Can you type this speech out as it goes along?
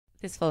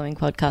This following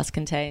podcast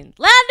contains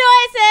loud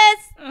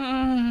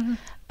noises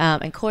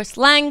and coarse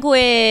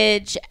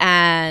language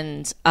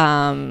and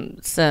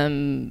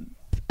some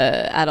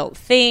adult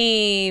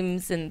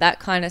themes and that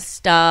kind of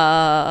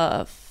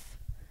stuff.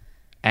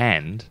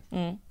 And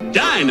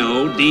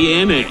Dino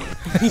DNA.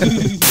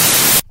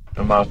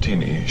 A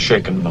martini,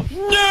 shaken not.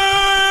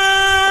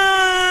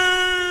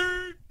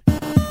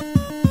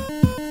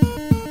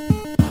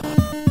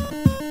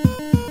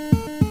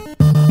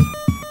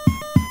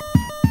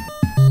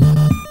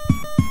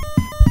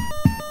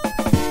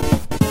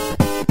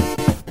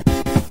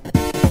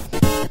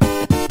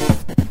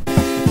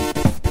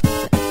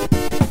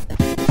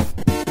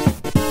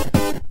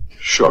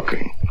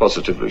 Shocking.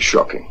 Positively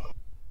shocking.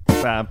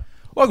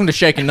 Welcome to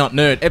Shaken Not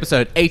Nerd,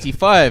 episode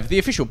 85, the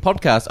official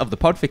podcast of the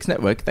Podfix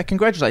Network that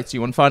congratulates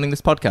you on finding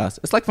this podcast.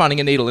 It's like finding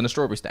a needle in a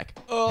strawberry stack.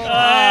 oh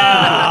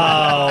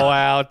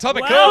wow,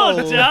 topical.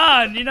 Well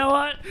done. You know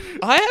what?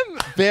 I am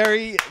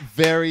very,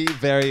 very,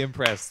 very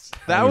impressed.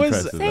 That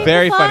was Save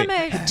very the funny.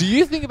 farmers. Do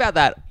you think about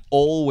that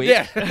all week?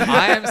 Yeah.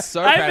 I am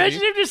so I proud of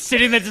imagine you. him just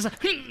sitting there, just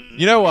like,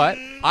 You know what?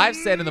 I've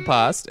said in the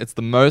past, it's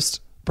the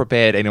most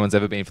prepared anyone's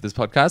ever been for this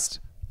podcast.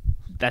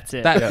 that's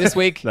it. This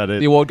week, That is.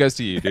 the award goes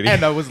to you, dude.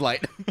 And I was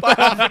late by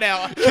half an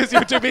hour. Because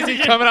you're too busy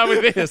coming up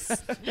with this.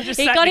 He just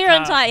He sat got in the here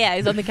on car. time. Yeah,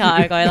 he's on the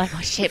car going like,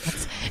 oh shit,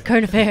 what's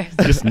current affairs?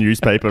 Just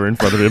newspaper in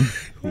front of him.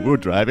 We're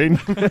driving.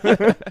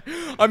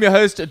 I'm your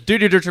host,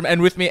 Dudy Dutram,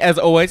 and with me, as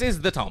always,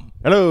 is the Tom.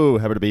 Hello,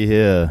 happy to be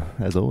here,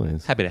 as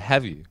always. Happy to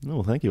have you.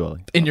 Oh, thank you,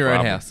 Ollie. In your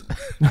own problem. house.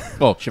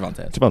 Well, Siobhan's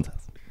house. Siobhan's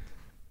house.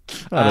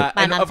 My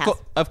And mum's of, house.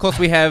 of course,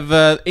 we have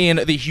Ian,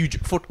 the huge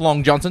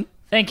foot-long Johnson.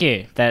 Thank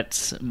you.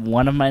 That's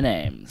one of my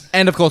names.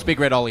 And, of course, Big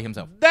Red Ollie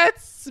himself.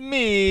 That's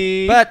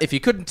me. But if you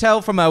couldn't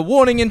tell from our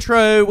warning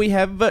intro, we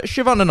have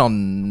Siobhan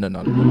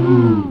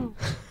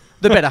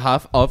the better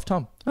half of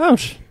Tom. Oh,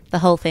 The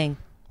whole thing.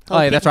 Oh,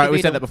 yeah, that's right.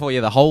 We said that before.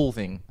 Yeah, the whole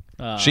thing.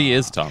 She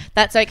is Tom.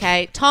 That's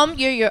okay. Tom,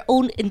 you're your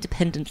own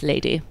independent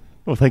lady.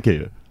 well, thank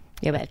you.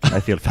 You're welcome. I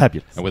feel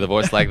fabulous. And with a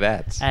voice like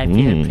that. I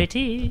feel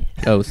pretty.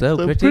 Oh, so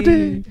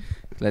pretty.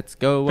 Let's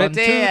go on to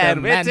the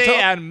man talk.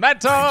 and man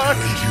talk.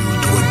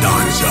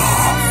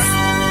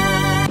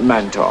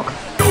 Man talk.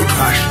 No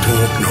trash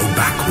talk, no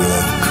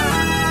backwalk.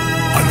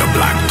 On the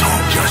black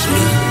top, just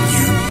me,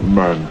 you.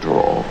 Man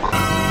talk.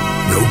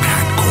 No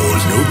cat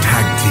calls, no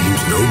tag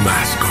teams, no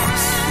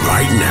mascots.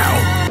 Right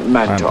now.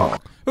 Man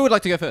talk. Who would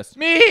like to go first?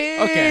 Me.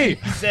 Okay.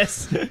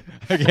 Jesus.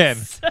 Again.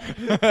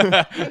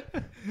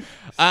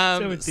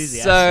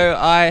 enthusiastic. So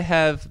I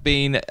have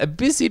been a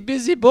busy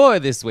boy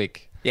this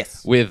week.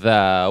 Yes. With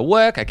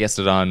work, I guessed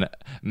it on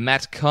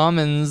Matt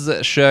Common's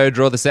show,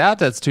 Draw This Out.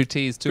 That's 2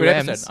 T's, 2 Good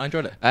M's. episode. I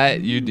enjoyed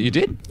it. You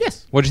did?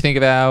 Yes. What do you think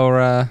of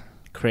our...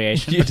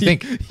 Creation. What do you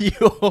think?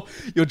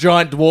 your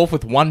giant dwarf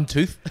with one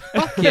tooth.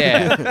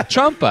 Yeah.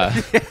 Chomper.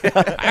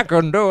 I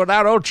couldn't do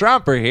without old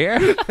Chomper here.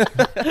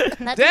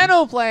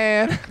 Dental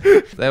plan.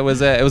 It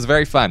was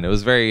very fun. It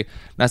was very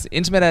nice and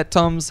intimate at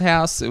Tom's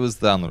house. It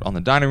was on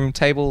the dining room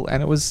table,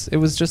 and it was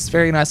just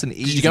very nice and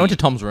easy. Did you go into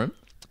Tom's room?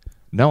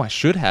 No, I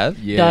should have.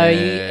 Yeah. No,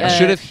 you, I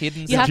should have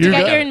hidden. You have to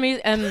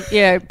get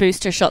your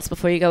booster shots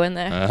before you go in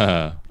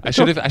there. I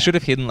should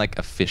have hidden like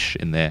a fish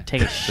in there.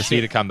 Take a just for you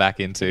to come back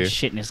into.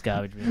 Shit in his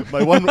garbage bin.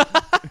 My one.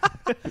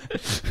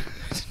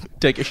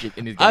 Take a shit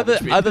in his Other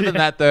garbage bin. other than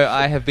that, though,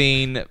 I have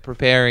been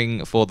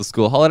preparing for the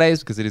school holidays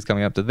because it is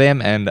coming up to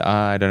them, and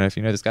I don't know if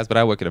you know this, guys, but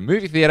I work at a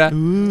movie theater,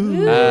 and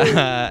Where's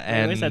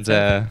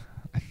that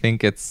I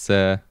think it's.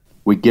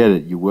 We get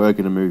it. You work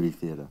in a movie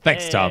theater.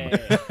 Thanks, Tom.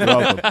 Hey.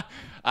 Welcome.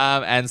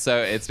 And so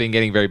it's been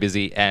getting very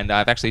busy, and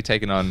I've actually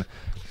taken on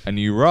a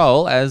new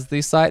role as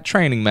the site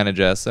training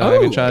manager. So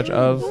I'm in charge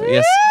of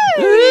You're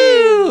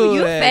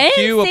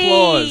cue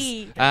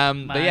fancy.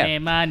 applause. But yeah,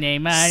 Money.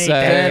 So,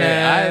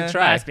 I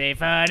tried. Must be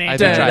funny. I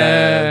did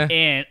try.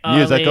 In all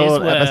Musical this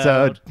world.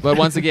 episode. But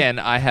once again,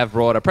 I have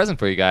brought a present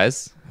for you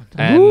guys,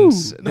 and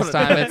this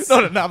time it's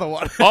Not another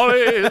one.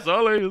 Ollie's.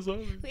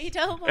 We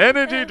don't want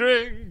Energy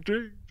them.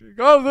 drink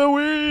of the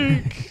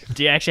week.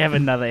 Do you actually have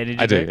another energy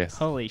I do, drink? yes.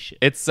 Holy shit.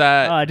 It's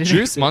I didn't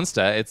Juice know.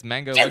 Monster. It's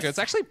Mango Loco. It's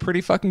actually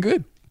pretty fucking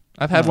good.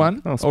 I've had one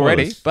spoilers.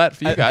 already, but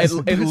for you guys,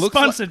 It looks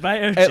like, Sponsored by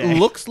OJ. it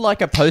looks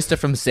like a poster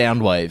from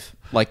Soundwave,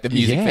 like the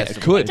music yeah, it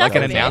festival. could like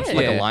an does, announcement,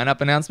 yeah. like a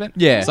lineup announcement.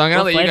 Yeah. So I'm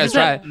gonna What let you guys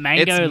flavour try. is that?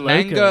 Mango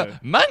it's Loco.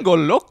 Mango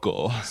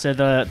Loco. So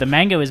the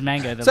mango is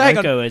mango, the So hang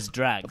on. loco is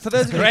drag. For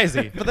those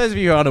of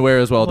you who are unaware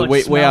as well, Well, that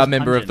it we are a smells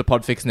member of the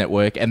Podfix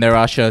Network, and there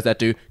are shows that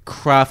do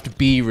craft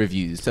beer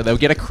reviews. So they'll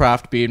get a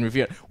craft beer and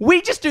review it.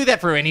 We just do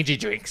that for energy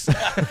drinks.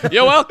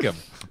 You're welcome.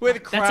 We're the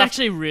That's craft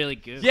actually really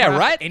good. Yeah,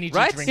 right. energy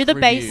Right. drink You're the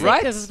review. basic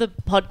Right? of the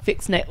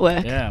Podfix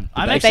network. Yeah. The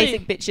I'm actually,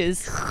 basic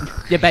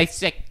bitches. You're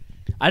basic.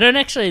 I don't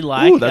actually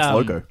like. Ooh, that's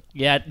loco.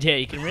 Yeah,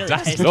 you can really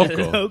That's taste loco.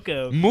 the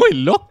loco. Muy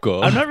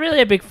loco. I'm not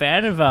really a big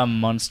fan of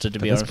Monster, to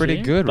be That's honest. pretty with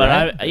you. good, but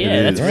right?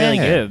 Yeah, that's is. really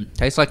Yeah. good.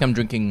 Tastes like I'm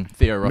drinking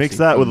Theo Rossi. Mix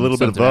that with a from little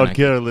bit of Sons of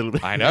Anarchy. vodka, a little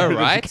bit. I know,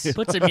 right?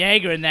 Put some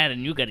Jaeger in that,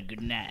 and you got a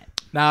good night.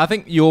 No, I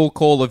think your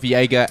call of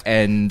Jaeger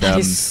and That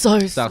is so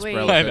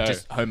sarsaparilla sweet. I for know.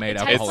 just homemade It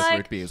tastes alcoholic like-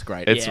 root beer is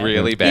great. It's Yeah.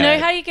 really bad. You know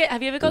how you get?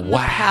 Have you ever gotten the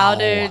Wow.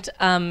 powdered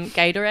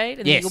Gatorade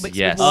and Yes, you mix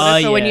yes. with water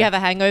Oh, for when yeah. you have a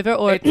hangover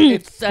or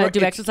It's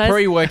do exercise?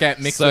 pre-workout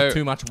mixed So- with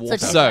too much water.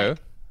 So,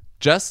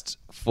 just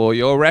for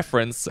your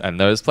reference and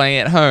those playing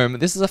at home,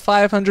 this is a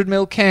 500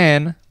 ml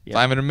can.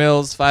 500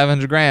 mils,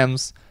 500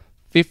 grams,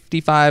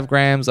 55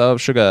 grams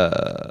of sugar.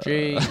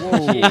 Gee,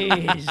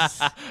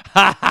 Jeez.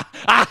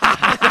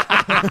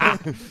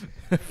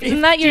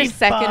 Isn't that your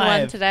second 55.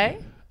 one today?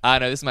 No,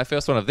 this is my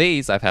first one of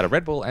these. I've had a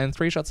Red Bull and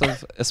 3 shots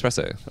of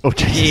espresso. Oh,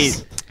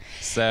 Jesus.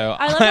 So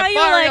I love how I'm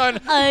you're firing like,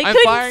 on- I I'm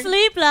couldn't firing-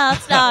 sleep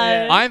last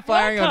night. I'm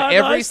firing on can't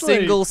every I sleep?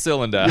 single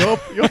cylinder.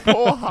 Your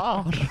poor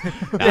heart.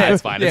 Nah,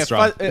 it's fine. It's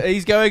strong.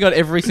 He's going on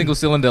every single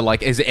cylinder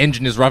like his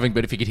engine is revving,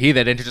 but if you could hear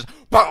that engine just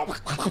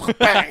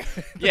bang.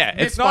 Yeah,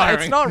 it's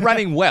Misfiring. not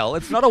running well.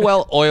 It's not a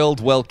well-oiled,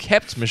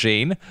 well-kept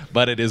machine,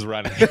 but it is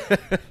running.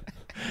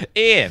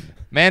 Ian,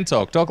 man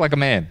talk. Talk like a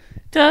man.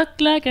 Talk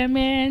like a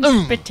man,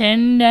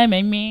 pretend I'm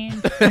a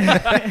man.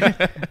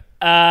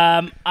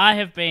 I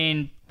have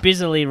been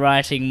busily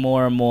writing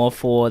more and more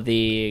for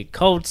the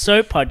Cold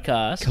Soap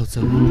podcast.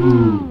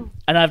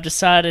 And I've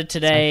decided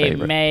today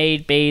favourite. may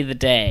be the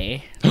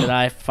day that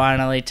I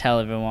finally tell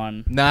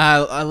everyone.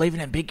 Nah, I leave it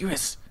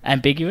ambiguous.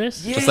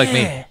 Ambiguous? Just like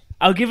me.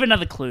 I'll give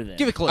another clue then.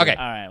 Give a clue. Okay.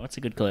 All right, what's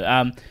a good clue?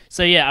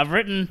 So yeah, I've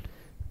written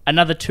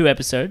another 2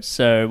 episodes.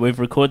 So we've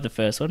recorded the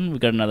first one.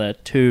 We've got another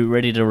 2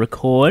 ready to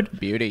record.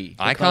 Beauty.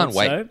 I can't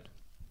wait.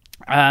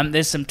 Soap.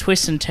 There's some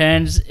twists and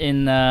turns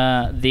in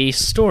the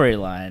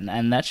storyline,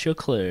 and that's your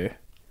clue.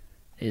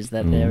 Is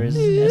that there is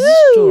a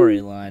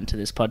storyline to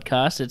this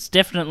podcast? It's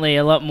definitely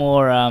a lot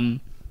more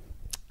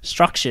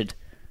structured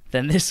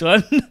than this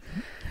one.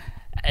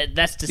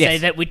 That's to say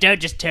Yes. that we don't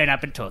just turn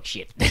up and talk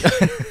shit.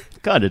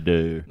 Kind of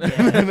do.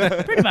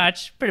 Pretty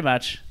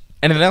much.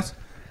 Anything else?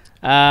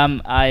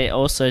 I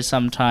also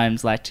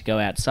sometimes like to go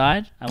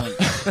outside. I went.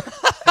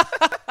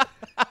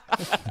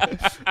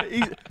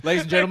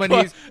 Ladies and gentlemen,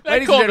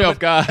 That caught me off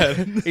guard.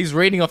 he's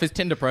reading off his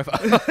Tinder profile.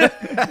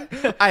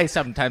 I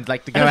sometimes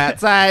like to go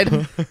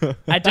outside.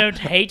 I don't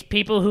hate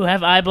people who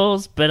have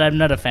eyeballs, but I'm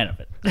not a fan of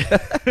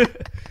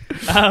it.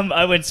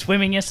 I went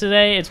swimming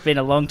yesterday. It's been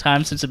a long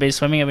time since I've been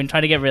swimming. I've been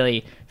trying to get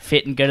really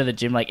fit and go to the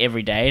gym like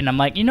every day. And I'm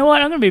like, you know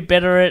what? I'm going to be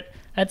better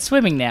at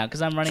swimming now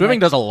because I'm running. Swimming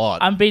like, does a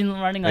lot. I've been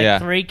running like Yeah.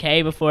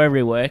 3K before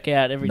every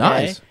workout every day.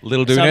 Nice.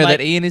 Little do we So know I'm like-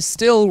 that Ian is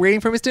still reading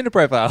from his Tinder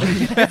profile.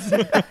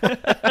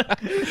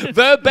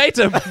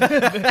 Verbatim.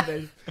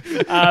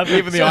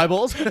 Even the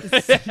eyeballs.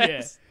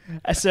 Yeah.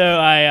 So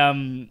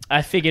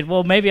I figured,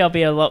 well, maybe I'll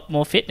be a lot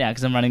more fit now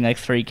because I'm running like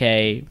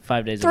 3K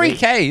 5 days a week.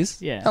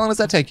 3Ks? Yeah. How long does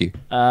that take you?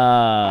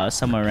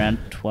 Somewhere around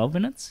 12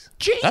 minutes.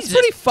 That's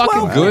pretty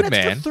fucking good,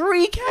 man.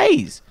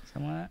 3Ks.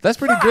 Somewhere like that. That's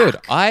pretty good.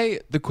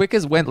 The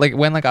quickest when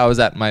I was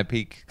at my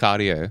peak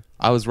cardio,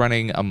 I was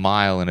running a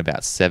mile in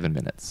about 7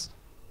 minutes.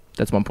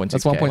 That's 1.6.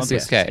 That's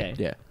 1.6K.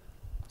 Yeah.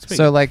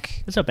 So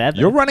like, That's not bad, though.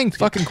 you're running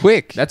fucking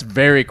quick. That's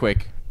very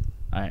quick.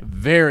 All right.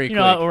 Very You quick.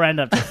 know what? We'll round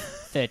up to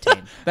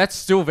 13. That's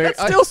still very.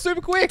 That's still super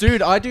quick.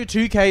 Dude, I do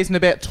 2Ks in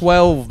about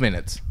 12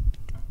 minutes.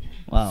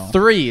 Wow.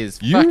 3 is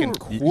fucking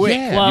quick.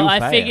 Yeah. Well,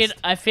 you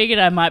I figured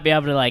I might be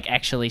able to like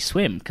actually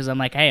swim because I'm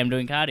like, hey, I'm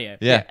doing cardio.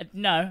 Yeah.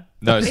 No.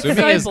 No, It's swimming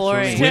so is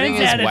boring. Swimming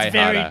Turns is out way it's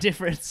very harder.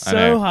 different. It's I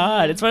know. so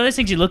hard. It's one of those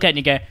things you look at and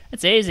you go,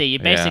 it's easy.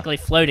 You're Yeah. basically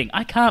floating.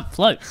 I can't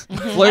float.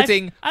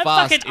 Floating I'm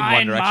fast fucking in one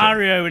Iron direction.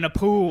 Mario in a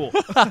pool.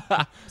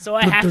 So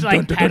I have to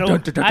like paddle.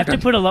 I have to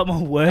put a lot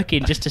more work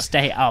in just to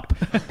stay up.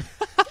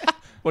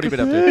 What have you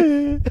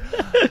been up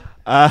to?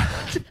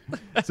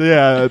 So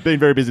yeah, I've been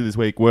very busy this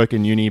week, work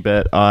in uni,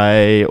 but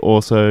I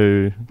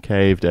also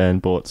caved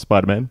and bought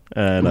Spider-Man,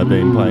 and I've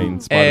been playing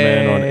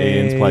Spider-Man on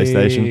Ian's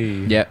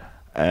PlayStation, Yeah.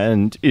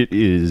 and it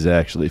is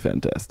actually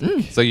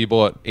fantastic. So you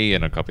bought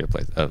Ian a copy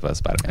of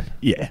Spider-Man.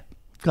 Yeah,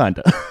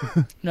 kinda.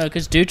 No,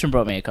 because Dutron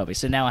brought me a copy,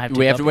 so now I have to.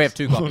 We have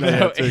 2 copies. I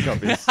have 2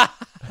 copies.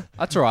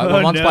 That's all right. Oh,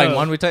 When one's no. playing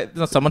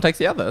one, someone takes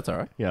the other. That's all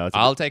right. Yeah, it's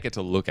I'll take it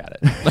to look at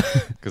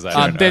it because I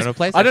don't own a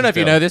PlayStation. I don't know if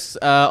you still. know this,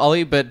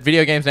 Ollie, but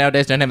video games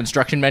nowadays don't have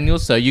instruction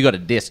manuals, so you got a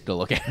disc to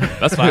look at.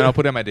 That's fine. I'll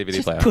put it in my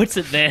DVD player. Puts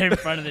it there in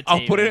front of the TV.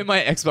 I'll put it in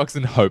my Xbox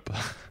and hope.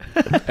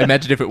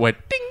 Imagine if it went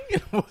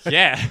ding.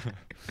 Yeah.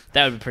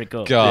 That would be pretty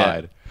cool.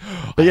 God.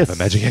 But yes, The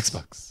magic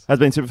Xbox. has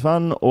been super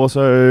fun.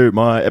 Also,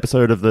 my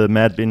episode of the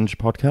Mad Binge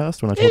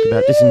podcast when I talk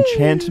about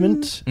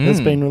Disenchantment has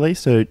been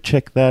released, so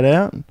check that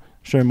out.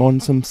 Show Mon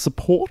some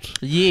support.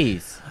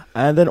 Yes.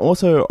 And then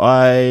also,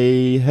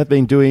 I have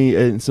been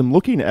doing some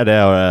looking at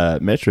our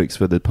metrics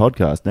for the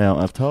podcast. Now,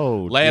 I've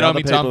told Lay it the on other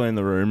me, people Tom. in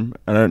the room,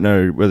 I don't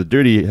know whether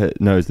Duty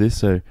knows this,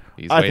 so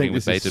He's I waiting think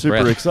with this is bated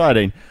super breath.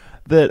 exciting,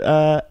 that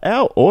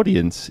our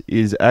audience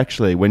is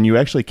actually, when you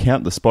actually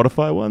count the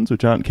Spotify ones,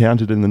 which aren't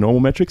counted in the normal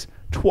metrics,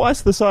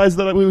 twice the size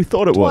that we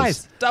thought it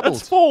Twice. was. Doubled.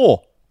 That's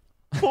 4.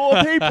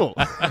 4 people.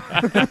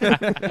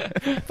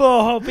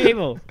 4 whole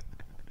people.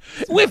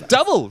 We've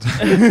doubled.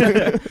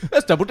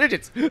 That's double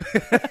digits. 4.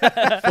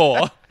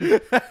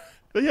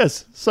 But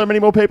yes, so many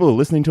more people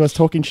listening to us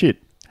talking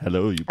shit.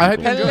 Hello, you I hope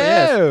people. you enjoy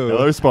it.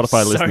 Hello, Spotify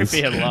Sorry listeners. for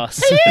your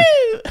loss.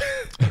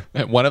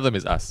 One of them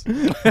is us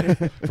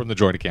from the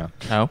joint account.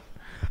 Oh.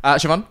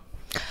 Siobhan?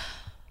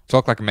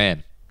 Talk like a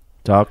man.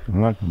 Talk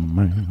like a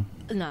man.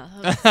 No,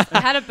 I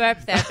had a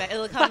burp there, but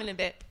it'll come in a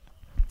bit.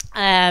 What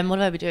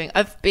have I been doing?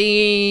 I've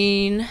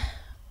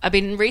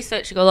been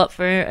researching a lot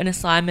for an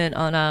assignment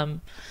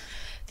on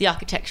the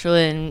architectural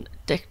and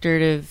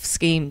decorative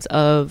schemes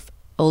of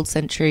Old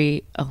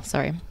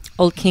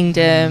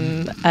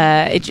Kingdom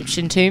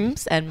Egyptian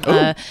tombs, and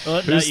Oh,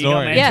 no, Who's you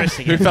got my snoring? interest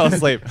Who again. fell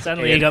asleep?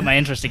 Suddenly you got my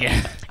interest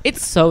again.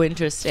 it's so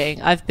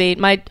interesting.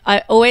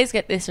 I always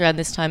get this around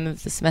this time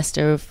of the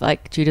semester of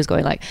like tutors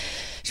going like,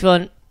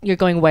 Siobhan, you're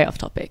going way off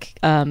topic.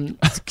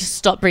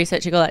 Stop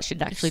researching all that shit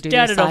and actually do the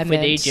Started assignment.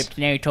 off with Egypt,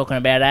 now you're talking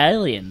about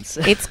aliens.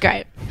 It's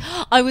great.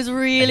 I was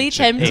really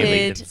tempted.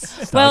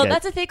 aliens. Well, Stargate.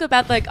 that's the thing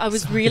about I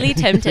was really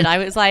tempted. I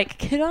was like,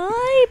 can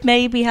I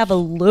maybe have a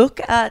look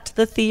at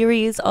the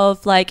theories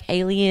of like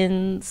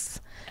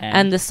aliens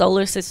and the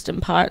solar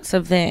system parts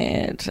of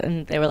that?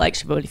 And they were like,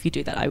 Siobhan, if you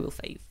do that, I will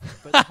save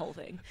for the whole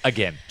thing.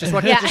 Again. Just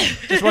watch, Yeah.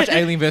 just watch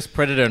Alien vs.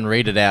 Predator and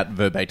read it out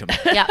verbatim.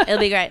 Yeah, it'll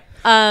be great.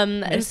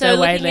 And Mr. so looking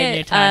Wadley and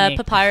at Newtonic.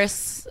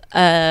 papyrus,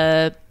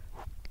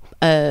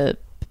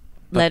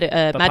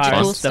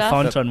 magical The stuff.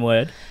 font on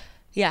Word.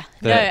 Yeah,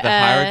 The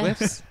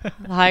hieroglyphs?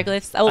 The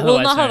hieroglyphs. Oh, well,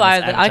 Otherwise not known as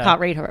hieroglyphs. I Avatar.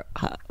 can't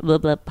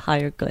read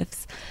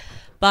hieroglyphs.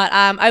 But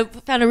I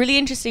found a really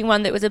interesting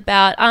one that was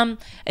about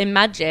in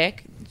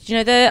magic. Do you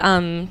know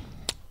the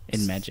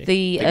In magic.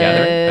 the The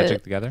Gathering?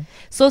 Magic the Gathering?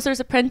 Sorcerer's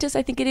Apprentice?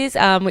 I think it is.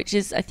 Which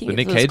is I think The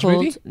Nick it was Cage called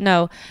movie?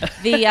 no,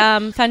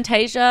 the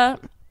Fantasia.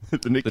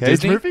 The Nick The Cage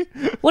Disney? movie?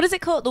 What is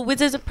it called? The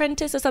Wizard's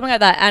Apprentice or something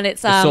like that. And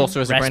it's The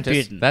Sorcerer's Apprentice.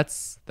 Rasputin.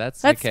 That's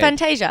that's Nick Cage.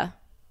 Fantasia.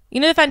 You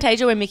know the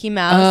Fantasia where Mickey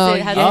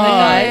Mouse has the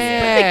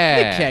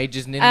yeah. guys. Nick Cage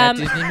isn't in that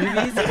Disney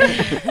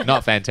movies.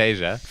 Not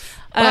Fantasia.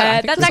 But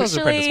I think That's The Sorcerer's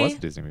Apprentice actually was a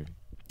Disney movie.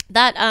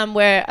 that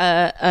where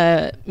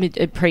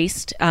a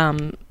priest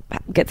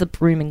gets a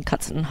broom and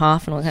cuts it in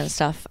half and all that kind of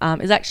stuff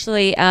is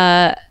actually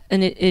an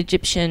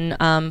Egyptian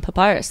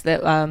papyrus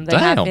that they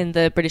have Damn. in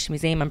the British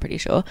Museum, I'm pretty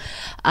sure,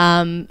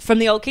 from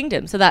the Old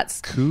Kingdom. So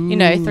that's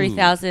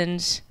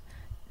 3,000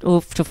 or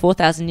to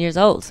 4,000 years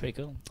old Pretty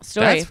cool.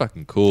 story. That's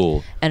fucking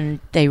cool. And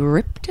they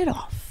ripped it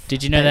off.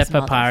 Did you know that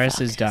Those papyrus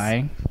is motherfuckers.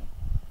 dying?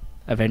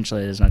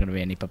 Eventually, there's not going to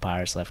be any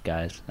papyrus left,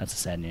 guys. That's the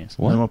sad news.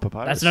 No more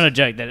papyrus. That's not a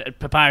joke. That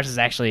papyrus is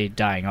actually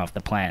dying off the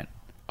plant.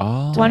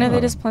 Oh. Why don't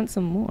they just plant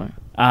some more?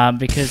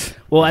 Because,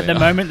 well, at the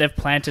moment they've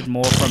planted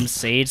more from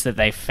seeds that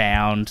they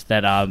found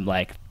that are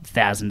like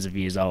thousands of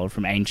years old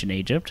from ancient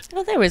Egypt.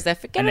 Well, there was there.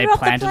 Forget And they about the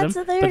planted plants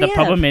them. that they But the already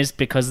problem have. is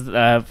because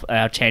of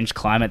our changed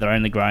climate, they're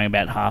only growing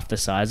about half the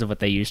size of what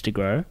they used to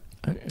grow.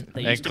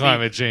 They used to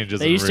be- change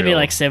They used to be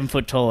like 7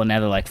 foot tall, and now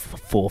they're like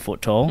 4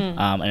 foot tall.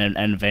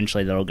 And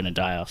eventually they're all going to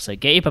die off. So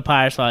get your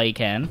papyrus while you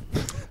can.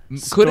 Could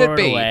Store it it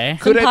be? away.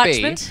 Could Some it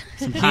parchment.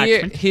 Some be?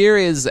 parchment. Here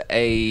is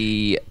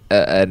a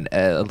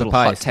little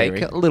hot Papyrus take,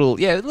 theory. a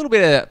little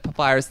bit of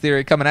papyrus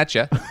theory coming at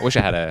you. I wish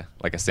I had a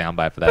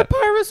soundbite for that.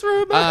 Papyrus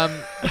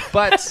rumor.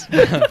 But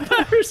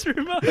Papyrus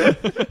rumor.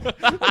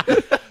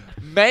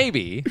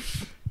 maybe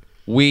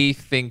we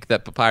think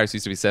that papyrus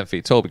used to be 7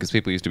 feet tall because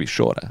people used to be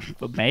shorter,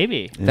 But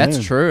maybe.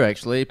 That's true,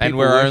 actually. and People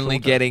we're were only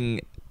shorter.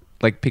 getting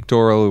like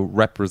pictorial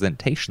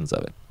representations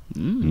of it.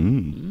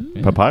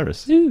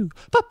 Papyrus.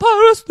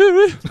 Papyrus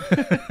theory.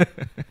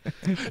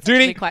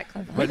 Really Dude, quite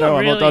clever. But no,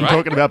 I'm not Really? done Right.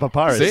 talking about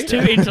papyrus. See? Too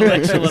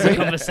intellectual of a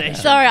conversation.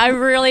 Sorry, I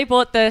really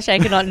brought the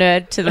Shaker Not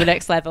Nerd to the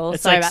next level.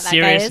 It's Sorry like about that,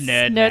 serious guys.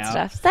 nerd Nerd now.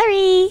 stuff.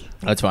 Sorry.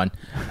 That's fine.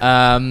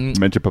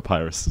 Mention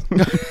papyrus.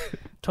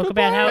 Talk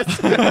about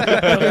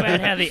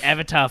how the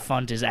Avatar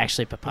font is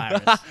actually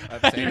papyrus.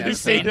 Have you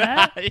seen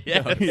that?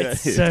 Yeah,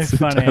 so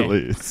funny. Totally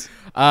is.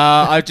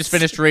 I've just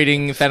finished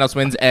reading Thanos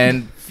Wins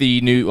and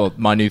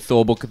my new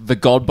Thor book, The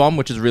God Bomb,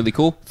 which is really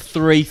cool.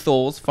 3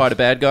 Thors fight a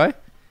bad guy.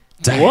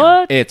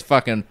 What? It's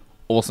fucking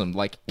awesome.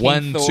 Like King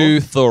 1, Thor, 2,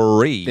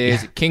 3.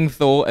 There's King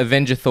Thor,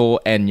 Avenger Thor,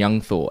 and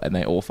Young Thor, and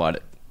they all fight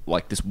it.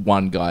 Like this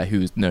one guy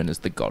who's known as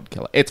the God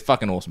Killer. It's a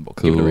fucking awesome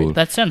book. Give it a Cool. read.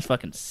 That sounds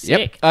fucking Yep.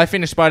 sick. I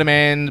finished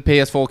Spider-Man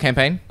PS4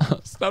 campaign.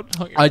 Stop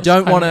talking. I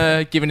don't want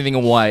to give anything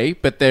away,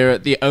 but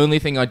the only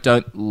thing I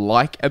don't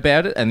like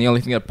about it, and the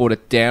only thing that brought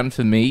it down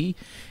for me,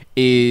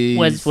 is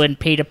Was when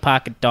Peter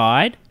Parker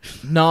died.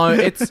 no,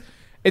 it's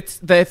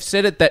they've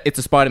said it that it's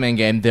a Spider-Man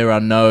game.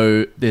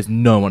 There's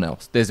no one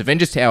else. There's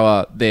Avengers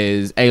Tower.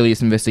 There's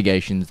Alias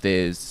Investigations.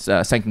 There's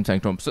Sanctum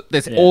Sanctorum. So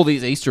there's all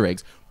these Easter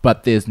eggs,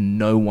 but there's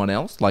no one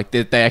else. Like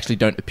they actually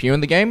don't appear in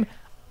the game,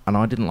 and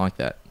I didn't like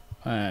that.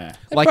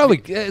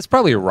 Like it's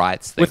probably a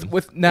rights thing.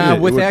 Yeah,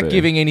 it would without be.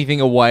 giving anything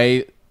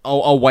away.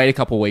 I'll wait a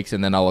couple of weeks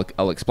and then I'll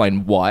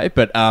explain why.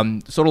 But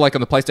sort of like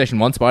on the PlayStation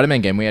 1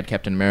 Spider-Man game, we had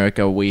Captain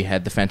America, we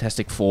had the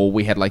Fantastic Four,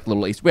 we had like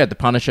we had the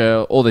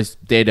Punisher, all this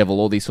Daredevil,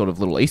 all these sort of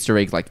little Easter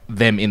eggs, like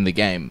them in the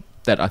game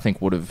that I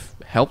think would have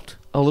helped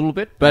a little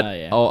bit. But Oh,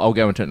 yeah. I'll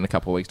go into it in a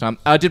couple of weeks' time.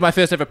 I did my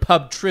first ever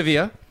pub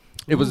trivia.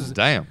 It was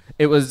Damn.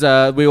 It was.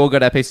 We all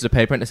got our pieces of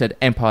paper and it said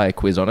Empire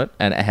quiz on it,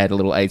 and it had a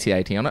little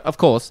AT-AT on it. Of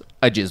course,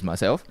 I jizzed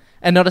myself,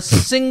 and not a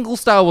single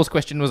Star Wars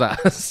question was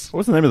asked. What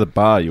was the name of the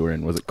bar you were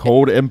in? Was it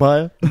called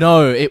Empire?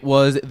 No, it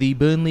was the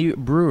Burnley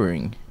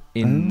Brewing.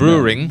 In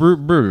Brewing?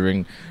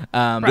 Brewing.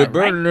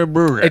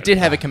 Right. It did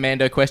have a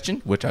commando question,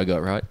 which I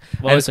got right.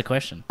 What was the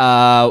question?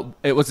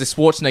 It was a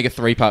Schwarzenegger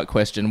 3-part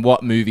question.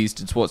 What movies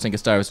did Schwarzenegger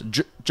star as?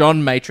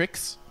 John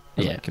Matrix.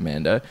 Yeah.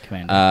 Commando.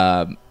 Commando.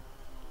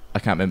 I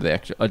can't remember the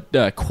actual.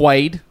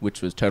 Quaid,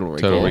 which was Total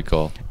Recall. Total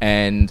Recall.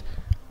 And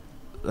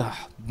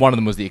one of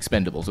them was the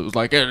Expendables. It was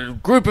like a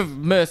group of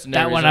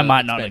mercenaries. That one I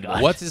might not have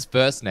got. What's his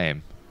first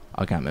name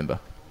I can't remember.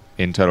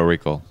 in Total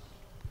Recall?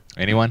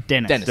 Anyone?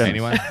 Dennis.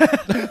 Anyone?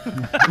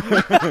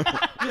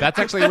 That's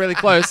actually really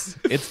close.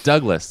 It's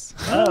Douglas.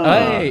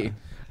 Hey.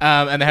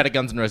 And they had a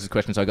Guns N' Roses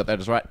question, so I got that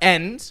as right.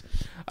 And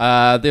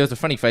there was a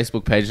funny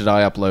Facebook page that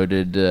I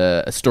uploaded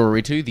a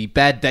story to, the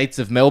Bad Dates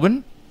of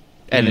Melbourne.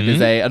 And it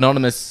is a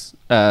anonymous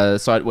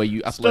site where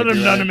you upload. It's not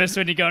anonymous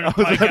when you go on a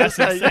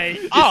podcast and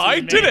say,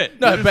 I did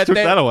it. No, but took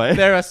that away.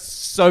 There are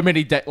so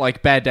many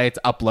bad dates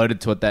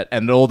uploaded to it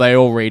and they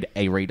all read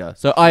a reader.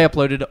 So I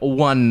uploaded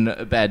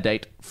one bad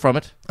date from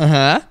it.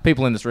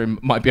 People in this room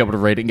might be able to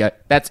read it and go,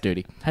 "That's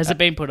dirty." Has it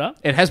been put up?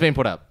 It has been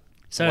put up.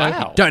 So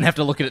Wow. Don't have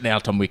to look at it now,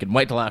 Tom. We can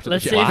wait till after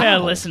let's the see show. if our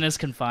listeners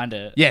can find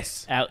it.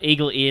 Yes. Our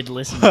eagle-eared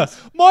listeners.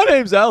 My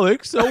name's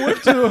Alex. I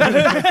went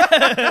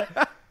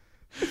to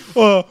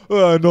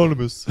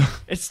anonymous.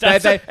 It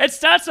starts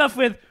off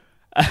with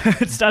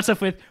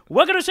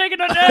we're gonna shake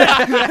it on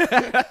down.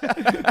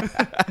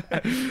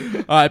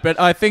 All right, but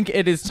I think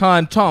it is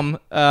time. Tom,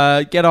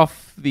 get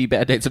off the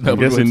Bad Dates of I'm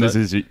Melbourne. guessing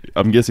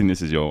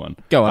this is your one.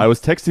 Go on. I was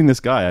texting this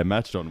guy I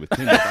matched on with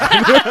Tinder.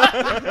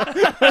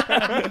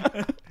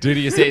 Dude,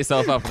 you set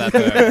yourself up for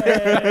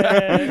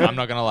that, though. I'm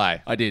not going to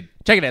lie. I did.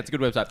 Check it out. It's a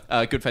good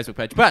website, good Facebook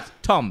page. But,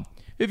 Tom,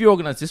 who have you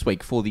organised this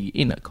week for the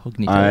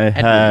Incognito? I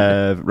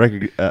have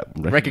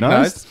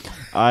recognized.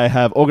 I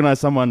have organised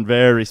someone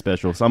very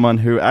special. Someone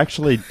who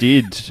actually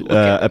did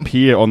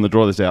appear on the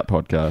Draw This Out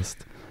podcast.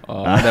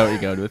 Oh, I know what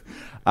you're going with.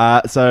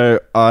 So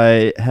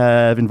I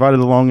have invited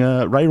along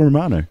Ray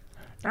Romano.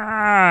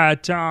 Ah,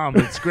 Tom,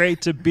 it's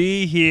great to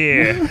be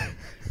here.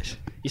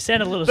 You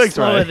sound a little Thanks,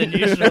 slower Ray. than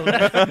usual.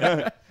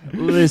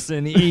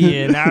 Listen,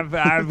 Ian,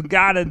 I've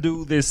got to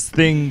do this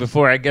thing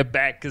before I get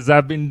back because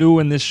I've been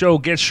doing this show,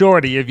 Get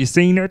Shorty. Have you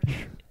seen it?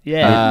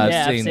 Yeah, I've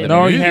I've seen seen the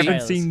No, the you movie.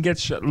 haven't seen Get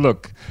Shorty.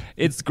 Look,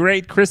 it's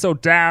great. Chris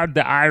O'Dowd,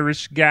 the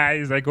Irish guy,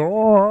 is like,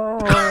 oh,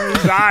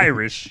 he's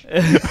Irish.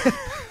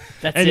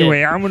 That's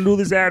Anyway, it. I'm going to do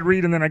this ad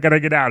read and then I got to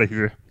get out of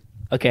here.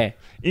 Okay.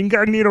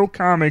 Incognito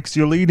Comics,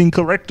 your leading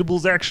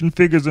collectibles, action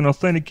figures, and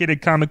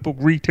authenticated comic book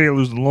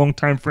retailers and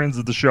longtime friends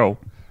of the show.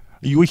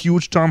 Are you a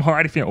huge Tom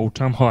Hardy fan? Oh,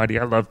 Tom Hardy.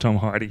 I love Tom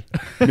Hardy.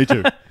 Me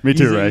too. Me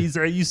too, Ray.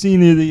 You seen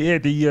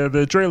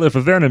the trailer for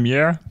Venom,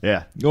 yeah?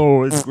 Yeah.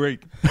 Oh, it's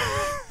great.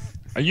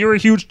 Are you a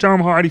huge Tom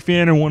Hardy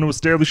fan and want to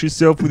establish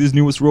yourself with his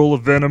newest role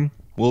of Venom?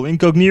 Well,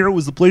 Incognito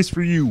is the place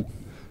for you.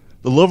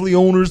 The lovely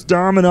owners,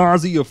 Dom and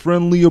Ozzy, are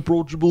friendly,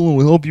 approachable, and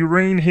will help you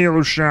rain, hail,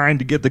 or shine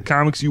to get the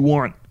comics you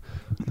want.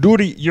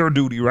 Duty, your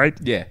duty, right?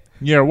 Yeah.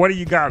 Yeah, what do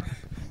you got?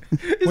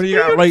 What do you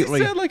got lately?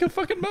 You sound like a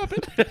fucking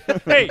Muppet.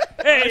 Hey,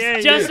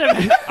 Just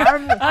yeah.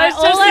 I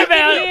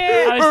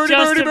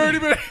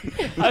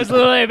was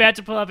literally about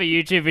to pull up a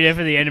YouTube video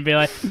for the end and be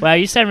like, wow,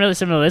 you sound really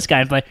similar to this guy.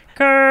 And be like,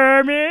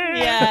 Kermit.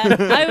 Yeah,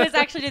 I was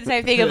actually doing the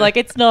same thing of like,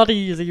 it's not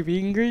easy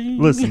being green.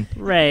 Listen,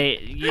 Ray,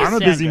 you I'm a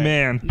sound busy great.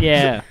 man.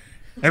 Yeah.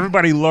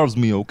 Everybody loves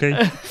me, okay?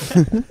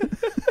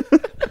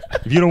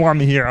 If you don't want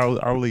me here,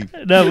 I'll leave.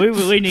 No,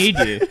 we need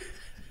you.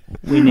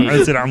 We need I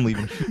you. said I'm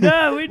leaving.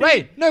 No, we need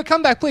Wait, no,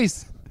 come back,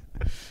 please.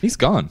 He's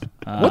gone.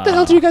 What the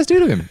hell did you guys do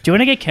to him? Do you want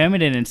to get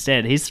Kermit in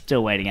instead? He's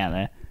still waiting out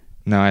there.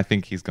 No, I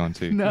think he's gone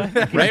too.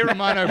 Ray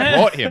Romano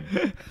brought him.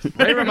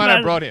 Ray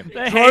Romano brought him.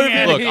 They hang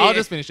out Look, here. I'll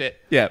just finish it.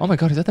 Yeah. Oh my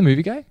god, is that the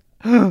movie guy?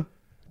 Tom,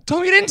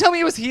 you didn't tell me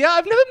he was here.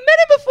 I've never met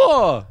him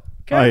before.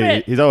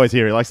 Kermit. He's always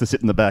here. He likes to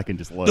sit in the back and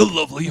just look. The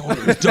lovely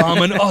owners,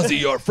 Dom and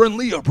Ozzy, are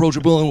friendly,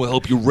 approachable, and will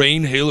help you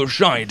rain, hail, or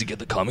shine to get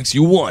the comics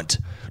you want.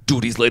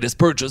 Duty's latest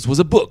purchase was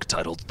a book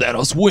titled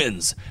Thanos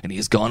Wins, and he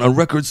has gone on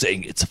record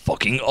saying it's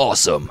fucking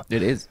awesome.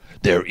 It is.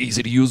 Their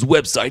easy-to-use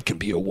website can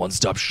be a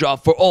one-stop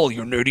shop for all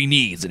your nerdy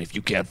needs, and if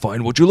you can't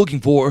find what you're looking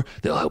for,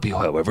 they'll help you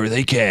however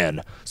they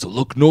can. So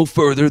look no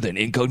further than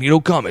Incognito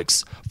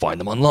Comics. Find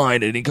them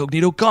online at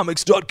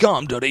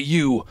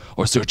incognitocomics.com.au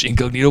or search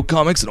Incognito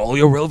Comics on all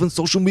your relevant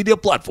social media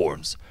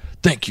platforms.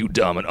 Thank you,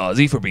 Dom and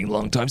Ozzy, for being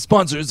longtime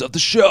sponsors of the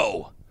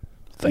show.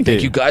 Thank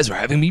you guys for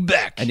having me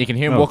back. And you can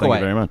hear him Oh, walk thank away.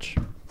 you very much.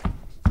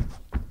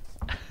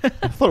 I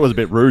thought it was a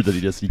bit rude that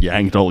he just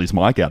yanked all his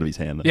mic out of his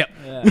hand.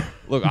 Yep.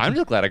 Look, I'm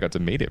just glad I got to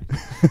meet him.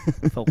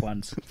 For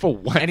once. For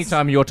once.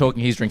 Anytime you're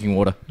talking, he's drinking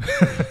water.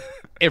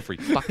 Every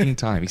fucking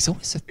time. He's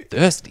always so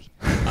thirsty.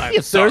 I'm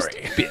sorry,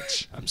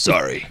 bitch. I'm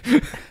sorry.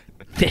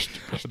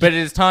 But it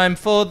is time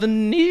for the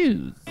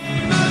news.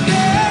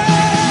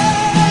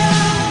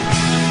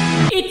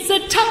 It's a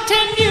top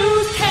 10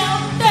 news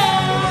countdown.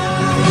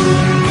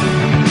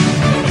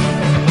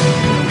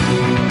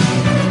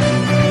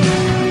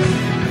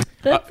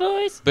 The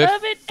voice of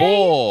an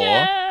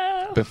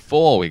angel.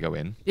 Before we go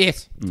in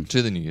Yes.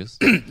 to the news,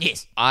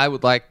 Yes. I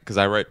would like, because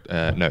I wrote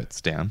notes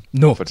down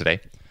No. for today.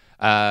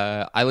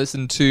 I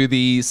listened to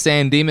the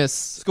San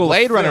Dimas of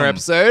Blade Runner Film.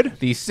 episode.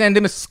 The San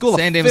Dimas School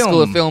San of Dimas Film.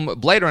 School of Film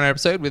Blade Runner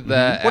episode with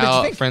What did you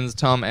our think? friends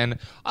Tom, and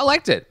I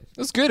liked it. It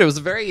was good. It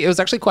was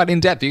actually quite in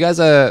depth. You guys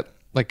are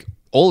like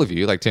all of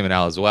you, like Tim and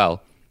Al as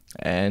well,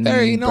 And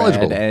very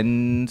knowledgeable. Brad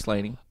and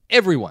Slaney.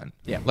 Everyone.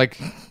 Yeah. Like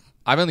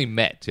I've only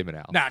met Tim and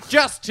Al. Nah,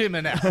 just Tim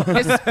and Al.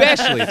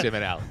 Especially Tim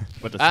and Al.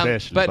 But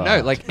especially but no,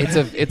 Bart. like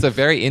it's a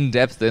very in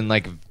depth and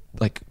like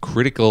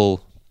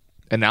critical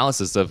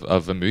analysis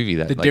of a movie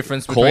that The like,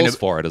 difference between calls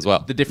for it as well.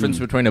 The difference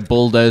between a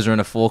bulldozer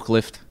and a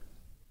forklift.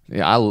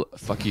 Yeah,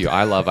 fuck you.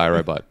 I love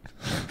iRobot.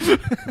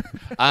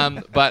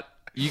 But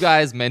you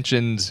guys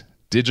mentioned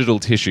Digital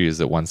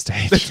Tissues at one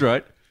stage. That's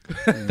right.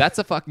 That's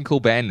a fucking cool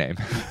band name.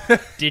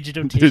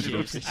 Digital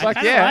tissues. I Fuck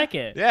kind of yeah. like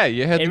it. Yeah,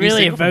 you heard It the new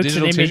really single from evokes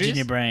an Digital image Tissues? in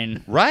your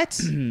brain Right?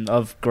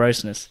 of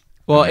grossness.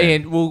 Well,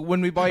 Ian,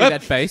 when we buy you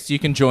that bass, you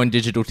can join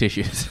Digital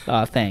Tissues.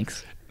 Oh,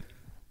 thanks.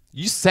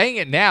 You saying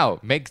it now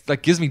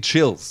gives me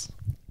chills.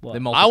 What?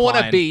 They're I want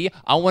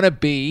to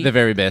be the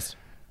very best.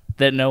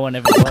 That no one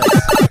ever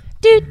was.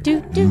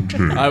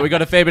 We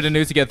got a fair bit of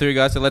news to get through,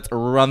 guys, so let's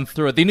run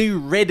through it. The new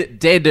Red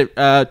Dead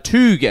Red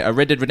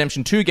Dead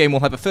Redemption 2 game will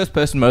have a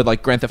first-person mode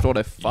like Grand Theft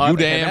Auto 5. You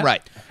that came damn out.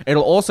 right.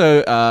 It'll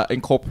also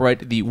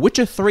incorporate the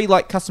Witcher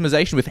 3-like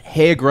customization with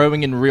hair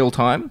growing in real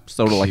time,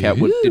 sort of like how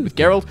it did with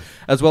Geralt,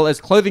 as well as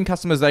clothing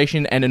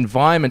customization and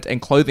environment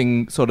and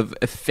clothing sort of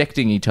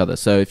affecting each other.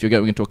 So if you're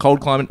going into a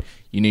cold climate,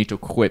 you need to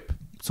equip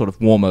sort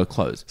of warmer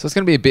clothes. So it's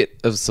going to be a bit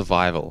of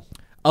survival.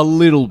 A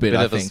little bit,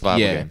 I of a think. survival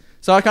Yeah. game.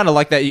 So I kind of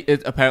like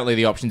that. Apparently,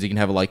 the options you can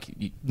have are like,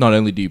 not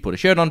only do you put a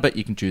shirt on, but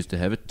you can choose to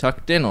have it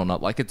tucked in or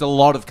not. Like, it's a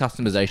lot of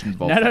customization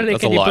involved. Not only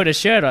That's can a you lot. put a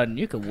shirt on,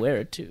 you can wear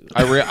it too.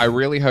 I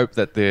really hope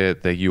that the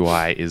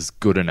UI is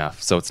good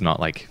enough so it's not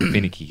like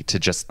finicky to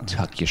just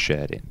tuck your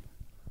shirt in.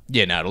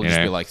 Yeah, no, it'll You just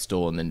know? be like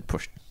store and then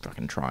push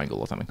fucking triangle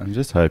or something. I'm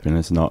just hoping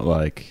it's not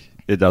like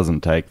it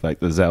doesn't take like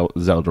the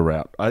Zelda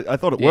route. I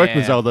thought it worked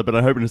with Yeah. Zelda, but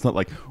I'm hoping it's not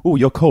like, oh,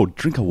 you're cold,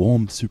 drink a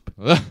warm soup.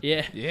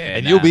 Yeah.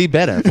 And you'll be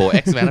better for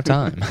X amount of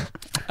time.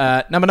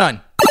 Number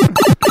 9.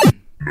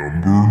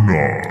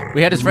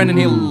 We had his friend in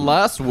here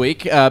last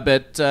week,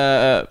 but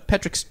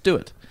Patrick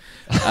Stewart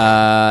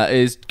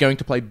is going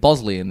to play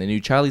Bosley in the new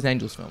Charlie's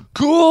Angels film.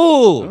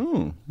 Cool.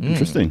 Oh,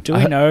 interesting. Do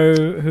we know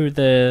who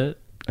the...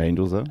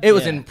 Angels are. It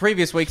was in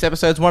previous week's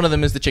episodes. One of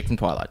them is the chick from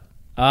Twilight.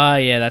 Oh,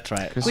 yeah, that's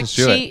right. Kristen Which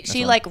Stewart.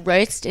 she like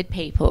roasted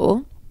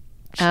people,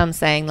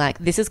 saying like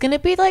this is going to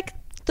be like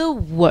the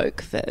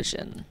woke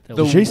version.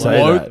 Did she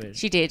say woke- that?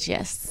 She did,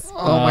 yes.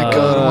 Oh my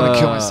god, I want to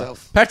kill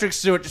myself. Patrick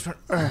Stewart just went,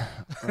 "Ugh."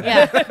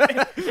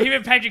 Yeah,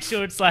 Even Patrick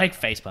Stewart's like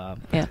facepalm.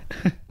 yeah.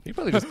 He'd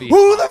probably just be.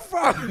 Who the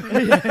fuck?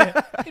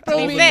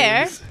 To be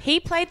fair, he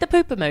played the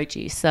poop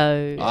emoji,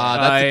 so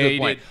That's a good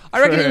point. I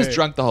reckon he was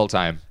drunk the whole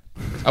time.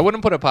 I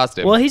wouldn't put it past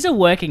him. Well, he's a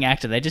working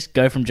actor. They just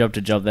go from job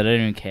to job. They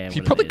don't even care. he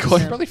what probably it is.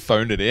 could. He probably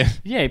phoned it in.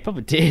 Yeah, he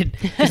probably did.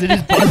 Because it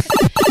is both.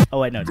 Oh,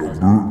 wait, no,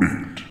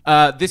 it's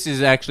both. This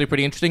is actually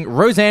pretty interesting.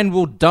 Roseanne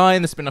will die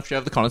in the spin-off show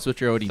of The Connors, which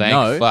you already Thank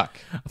know, fuck.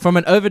 from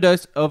an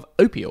overdose of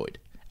opioid.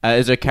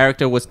 As her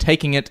character was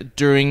taking it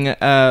during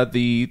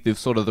the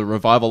sort of the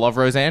revival of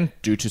Roseanne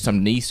due to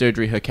some knee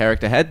surgery her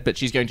character had, but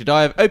she's going to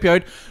die of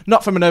opioid,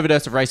 not from an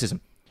overdose of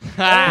racism.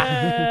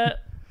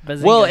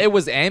 Bazinga. Well, it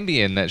was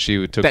Ambien that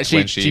she took That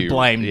when she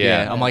blamed,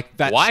 yeah. I'm like,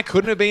 that's- why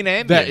couldn't it have been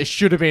Ambien? That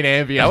should have been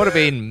Ambien. That would have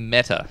been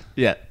meta.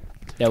 Yeah.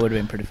 That would have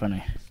been pretty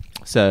funny.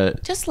 So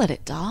just let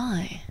it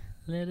die.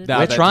 Let it No,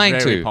 We're that's trying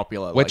very to.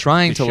 popular, We're like,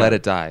 trying this to show. let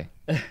it die,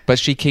 but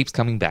she keeps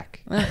coming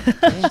back.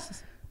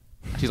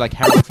 she's like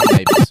Harold from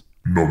Neighbours.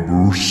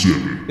 Number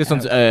 7. This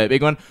one's a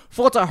big one.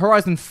 Forza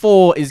Horizon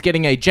 4 is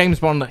getting a James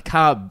Bond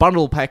car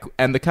bundle pack,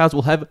 and the cars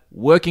will have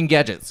working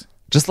gadgets.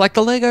 Just like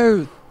the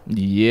Lego.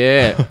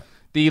 Yeah.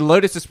 The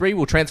Lotus Esprit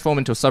will transform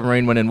into a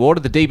submarine when in water.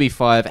 The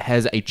DB5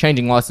 has a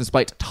changing license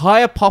plate,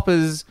 tire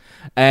poppers,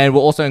 and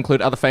will also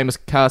include other famous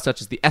cars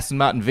such as the Aston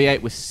Martin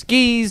V8 with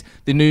skis,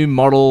 the new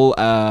model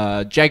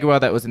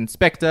Jaguar that was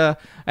Inspector,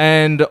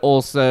 and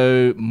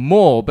also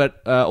more.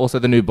 But also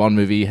the new Bond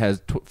movie has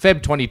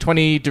Feb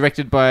 2020,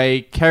 directed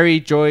by Cary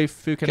Joy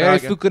Fukunaga, Gary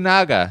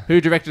Fukunaga. who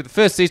directed the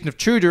first season of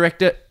True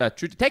Detective,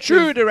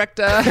 True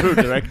director. True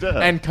director.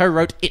 and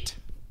co-wrote It.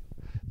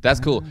 That's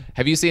cool.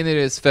 Have you seen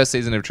this first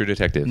season of True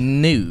Detective?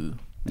 No.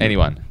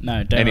 Anyone?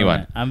 No, don't. Anyone?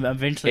 ruin it. I'm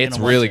eventually. It's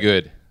gonna really watch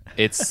it. good.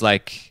 It's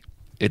like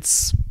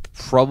it's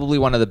probably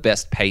one of the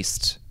best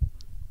paced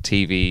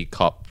TV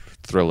cop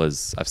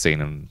thrillers I've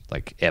seen in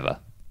like ever.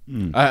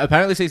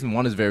 Apparently season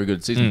 1 is very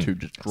good. Season 2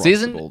 just drops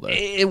the ball, though.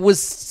 It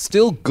was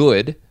still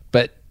good,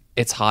 but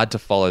it's hard to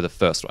follow the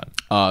first one.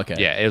 Oh, okay.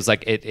 Yeah, it was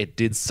like it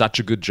did such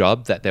a good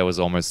job that there was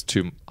almost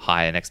too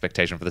high an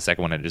expectation for the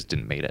second one and it just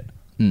didn't meet it.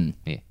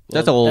 Yeah.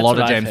 That's a Well, that's lot what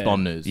of I've James heard.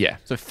 Bond news. Yeah.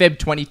 So Feb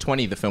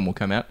 2020, the film will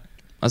come out.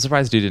 I'm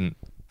surprised you didn't.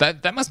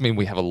 That must mean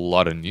we have a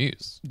lot of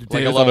news. Like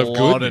There's a lot of a good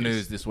lot of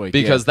news this week,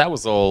 Because yeah. that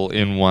was all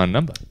in one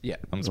number. Yeah.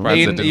 I'm surprised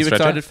it Ian, are didn't you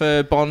stretch excited out.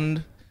 for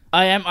Bond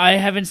I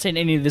haven't seen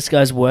any of this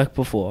guy's work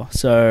before,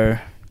 so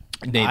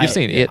You've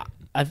seen it.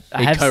 I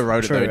He have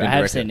co-wrote it, though, true, didn't I have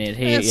direct seen it. it.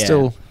 He, It yeah.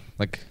 still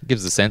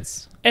gives a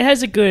sense. It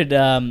has a good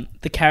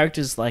the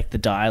characters, like the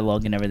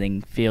dialogue and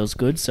everything feels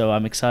good, so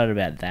I'm excited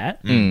about that.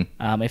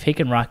 If he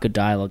can write good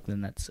dialogue,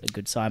 then that's a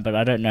good sign. But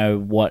I don't know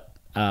what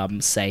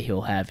say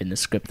he'll have in the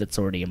script that's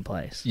already in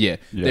place. Yeah.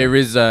 There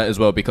is as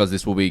well, because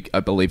this will be,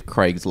 I believe,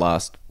 Craig's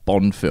last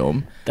Bond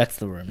film. That's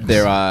the rumor.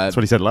 That's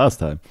what he said last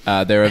time.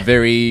 There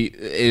are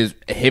is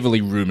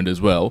heavily rumored as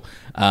well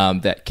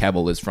that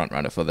Cavill is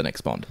frontrunner for the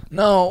next Bond.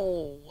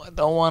 No, I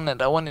don't want it.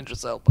 I want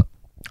Idris Elba.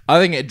 I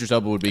think Idris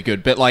Elba would be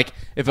good, but like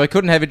if I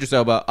couldn't have Idris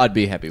Elba, I'd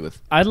be happy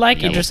with. I'd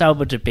like Idris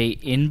Elba to be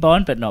in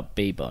Bond, but not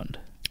be Bond.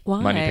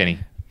 Why? Moneypenny.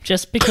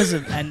 Just because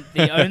of, and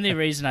the only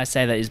reason I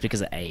say that is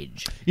because of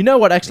age. You know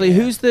what? Actually,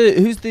 who's the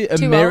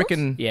Too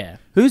American? old? Yeah.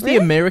 Who's the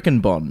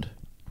American Bond?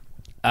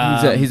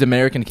 His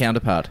American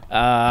counterpart.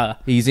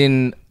 He's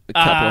in a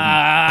couple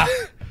of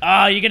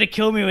them. You're gonna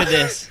kill me with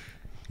this.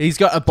 He's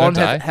got a Bond.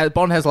 Don't die.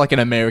 Bond has like an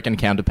American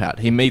counterpart.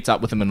 He meets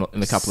up with him in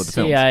a couple of the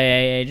films.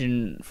 CIA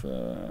agent.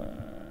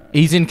 For...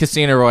 He's in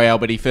Casino Royale,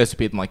 but he first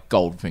appeared in like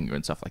Goldfinger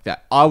and stuff like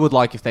that. I would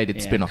like if they did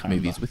Yeah, spin-off can't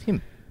movies with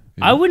him.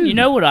 I wouldn't. You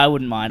know what? I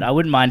wouldn't mind. I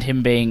wouldn't mind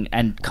him being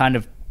and kind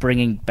of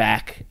bringing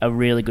back a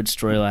really good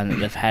storyline that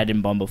they've had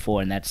in Bond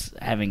before, and that's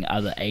having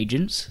other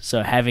agents.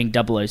 So having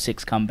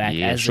 006 come back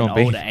as Sean an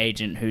Bean. older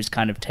agent who's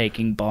kind of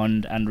taking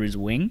Bond under his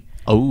wing.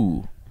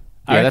 Oh,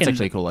 I yeah, that's reckon,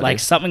 actually a cool idea. Like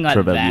something like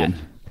Trevelyan.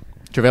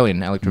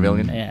 Trevelyan, Alec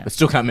Trevelyan. Yeah. I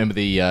still can't remember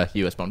the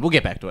US Bond. We'll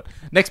get back to it.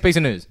 Next piece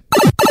of news.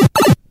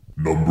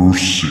 Number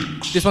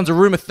 6. This one's a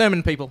Uma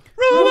Thurman, people.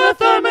 Uma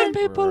Thurman,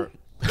 people.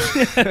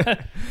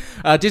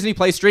 Disney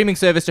Play streaming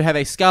service to have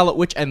a Scarlet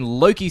Witch and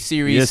Loki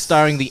series Yes.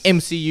 starring the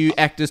MCU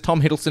actors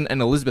Tom Hiddleston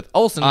and Elizabeth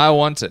Olsen. I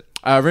want it.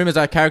 Rumors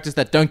are characters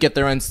that don't get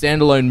their own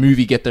standalone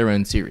movie get their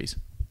own series.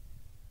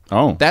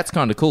 Oh, That's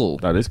kind of cool.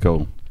 that is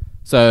cool.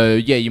 So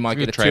yeah, you might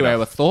It's a get a good trade-off.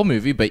 2-hour Thor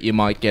movie, but you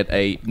might get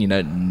a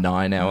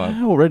 9-hour.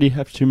 I already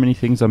have too many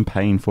things I'm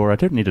paying for. I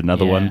don't need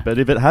another Yeah. one. But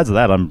if it has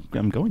that, I'm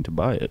going to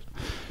buy it.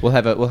 We'll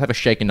have a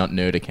Shake and Not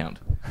Nerd account.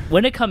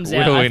 When it comes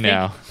out, Will I we think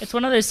now? it's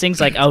one of those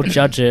things like I'll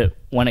judge it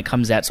when it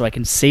comes out, so I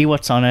can see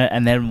what's on it,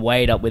 and then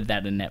weigh it up with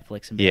that in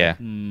Netflix and be Yeah.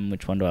 like,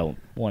 which one do I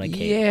want to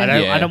keep? Yeah.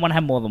 I don't want to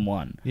have more than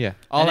one. Yeah.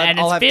 And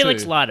it's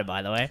Felix two. Leiter,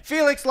 by the way.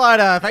 Felix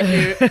Leiter, thank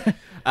you.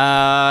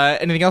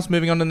 Anything else?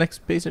 Moving on to the next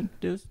piece of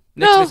news.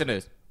 Next piece of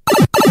news.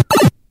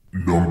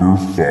 Number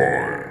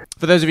 5.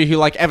 For those of you who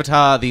like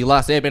Avatar: The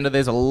Last Airbender,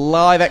 there's a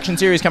live-action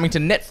series coming to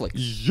Netflix.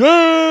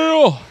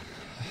 Yeah.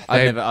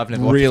 I've never watched it,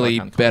 so I really can't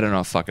comment. better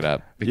not fuck it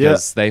up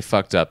because they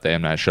fucked up the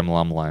M. Night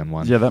Shyamalan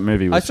one. Yeah, that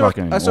movie was I saw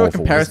fucking a awful.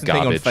 comparison thing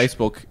on Garbage.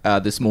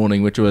 Facebook this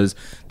morning, which was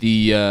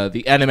the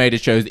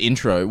animated show's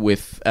intro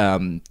with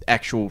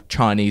actual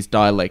Chinese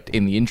dialect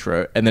in the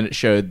intro, and then it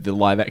showed the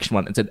live-action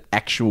one and said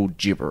actual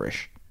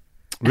gibberish.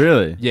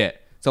 Really? Yeah.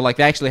 So like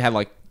they actually had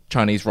like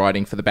Chinese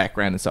writing for the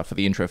background and stuff for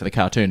the intro for the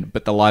cartoon,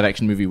 but the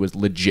live-action movie was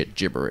legit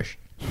gibberish.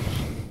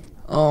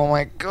 Oh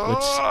my Which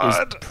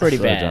god. is pretty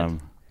So bad.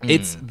 dumb.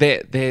 It's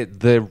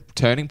the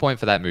turning point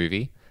for that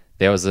movie.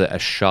 There was a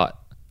shot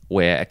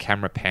where a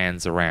camera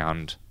pans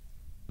around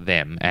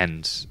them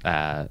and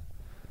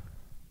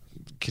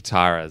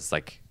Katara's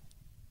like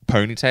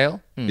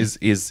ponytail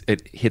is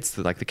it hits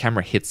the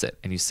camera hits it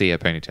and you see a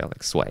ponytail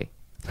like sway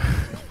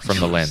from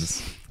the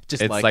lens.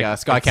 Just It's like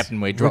Sky it's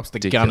Captain where he drops the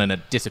ridiculous. gun and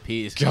it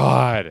disappears.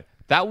 God,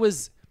 that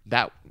was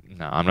that.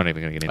 No, I'm not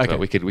even going to get into Okay.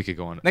 it. We could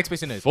go on Next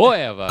piece of news.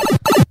 forever.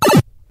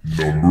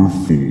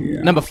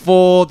 Number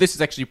 4. This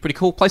is actually pretty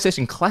cool.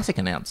 PlayStation Classic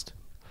announced.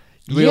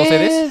 Did we all say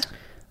this?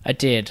 I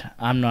did.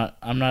 I'm not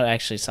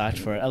actually psyched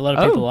for it. A lot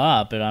of people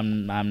are, but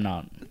I'm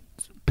not.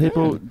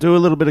 People do a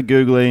little bit of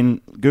Googling.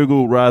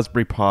 Google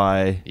Raspberry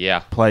Pi,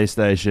 Yeah.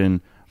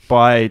 PlayStation,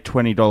 buy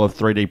 $20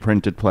 3D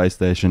printed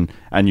PlayStation,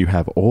 and you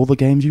have all the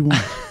games you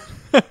want.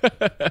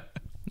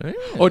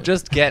 Or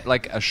just get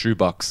like a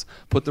shoebox.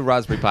 Put the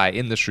Raspberry Pi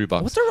in the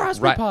shoebox. What's a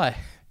Raspberry Pi?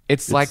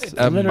 It's like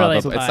a literally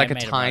motherboard. a It's Pi like a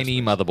made of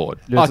tiny motherboard.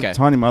 It's Okay. a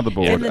tiny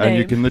motherboard, In the and you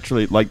name. can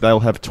literally, like,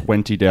 they'll have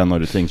 20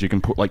 downloaded things. You can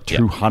put like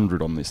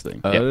 200 on this thing.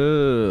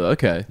 Oh,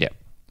 okay. Yeah.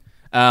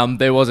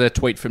 There was a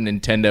tweet from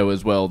Nintendo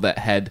as well that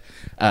had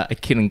a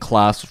kid in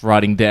class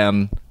writing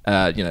down,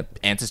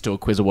 answers to a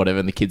quiz or whatever,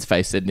 and the kid's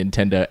face said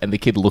Nintendo, and the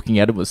kid looking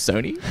at it was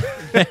Sony.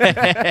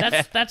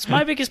 That's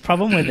my biggest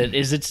problem with it.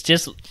 Is it's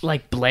just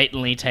like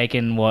blatantly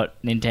taking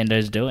what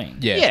Nintendo's doing.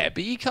 Yeah,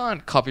 but you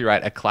can't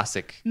copyright a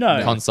classic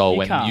No, console you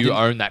when can't. you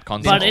own that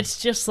console. But it's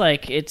just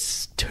like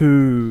it's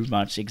too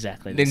much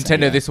exactly. The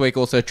Nintendo same. this week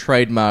also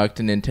trademarked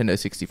a Nintendo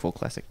 64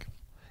 Classic.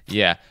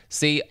 yeah.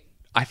 See,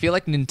 I feel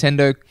like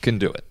Nintendo can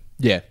do it.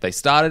 Yeah. They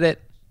started it.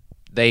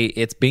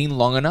 It's been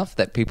long enough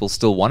that people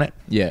still want it.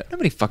 Yeah.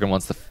 Nobody fucking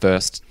wants the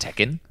first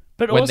Tekken.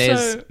 But when also-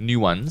 there's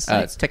new ones.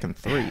 It's Tekken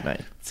 3,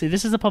 mate. See,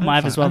 this is the problem I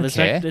have as well. I don't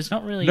care. There's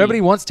not really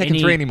Nobody wants Tekken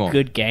any 3 anymore.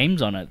 Good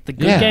games on it. The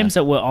good Yeah. games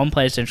that were on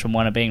PlayStation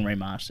 1 are being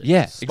remastered.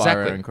 yeah, Spyro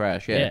exactly. and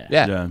Crash, Yeah.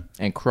 Yeah.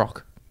 And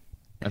Croc.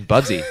 And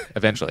Bugsy,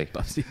 eventually.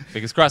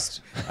 Fingers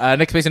crossed.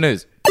 Next piece of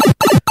news.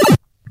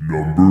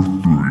 Number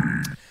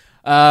 3.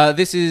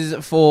 This is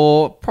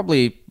for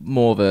probably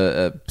more of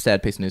a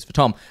sad piece of news for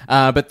Tom.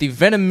 But the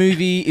Venom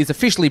movie is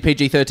officially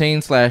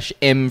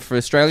PG-13/M for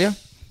Australia,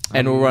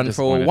 and will run for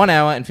disappointed. 1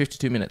 hour and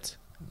 52 minutes.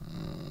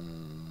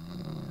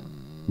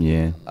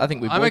 Yeah. I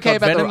think we I'm okay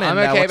about Venom the and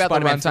I'm okay watch about the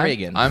Spider-Man 3 runtime.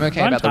 again. I'm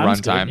okay about the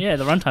Runtime's good. runtime. Yeah,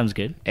 the runtime's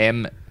good.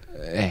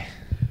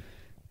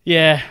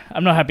 Yeah,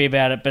 I'm not happy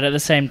about it, but at the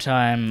same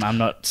time, I'm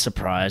not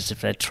surprised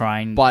if they're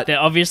trying. But- they're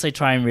obviously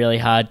trying really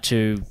hard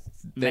to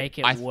make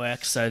it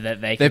work so that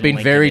they can. They've been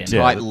link very it in.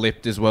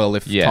 tight-lipped as well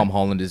if Yeah. Tom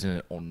Holland is in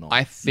it or not.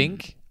 I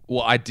think.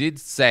 Well, I did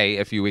say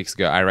a few weeks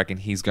ago. I reckon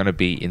he's going to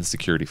be in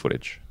security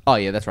footage. Oh,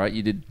 yeah, that's right.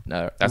 You did.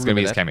 That's going to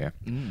be his cameo.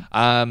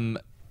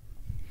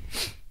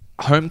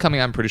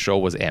 Homecoming, I'm pretty sure,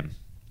 was M.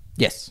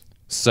 Yes.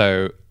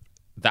 So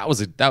that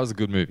was a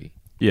good movie.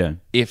 Yeah.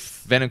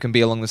 If Venom can be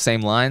along the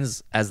same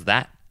lines as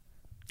that,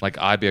 like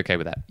I'd be okay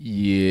with that.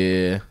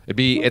 Yeah.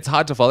 It's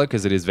hard to follow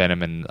because it is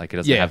Venom and like it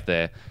doesn't Yeah. have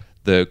the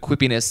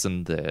quippiness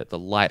and the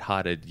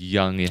light-hearted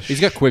youngish. He's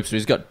got quips, but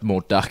he's got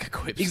more darker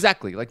quips.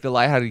 Exactly, like the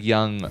light-hearted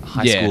young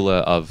high Yeah.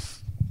 schooler of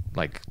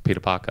like Peter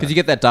Parker. Because you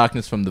get that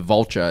darkness from the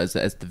Vulture as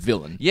the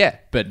villain. Yeah.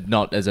 But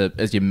not as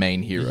your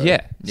main hero.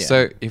 Yeah.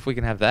 So if we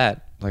can have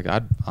that, like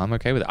I'm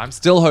okay with it. I'm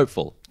still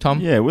hopeful.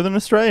 Tom? Yeah, with an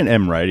Australian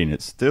M rating,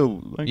 it's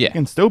still it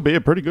can still be a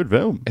pretty good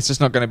film. It's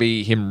just not going to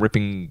be him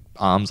ripping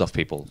arms off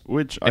people.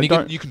 Which and I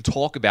don't. you can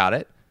talk about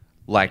it,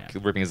 like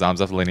ripping his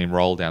arms off, letting him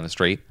roll down the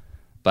street,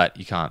 but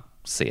you can't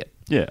see it.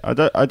 Yeah,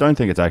 I don't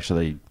think it's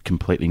actually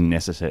completely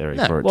necessary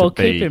for it Well,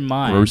 to be keep in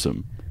mind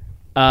gruesome.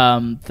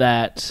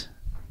 that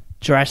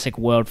Jurassic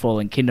World: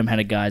 Fallen Kingdom had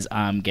a guy's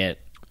arm get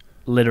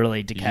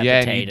literally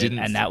decapitated,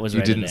 and that was you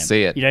rated didn't M.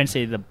 see it. You don't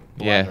see the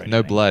blood. Yeah, or no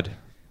anything. blood.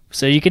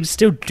 So you can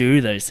still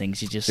do those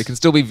things. You just It can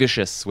still be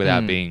vicious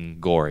without being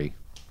gory.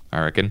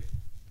 I reckon.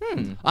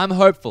 I'm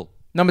hopeful.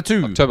 Number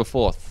 2. October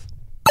 4th.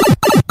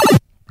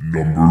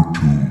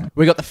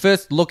 We got the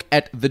first look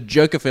at the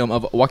Joker film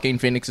of Joaquin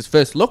Phoenix's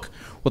first look,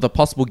 with a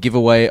possible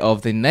giveaway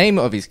of the name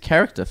of his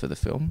character for the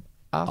film,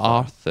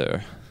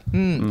 Arthur.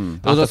 There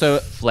was also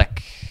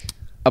Fleck.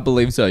 I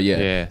believe so. Yeah.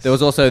 Yes. There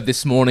was also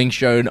this morning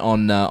shown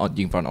on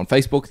you can find it on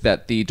Facebook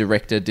that the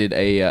director did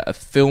a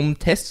film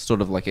test,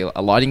 sort of like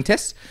a lighting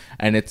test,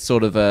 and it's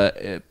sort of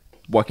a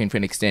Joaquin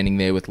Phoenix standing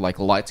there with like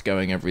lights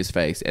going over his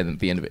face, and at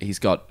the end of it, he's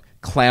got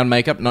clown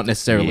makeup, not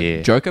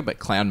necessarily Joker, but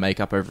clown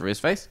makeup over his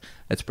face.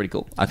 That's pretty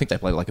cool. I think they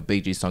play like a Bee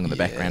Gees song in the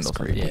background or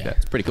something like that.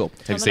 It's pretty cool.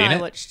 Tom and I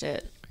watched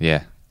it,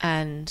 Yeah.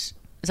 and is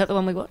that the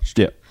one we watched?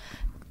 Yeah.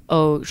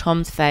 Oh,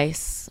 Tom's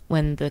face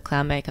when the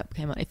clown makeup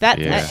came on. If that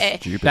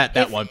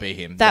That won't be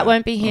him. That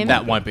won't be him.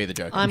 That won't be the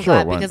Joker. I'm sure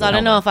glad it won't because be. I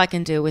don't know if I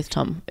can deal with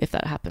Tom if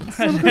that happens.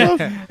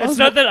 It's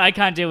not that I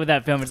can't deal with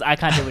that film. It's I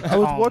can't deal with Tom. I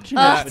was watching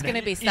Oh, that. it's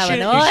gonna be so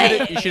You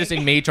annoying. should have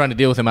seen me trying to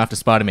deal with him after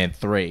Spider-Man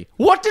 3.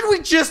 What did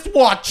we just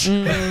watch?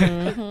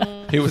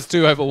 He was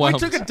too We overwhelmed.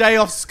 took a day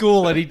off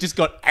school and he just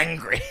got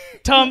angry.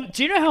 Tom,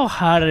 do you know how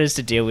hard it is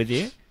to deal with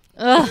you?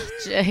 Oh,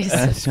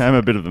 jeez. I'm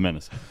a bit of a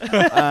menace.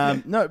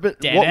 No,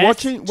 but Dennis.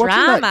 watching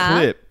Drama. that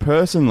clip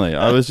personally,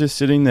 I was just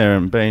sitting there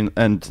and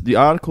the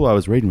article I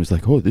was reading was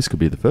like, oh, this could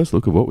be the first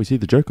look of what we see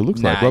the Joker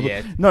looks like. Nah, Blah, blah.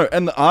 yeah. No,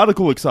 and the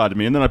article excited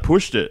me, and then I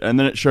pushed it, and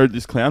then it showed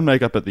this clown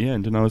makeup at the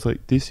end, and I was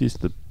like, this is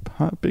the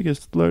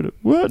biggest load of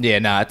what? Yeah,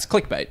 nah, it's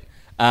clickbait.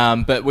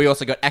 But we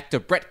also got actor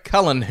Brett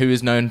Cullen, who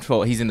is known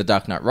for he's in The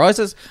Dark Knight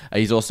Rises.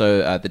 He's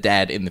also the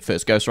dad in the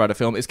first Ghost Rider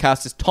film. Is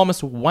cast as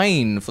Thomas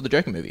Wayne for the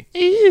Joker movie.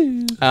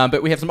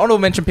 But we have some honorable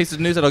mention pieces of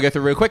news that I'll go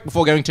through real quick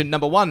before going to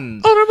number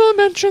 1. Honorable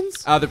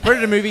mentions. The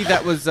Predator movie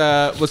that was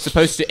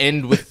supposed to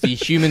end with the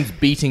humans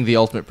beating the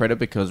Ultimate Predator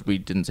because we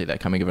didn't see that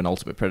coming of an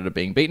Ultimate Predator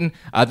being beaten.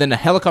 Then a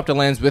helicopter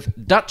lands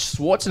with Dutch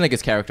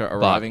Schwarzenegger's character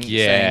arriving,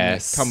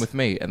 yes. saying, "Come with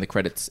me," and the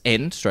credits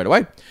end straight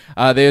away.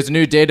 There's a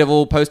new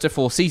Daredevil poster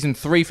for season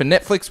 3 for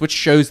Netflix, which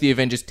shows the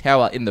Avengers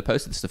Tower in the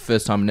poster. This is the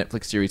first time a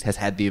Netflix series has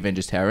had the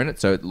Avengers Tower in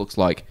it, so it looks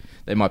like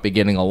they might be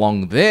getting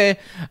along there.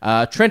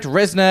 Trent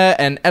Reznor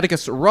and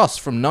Atticus Ross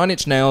from Nine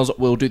Inch Nails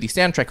will do the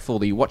soundtrack for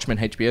the Watchmen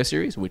HBO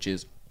series, which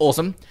is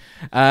awesome.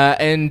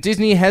 And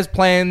Disney has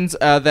plans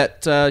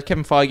that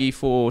Kevin Feige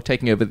for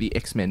taking over the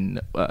X-Men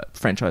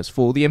franchise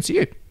for the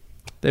MCU.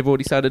 They've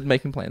already started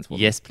making plans for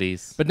them. Yes,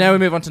 please. But now we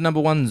move on to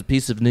number 1's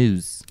piece of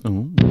news.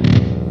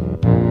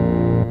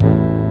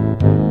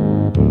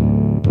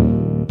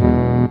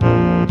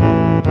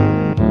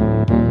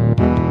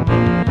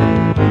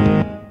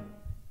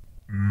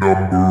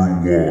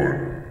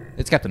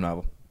 It's Captain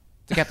Marvel.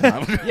 It's Captain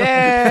Marvel.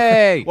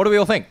 Yay! What do we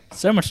all think?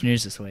 So much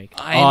news this week.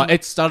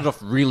 It started off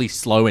really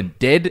slow and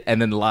dead,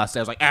 and then the last day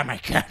I was like, oh my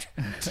god.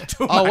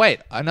 Oh wait,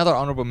 another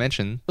honorable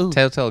mention.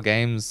 Telltale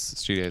Games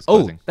Studios Oh,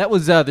 closing. that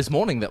was this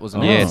morning that was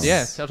announced.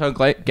 Yes. Yeah,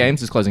 Telltale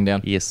Games is closing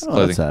down. Yes,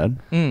 Oh, that's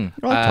closing. sad.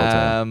 I like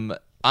Telltale.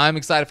 I'm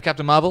excited for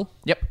Captain Marvel.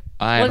 Yep.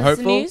 I'm What's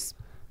hopeful. the news?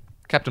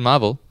 Captain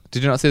Marvel.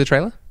 Did you not see the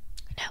trailer?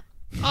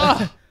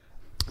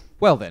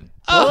 Well then.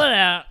 Pull it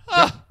out.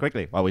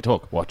 Quickly, while we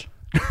talk, watch.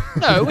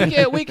 No,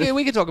 we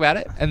can talk about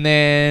it. And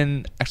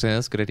then, actually,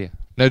 that's a good idea.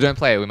 No, don't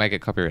play it. We might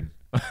get copyrighted.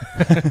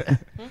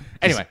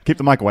 Anyway, Keep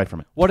the mic away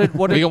from it. what did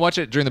We can watch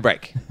it during the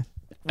break.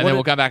 And then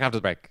we'll come back after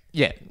the break.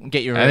 Yeah,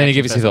 get your And then you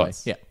give us reaction your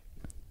first thoughts. away.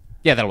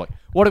 Yeah, that'll work.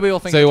 What do we all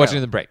think? So of you're the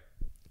watching in trailer?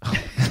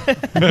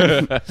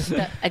 the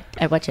break.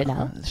 I watch it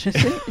now. She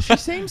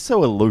seems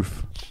so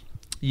aloof.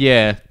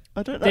 Yeah.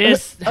 I don't know.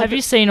 Have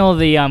you seen all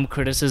the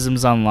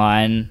criticisms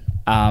online?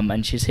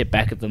 And she's hit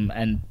back at them,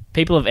 and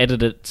people have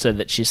edited it so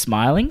that she's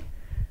smiling.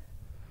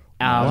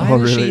 Why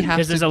does she have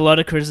Because there's a lot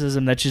of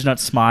criticism that she's not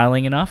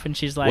smiling enough, and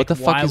she's like, What the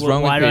fuck is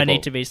wrong with why do I people?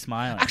 need to be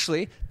smiling?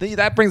 Actually,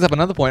 that brings up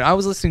another point. I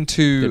was listening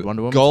to Did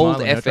Wonder Woman Gold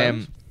smile in her FM.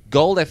 trailers?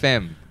 Gold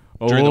FM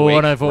during the week.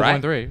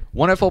 104.3. Right?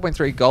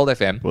 104.3 Gold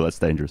FM. Well, that's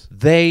dangerous.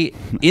 They,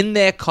 in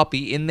their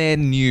copy, in their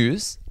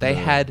news, they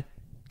had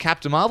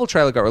Captain Marvel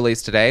trailer got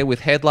released today with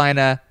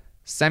headliner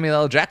Samuel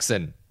L.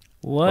 Jackson.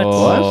 What?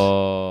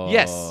 Oh.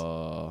 Yes.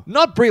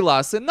 Not Brie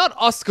Larson, not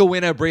Oscar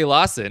winner Brie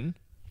Larson.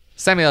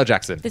 Samuel L.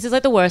 Jackson. This is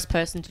like the worst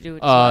person to do it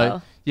as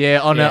well.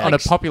 Yeah, on a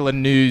popular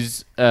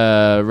news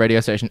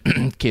radio station,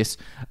 KISS,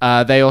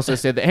 they also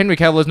said that Henry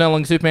Cavill is no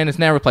longer Superman. It's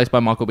now replaced by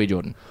Michael B.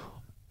 Jordan.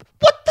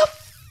 What the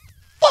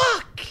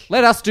fuck?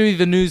 Let us do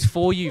the news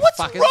for you, What's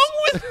fuckers. wrong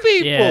with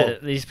people? Yeah,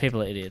 these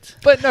people are idiots.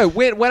 But no,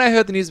 when I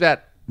heard the news about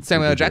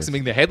Samuel L. Jackson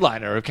being the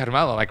headliner of Captain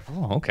Marvel, I'm like,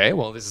 oh, okay,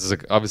 well, this is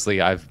obviously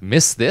I've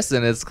missed this,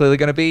 and it's clearly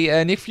going to be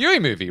a Nick Fury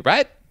movie,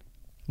 right?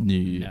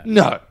 No.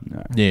 No.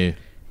 Yeah.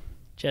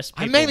 Just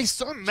I'm people, mainly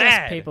so just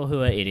mad. people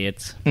who are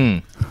idiots.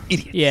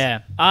 Idiots.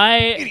 Yeah,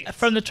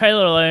 from the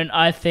trailer alone,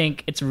 I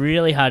think it's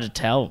really hard to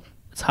tell.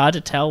 It's hard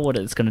to tell what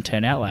it's going to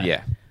turn out like.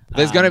 Yeah.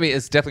 It's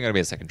definitely going to be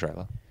a second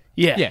trailer.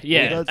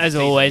 Yeah. As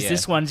always,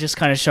 this one's just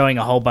kind of showing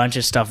a whole bunch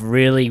of stuff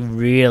really,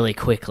 really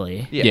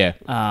quickly. Yeah.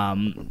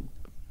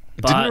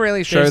 It didn't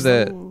really show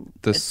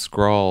the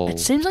scroll. It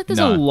seems like there's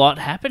a lot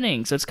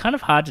happening, so it's kind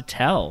of hard to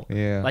tell.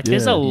 Yeah. Like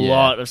there's a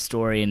lot of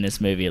story in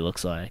this movie. It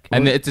looks like,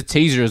 And it's a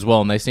teaser as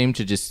well, and they seem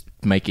to just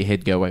make your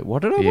head go, wait,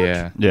 what did I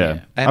watch? Yeah.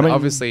 And I mean,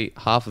 obviously,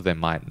 half of them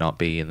might not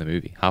be in the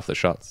movie. Half the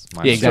shots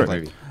might Yeah, not be in exactly.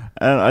 the movie.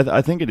 And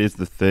I think it is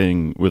the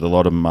thing with a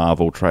lot of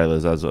Marvel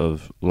trailers as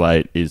of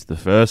late is the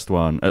first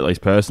one, at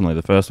least personally,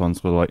 the first one's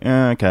sort of like,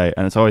 okay.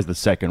 And it's always the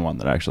second one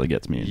that actually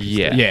gets me interested.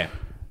 Yeah. Yeah.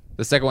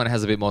 The second one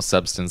has a bit more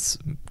substance,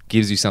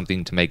 gives you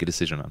something to make a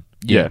decision on.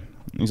 Yeah,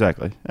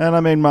 exactly. And I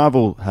mean,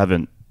 Marvel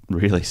haven't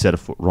really set a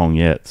foot wrong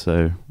yet,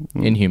 so...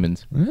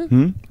 Inhumans.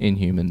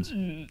 Inhumans.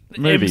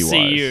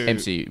 Movie-wise.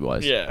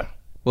 MCU-wise. Yeah.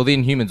 Well, the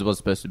Inhumans was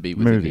supposed to be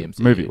within the MCU.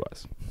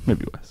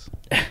 Movie-wise.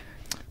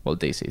 Well,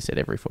 DC said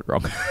every foot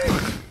wrong.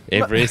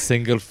 Every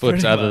single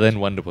foot other than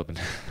Wonder Woman.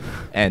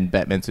 And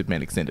Batman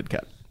Superman Extended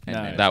Cut.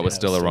 And That was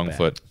still a wrong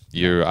foot.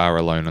 You are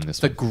alone on this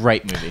It's a one.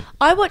 great movie.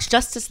 I watched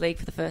Justice League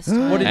for the first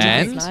time. What did you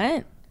last think?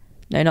 night.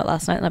 No, not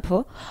last night, the night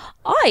before.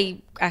 I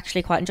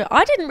actually quite enjoyed.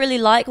 I didn't really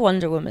like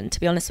Wonder Woman, to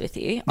be honest with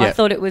you. I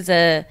thought it was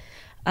it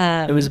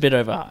was a bit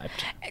overhyped.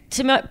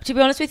 To be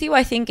honest with you,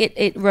 I think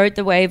it rode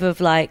the wave of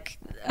like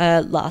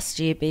last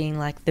year being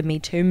like the Me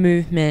Too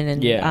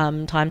movement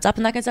and Time's Up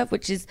and that kind of stuff,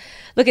 which is,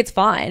 look, it's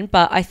fine,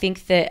 but I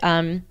think that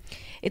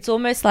it's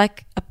almost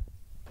like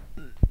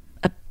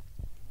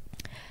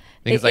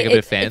I think it's like a bit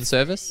of fan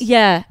service.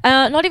 Yeah,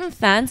 not even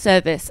fan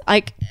service.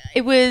 Like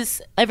it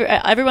was,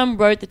 everyone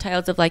wrote the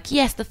tales of like,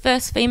 yes, the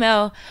first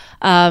female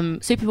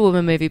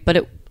Superwoman movie,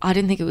 but I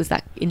didn't think it was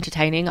that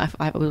entertaining. I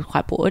was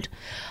quite bored.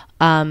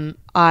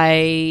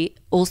 I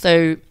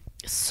also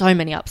so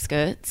many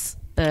upskirts.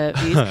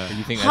 Views.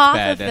 You think that's Half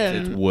bad? of them,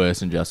 It's worse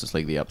than Justice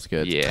League, the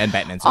upskirts. Yeah. And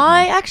Batman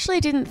I Superman. actually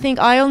didn't think.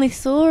 I only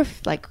saw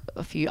like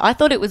a few. I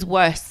thought it was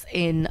worse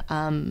in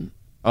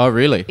Oh,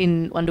 really?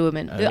 in Wonder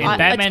Woman. In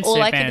Batman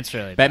Superman, it's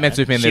really Batman bad.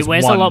 Superman, She there's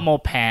wears one. a lot more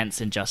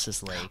pants in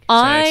Justice League, so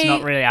it's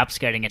not really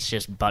upskirting. It's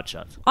just butt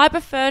shots. I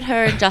preferred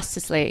her in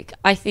Justice League.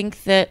 I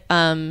think that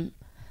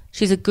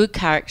she's a good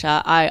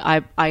character.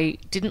 I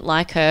didn't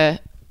like her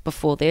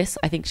before this.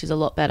 I think she's a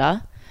lot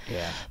better.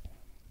 Yeah.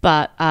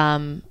 But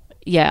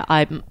yeah,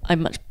 I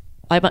much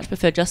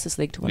prefer Justice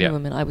League to Wonder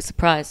Woman. I was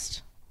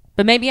surprised,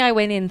 but maybe I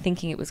went in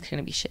thinking it was going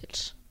to be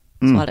shit.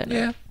 So I don't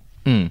know.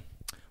 Yeah.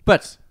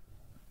 But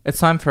it's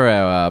time for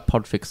our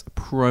Podfix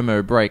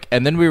promo break,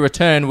 and then we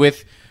return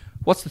with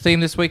what's the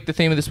theme this week? The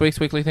theme of this week's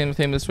weekly theme. The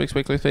theme of this week's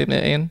weekly theme.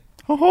 Ian.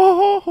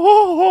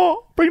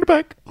 Bring it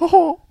back.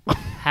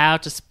 How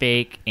to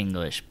Speak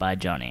English by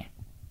Johnny.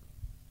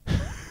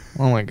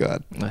 Oh my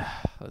god.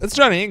 It's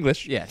Johnny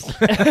English. Yes.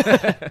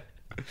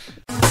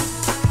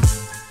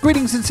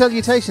 Greetings and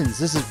salutations,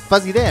 this is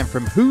Fuzzy Dan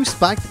from Who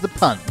Spiked the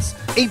Puns.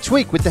 Each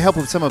week, with the help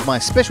of some of my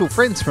special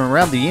friends from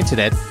around the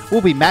internet,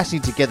 we'll be mashing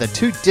together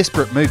two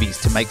disparate movies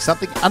to make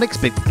something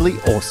unexpectedly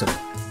awesome.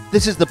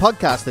 This is the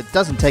podcast that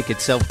doesn't take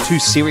itself too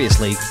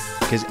seriously,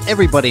 because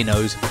everybody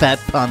knows fat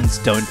puns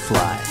don't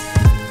fly.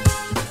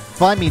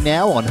 Find me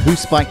now on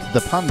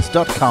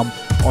whospikedthepuns.com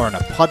or on a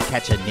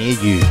podcatcher near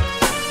you.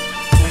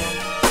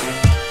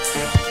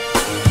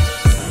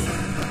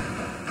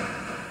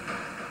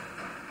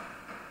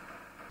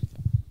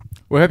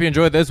 We hope you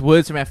enjoyed those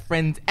words from our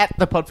friends at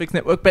the Podfix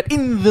Network. But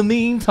in the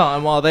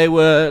meantime, while they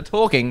were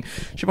talking,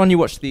 Siobhan, you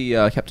watched the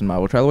Captain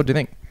Marvel trailer. What do you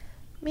think?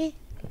 Me.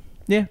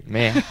 Yeah.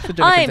 Man. The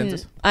general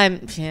consensus.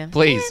 Yeah.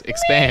 Please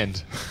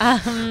expand.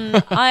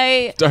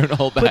 I Don't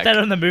hold back. Put that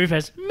on the movie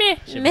face. Meh.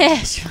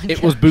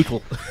 It was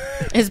brutal.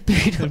 It's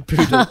brutal.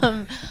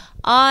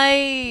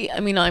 I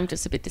mean, I'm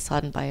just a bit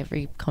disheartened by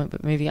every comic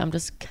book movie. I'm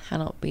just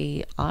cannot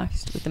be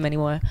arsed with them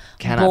anymore.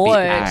 Cannot be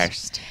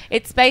arsed.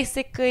 It's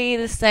basically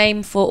the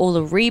same for all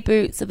the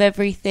reboots of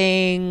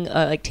everything,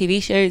 like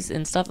TV shows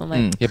and stuff. I'm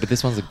like, Yeah, but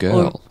this one's a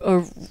girl.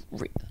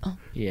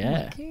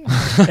 Yeah.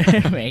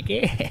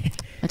 I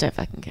don't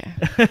fucking care.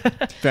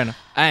 Fair enough.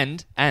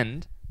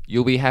 And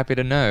you'll be happy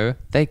to know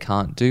they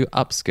can't do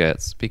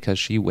upskirts because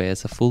she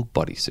wears a full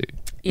bodysuit.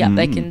 Yeah,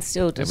 they can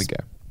still There we just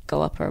go.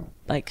 go up her,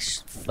 like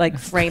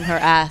frame her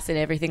ass and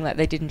everything like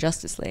they did in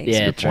Justice League.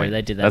 Yeah, Good true. point.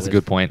 They did that. That's a with-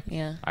 good point.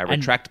 Yeah. I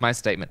retract my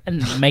statement.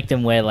 And make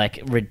them wear like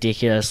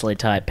ridiculously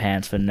tight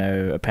pants for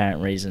no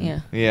apparent reason. Yeah.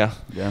 Yeah.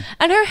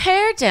 And her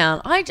hair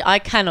down. I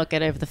cannot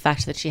get over the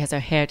fact that she has her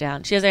hair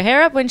down. She has her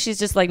hair up when she's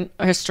just like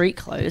her street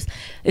clothes.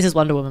 This is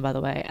Wonder Woman, by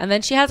the way. And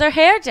then she has her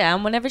hair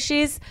down whenever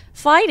she's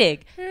fighting.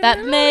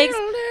 That makes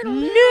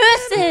no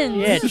sense.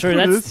 Yeah, true.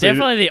 That's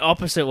definitely the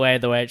opposite way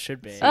of the way it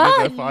should be.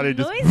 Oh, it Fighting,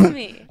 just- annoys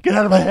me. Get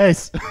out of my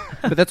face.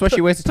 But that's why she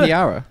wears a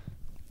tiara.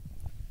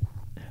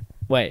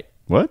 Wait.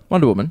 What?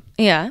 Wonder Woman.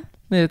 Yeah.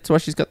 Yeah, that's why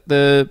she's got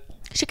the.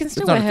 She can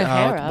still it's not wear her a-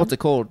 hair up. What's it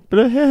called? But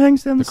her hair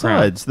hangs down the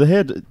crown. sides. The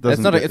hair doesn't. It's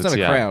not. get It's the not a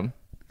tiara. crown.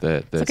 The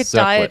It's like a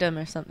circlet. diadem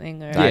or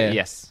something. Or Yeah.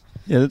 Yes.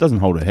 Yeah, that doesn't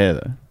hold her hair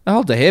though. I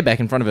hold the hair back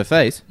in front of her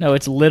face. No,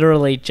 it's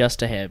literally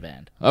just a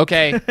hairband.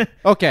 Okay.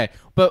 Okay,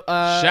 but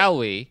Shall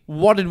we?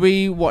 what did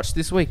we watch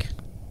this week,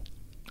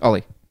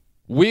 Ollie?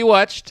 We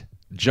watched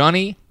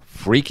Johnny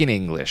Freaking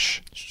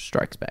English.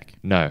 Strikes Back.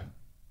 No.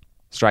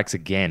 Strikes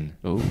Again.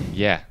 Ooh.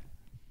 Yeah.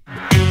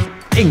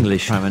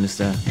 English Prime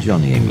Minister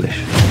Johnny English.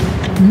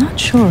 I'm not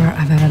sure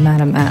I've ever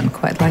met a man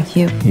quite like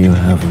you. You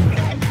haven't.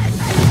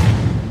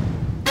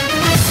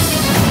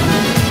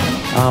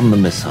 I'm the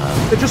missile.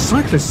 They're just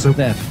cyclists, sir.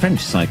 They're French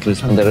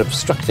cyclists, and they're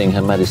obstructing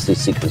Her Majesty's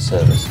Secret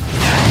Service.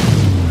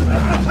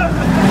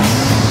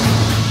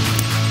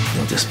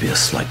 There'll just be a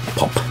slight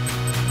pop.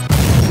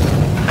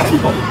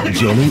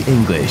 Johnny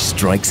English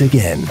strikes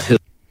again.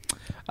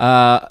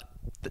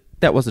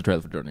 That was the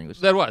trailer for Johnny English.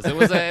 That was. It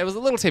was a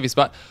little TV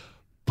spot.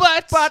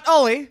 But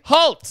Ollie,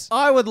 halt.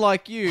 I would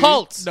like you.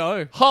 Halt.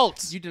 No.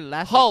 Halt. You did it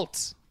last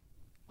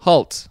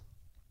Halt.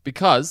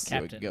 Because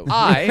Captain.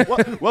 I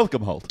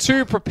Welcome, Holt.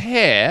 to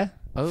prepare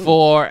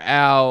for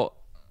our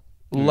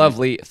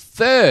lovely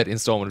third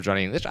installment of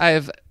Johnny English, I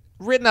have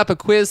written up a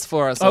quiz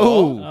for us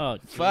all. Oh,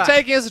 fuck.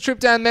 Taking us a trip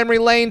down memory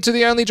lane to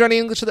the only Johnny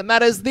English that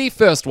matters, the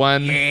first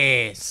one.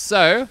 Yes.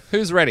 So,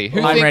 who's ready? Who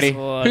I'm thinks, ready.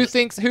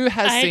 Who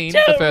has seen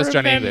the first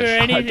Johnny English?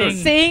 Anything.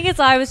 Seeing as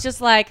I was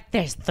just like,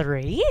 there's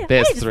three?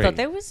 There's I just three. thought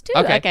there was two.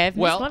 Okay, I've missed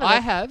well, one of I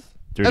them. have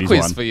a Judy's quiz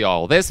one. for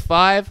y'all. There's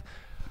 5,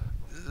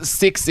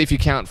 6 if you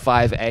count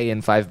 5A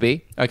and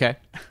 5B. Okay.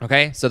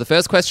 Okay, so the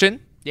first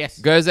question Yes.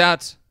 goes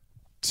out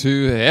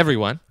to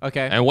everyone.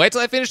 Okay. And wait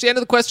till I finish the end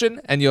of the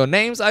question, and your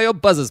names are your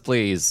buzzers,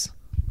 please.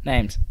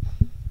 Names.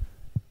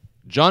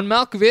 John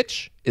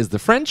Malkovich is the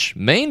French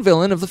main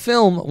villain of the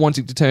film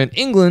wanting to turn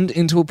England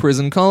into a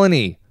prison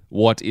colony.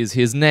 What is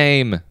his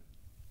name?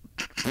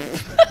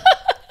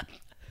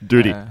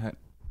 Duty.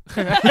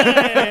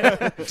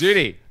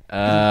 Judy.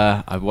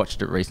 I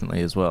watched it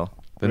recently as well.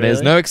 Then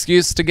there's no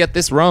excuse to get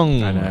this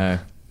wrong. I know.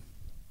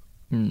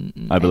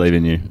 I believe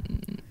in you.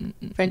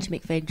 French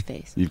McFage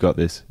face. You've got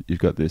this. You've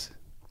got this.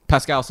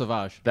 Pascal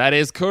Sauvage. That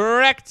is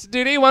correct,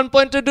 Judy. 1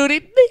 point to Judy.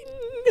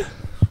 Ding.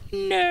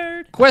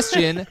 Nerd.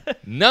 Question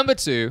number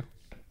 2.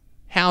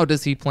 How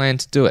does he plan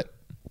to do it?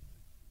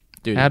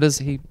 Dude. How does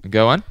he...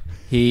 Go on.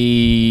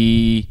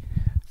 He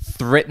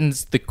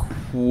threatens the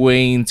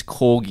Queen's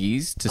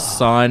corgis to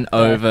sign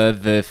over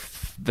the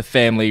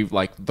family,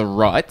 like the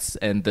rights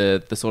and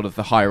the sort of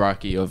the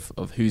hierarchy of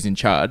who's in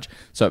charge.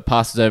 So it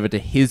passes over to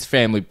his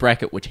family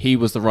bracket, which he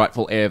was the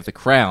rightful heir of the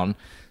crown.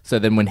 So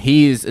then when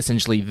he is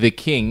essentially the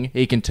king,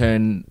 he can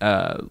turn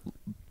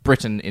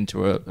Britain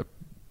into a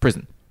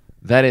prison.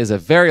 That is a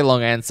very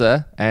long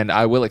answer, and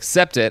I will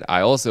accept it.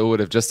 I also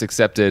would have just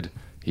accepted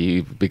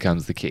he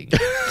becomes the king.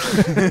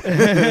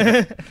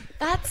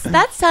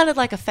 That sounded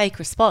like a fake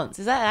response.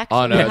 Is that actually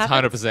Oh, no, what it's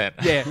happens?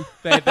 100%. Yeah,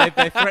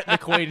 they threaten the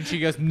Queen and she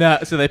goes, nah.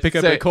 So they pick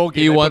up So her corgi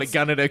he and they wants- put a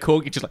gun at her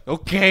corgi. She's like,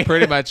 okay.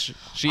 Pretty much,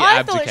 she I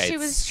abdicates. thought she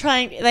was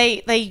trying.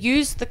 They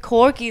used the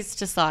corgis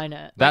to sign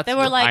it. Like, That's they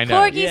were what I like, know.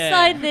 corgis Yeah.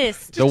 sign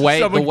this. the way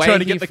Someone trying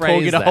to he get the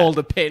phrased corgi to that, hold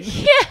a pen.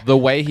 the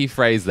way he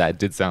phrased that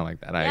did sound like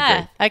that. I Yeah.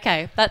 agree.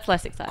 Okay, that's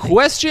less exciting.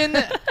 Question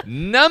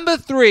number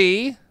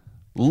 3.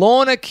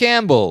 Lorna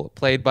Campbell,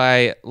 played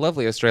by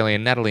lovely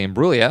Australian Natalie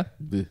Imbruglia,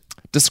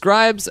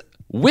 describes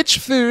which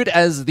food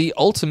as the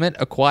ultimate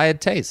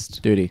acquired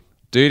taste? Duty.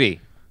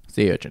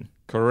 Sea urchin.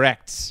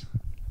 Correct.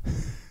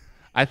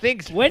 I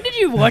think When did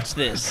you watch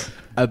this?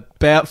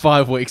 About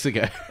 5 weeks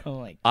ago.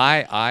 Oh my.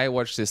 I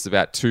watched this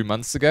about 2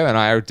 months ago, and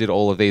I did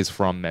all of these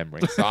from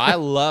memory. So I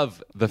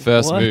love the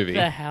first What movie.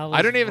 the hell I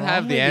is don't even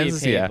have wrong the with you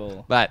answers here,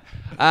 people? but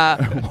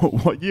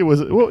What year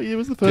was it? What year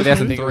was the first one?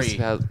 2003. it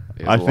was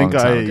I a think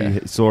long time ago.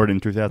 I saw it in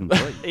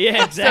 2003.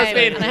 Yeah,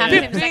 exactly. And I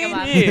haven't seen the second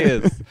one.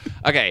 years.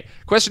 Okay,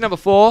 question number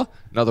 4.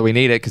 Not that we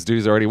need it because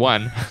Dude's already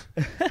won.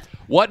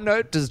 What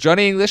note does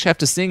Johnny English have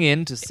to sing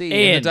in to see in the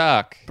Ian.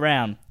 dark?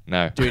 Brown.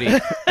 No. Duty. Go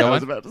I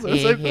was on. about to say the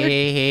same thing.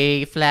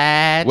 E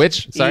flat.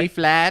 Which? Sorry? E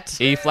flat.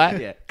 E flat?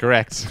 Yeah.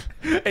 Correct.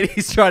 And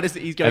he's going.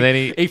 And then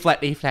he- E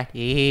flat, E flat,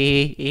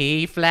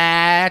 E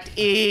flat,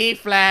 E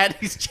flat.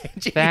 He's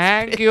changing.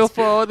 Thank you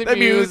for the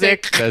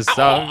music. The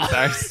songs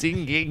are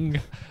singing.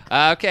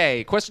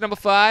 Okay, question number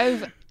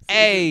 5.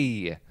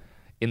 A.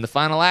 In the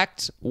final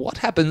act, what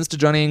happens to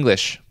Johnny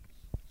English?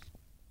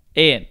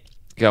 Ian.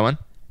 Go on.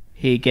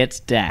 He gets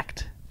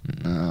dacked.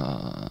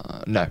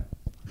 No.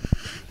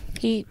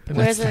 He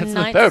wears a that's the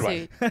night third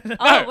suit. one.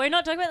 Oh, we're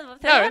not talking about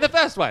the third No, one? in the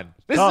first one.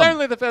 This Tom, is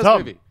only the first Tom,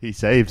 movie. He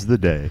saves the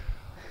day.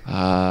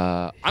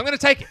 I'm going to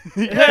take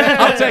it.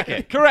 I'll take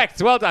it.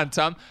 Correct. Well done,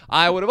 Tom.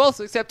 I would have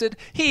also accepted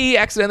he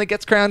accidentally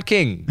gets crowned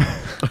king.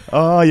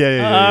 Oh,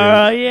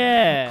 yeah. Oh,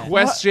 yeah.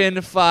 Question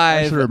I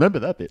 5. should remember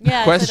that bit.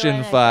 Yeah,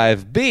 Question so do I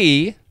know.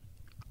 5B.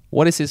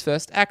 What is his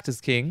first act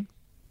as king?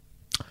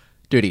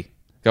 Duty.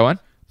 Go on.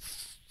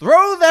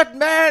 Throw that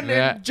man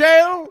Yeah. in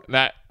jail.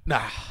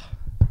 Nah.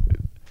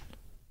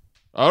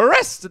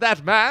 Arrest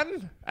that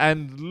man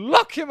and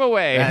lock him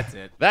away. That's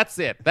it. That's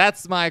it.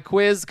 That's my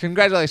quiz.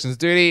 Congratulations,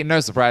 Duty. No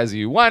surprise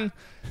you won.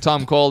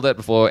 Tom called it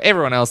before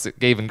everyone else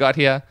even got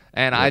here,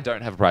 and I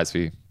don't have a prize for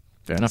you.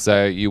 Fair enough.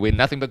 So you win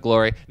nothing but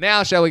glory.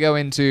 Now, shall we go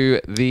into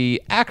the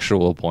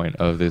actual point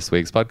of this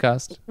week's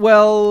podcast?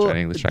 Well,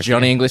 Johnny English strikes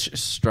again.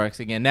 Strikes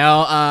again.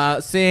 Now,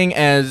 seeing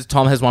as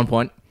Tom has 1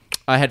 point,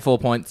 I had 4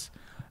 points,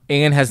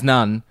 Ian has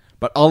none,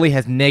 but Ollie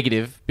has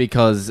negative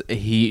because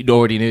he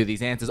already knew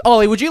these answers.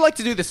 Ollie, would you like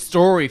to do the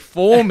story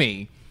for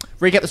me?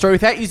 Recap the story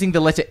without using the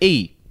letter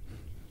E.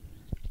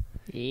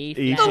 E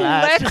The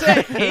flat.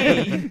 letter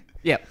E.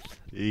 Yep.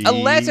 A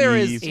letter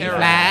is E terrible.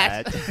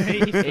 flat.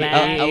 E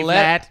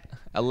flat.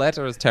 A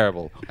letter is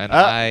terrible, and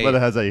Letter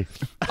has a.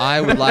 I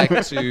would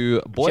like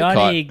to boycott.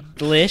 Johnny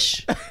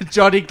English.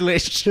 Johnny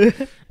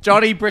Glish.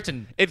 Johnny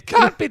Britain. It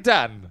can't be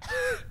done.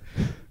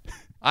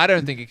 I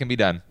don't think it can be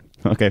done.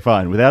 Okay,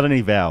 fine. Without any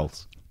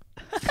vowels.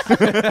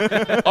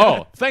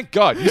 Oh, thank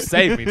God. You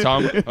saved me,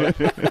 Tom.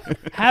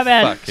 How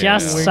about Fucking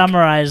just hell.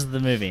 summarize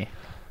the movie?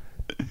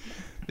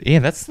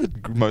 Ian, that's the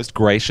most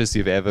gracious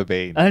you've ever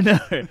been. I know.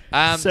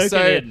 Soak So,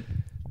 it in.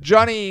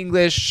 Johnny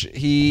English,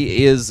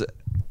 he is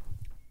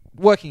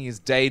working his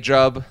day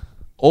job.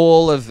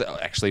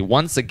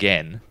 Once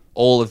again,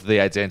 all of the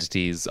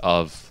identities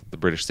of the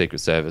British Secret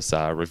Service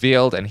are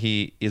revealed, and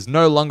he is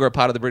no longer a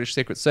part of the British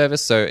Secret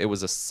Service, so it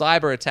was a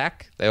cyber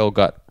attack. They all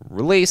got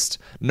released.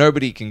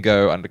 Nobody can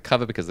go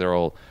undercover because they're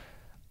all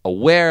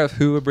aware of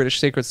who a British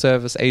Secret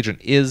Service agent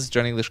is.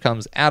 Johnny English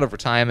comes out of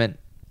retirement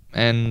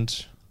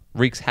and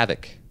wreaks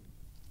havoc.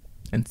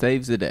 And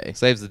saves the day.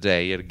 Saves the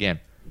day yet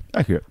again.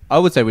 Accurate. I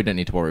would say we don't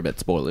need to worry about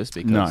spoilers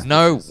because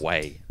No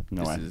way.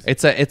 No way.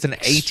 It's an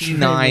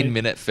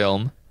 89-minute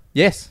film.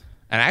 Yes.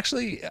 And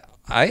actually,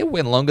 I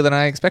went longer than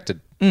I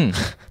expected.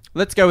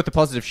 Let's go with the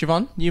positive.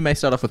 Siobhan, you may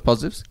start off with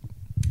positives.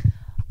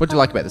 What do you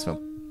like about this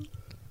film?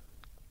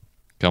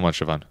 Come on,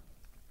 Siobhan.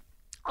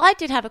 I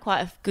did have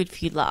quite a good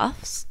few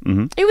laughs.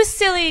 Mm-hmm. It was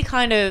silly,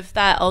 kind of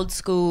that old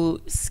school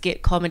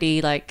skit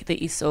comedy like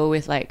that you saw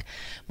with like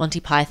Monty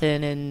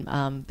Python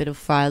and bit of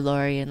Friar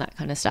Laurie and that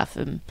kind of stuff.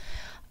 And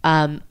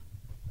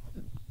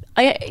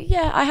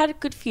I had a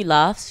good few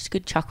laughs,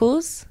 good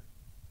chuckles.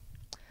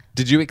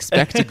 Did you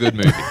expect a good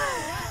movie?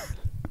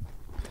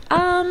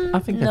 I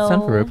think that's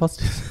sound for very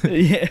positive.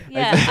 Yeah.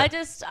 Yeah,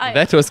 I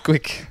That was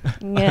quick.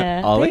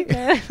 yeah. Ollie?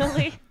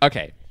 Ollie.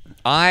 Okay.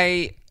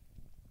 I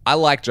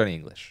like Johnny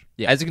English.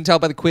 As you can tell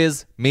by the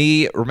quiz,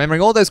 me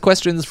remembering all those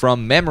questions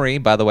from memory,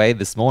 by the way,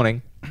 this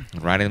morning,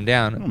 writing them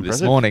down this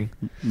impressive. morning.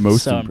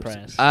 Most So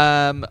impressive.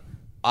 impressed.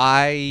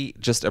 I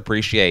just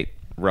appreciate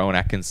Rowan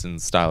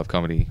Atkinson's style of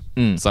comedy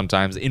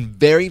sometimes in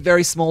very,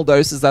 very small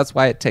doses. That's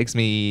why it takes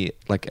me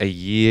like a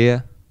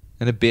year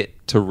and a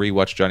bit to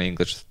rewatch Johnny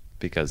English,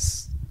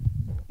 because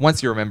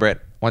once you remember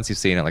it, once you've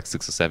seen it like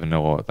 6 or 7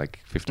 or like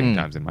 15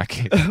 times in my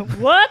case.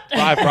 What?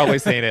 I've probably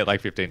seen it like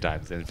 15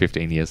 times in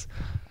 15 years.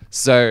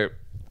 So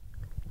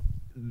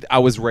I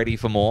was ready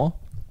for more,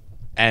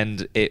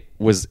 and it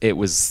was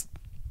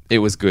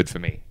good for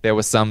me. There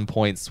were some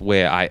points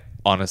where I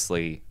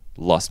honestly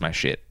lost my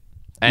shit.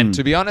 And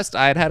to be honest,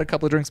 I had had a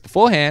couple of drinks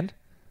beforehand,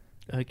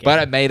 Okay.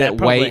 but it made That it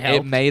probably way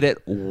helped.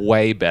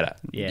 way better.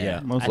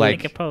 Yeah. most I like-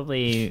 think it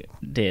probably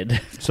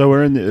did. So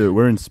we're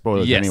in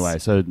spoilers Yes. anyway.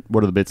 So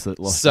what are the bits that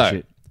lost the So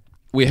shit?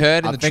 we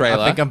heard in the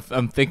trailer. I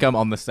think I'm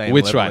on the same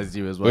Which level one? as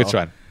you as well. Which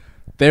one?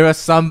 There are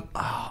some.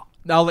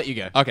 I'll let you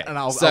go. Okay, and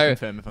I'll so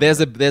confirm if I'm there's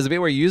right. a bit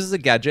where he uses a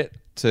gadget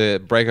to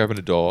break open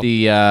a door.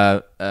 the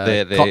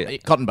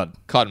cotton bud.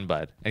 Cotton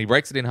bud, and he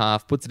breaks it in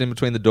half, puts it in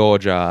between the door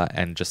jar,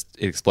 and just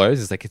it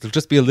explodes. It's like it'll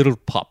just be a little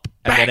pop,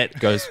 and then it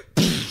goes,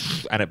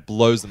 and it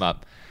blows them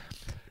up.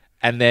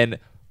 And then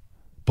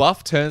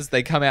Buff turns.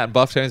 They come out, and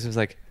Buff turns and is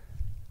like,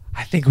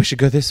 "I think we should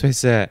go this way,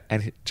 sir."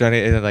 And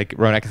Johnny, and like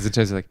Rowan Atkinson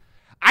turns and like,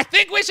 I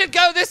think we should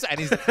go this. And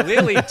he's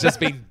clearly just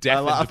been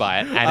deafened by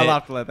it. And I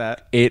laughed at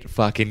that. It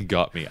fucking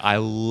got me. I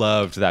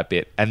loved that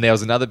bit. And there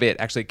was another bit.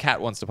 Actually,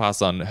 Kat wants to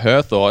pass on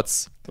her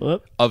thoughts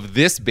of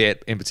this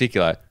bit in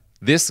particular.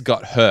 This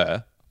got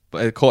her,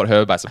 it caught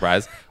her by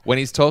surprise, when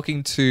he's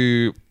talking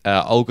to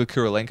Olga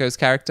Kurylenko's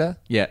character.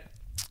 Yeah.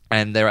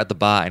 And they're at the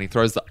bar and he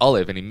throws the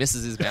olive and he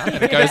misses his mouth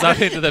and it goes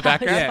up into the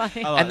background.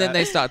 And then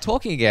they start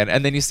talking again.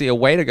 And then you see a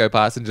waiter go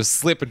past and just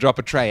slip and drop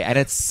a tray. And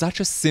it's such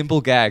a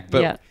simple gag.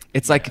 But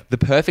it's like the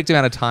perfect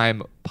amount of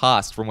time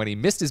passed from when he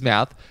missed his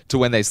mouth to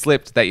when they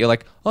slipped that you're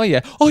like, oh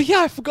yeah,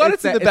 I forgot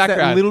it's in the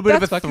background. It's a little bit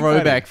That's of a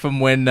throwback from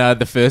when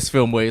the first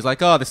film where he's like,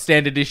 the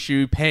standard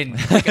issue pen.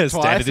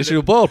 Standard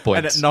issue ball points.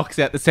 And it knocks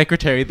out the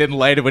secretary. Then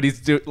later when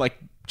he's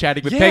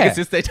chatting with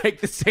Pegasus, they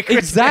take the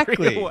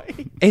secretary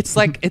away. It's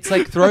like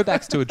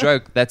throwbacks to a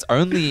joke that's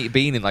only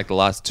been in like the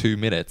last 2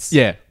 minutes.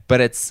 Yeah.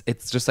 But it's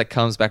just like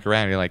comes back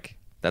around and you're like,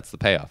 that's the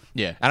payoff.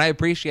 Yeah. And I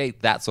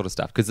appreciate that sort of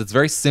stuff because it's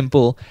very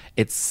simple.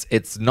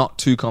 It's not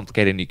too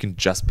complicated and you can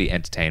just be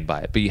entertained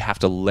by it. But you have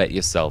to let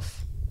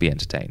yourself be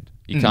entertained.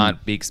 You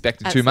can't be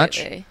expecting too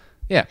much.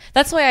 Yeah.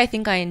 That's why I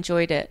think I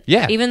enjoyed it.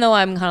 Yeah. Even though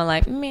I'm kind of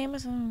like,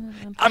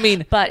 I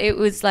mean, but it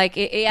was like,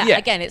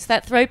 again, it's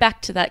that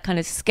throwback to that kind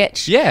of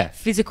sketch,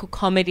 physical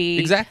comedy.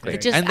 Exactly.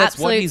 Just and that's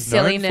absolute what he's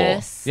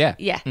silliness. known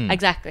for. Yeah.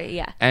 Exactly.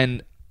 Yeah.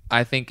 And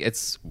I think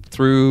it's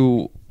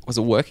through, was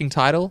it Working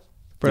Title?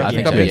 Yeah, I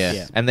think so, it is.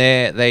 yeah. And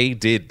they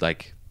did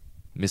like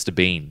Mr.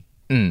 Bean.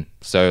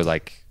 So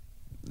like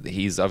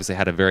he's obviously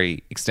had a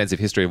very extensive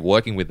history of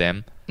working with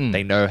them.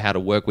 They know how to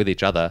work with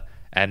each other.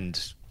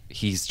 And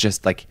he's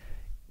just like,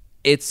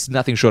 it's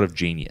nothing short of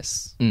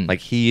genius. Like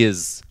he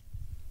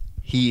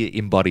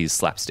embodies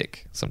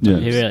slapstick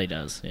sometimes. He really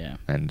does, yeah.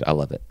 And I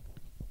love it.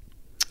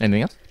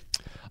 Anything else?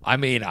 I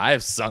mean, I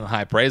have sung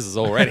high praises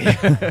already.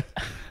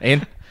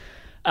 Ian?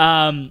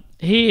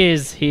 He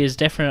is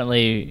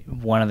definitely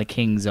one of the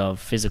kings of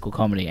physical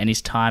comedy, and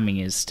his timing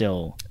is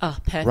still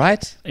perfect.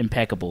 Right?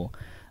 Impeccable.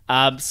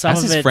 Some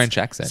That's of his French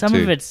accent Some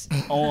too. of it's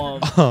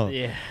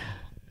yeah.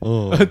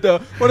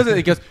 What is it?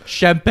 He goes,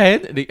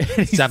 champagne.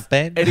 And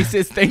champagne. And he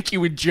says thank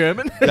you in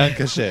German.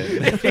 Dankeschön.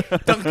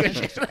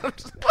 Dankeschön.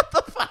 What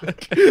the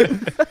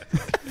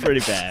fuck? Pretty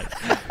bad.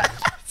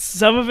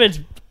 Some of it's,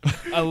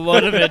 a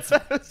lot of it's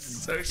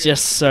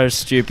just so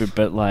stupid,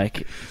 but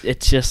like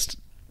it just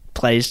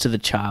plays to the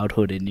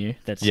childhood in you.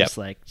 That's just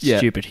like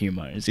stupid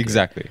humor. Is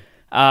exactly.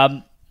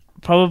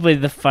 Probably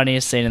the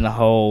funniest scene in the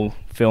whole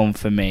film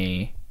for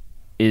me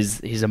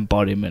is his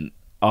embodiment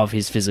of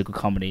his physical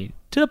comedy,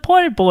 to the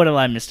point of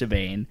borderline Mr.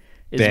 Bean,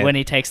 is when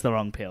he takes the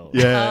wrong pill.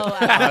 Yeah.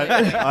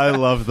 I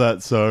love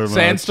that so much.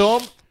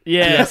 Sandstorm?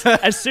 Yes.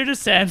 As soon as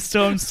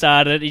Sandstorm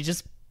started, he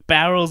just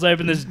barrels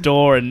open this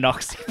door and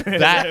knocks him.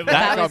 That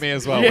got me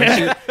as well.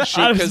 Yeah. When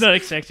she, I was not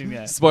expecting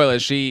that. Spoiler,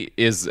 she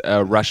is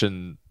a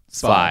Russian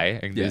spy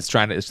and is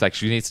trying to, it's like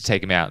she needs to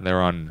take him out and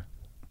they're on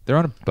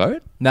a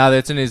boat? No,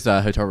 that's in his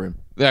hotel room.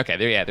 Okay,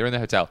 they're in the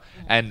hotel.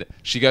 And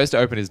she goes to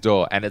open his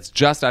door and it's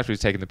just after he's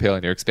taken the pill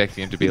and you're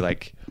expecting him to be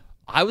like,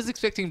 I was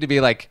expecting him to be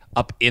like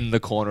up in the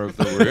corner of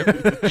the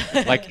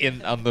room, like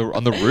on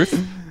the roof,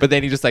 but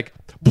then he just like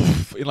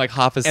poof, in like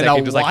half a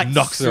second just like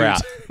knocks her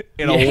out.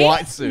 In a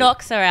white suit. He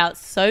knocks her out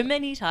so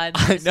many times.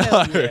 I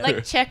know.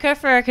 Like check her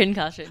for a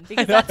concussion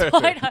because that's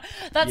quite.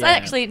 That's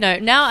actually no.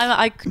 Now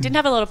I didn't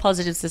have a lot of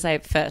positives to say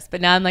at first,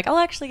 but now I'm like, I'll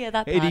actually get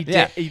that part.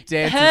 He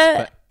dances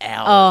for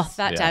hours. Oh,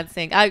 that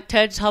dancing! I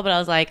turned to Tom and I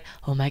was like,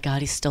 "Oh my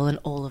god, he's stolen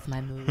all of my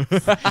moves."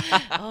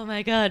 Oh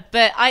my god!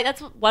 But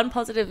that's one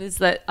positive is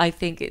that I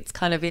think it's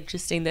kind of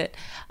interesting that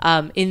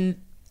in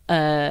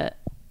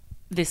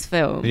this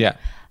film,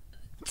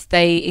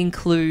 they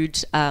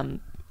include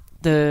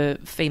the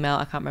female.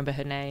 I can't remember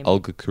her name.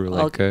 Olga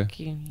Kurylenko.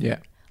 Yeah.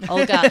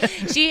 Olga.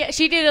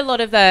 She did a lot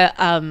of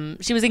the.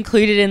 She was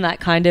included in that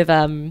kind of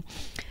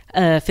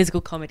physical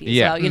comedy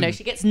as well. You know,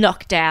 she gets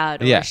knocked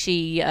out, or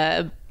she.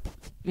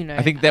 You know,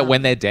 I think that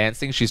when they're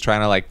dancing, she's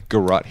trying to like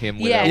garrote him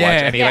with her watch,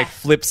 and he Yeah. like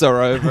flips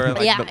her over and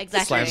like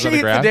exactly. slams She her on the hits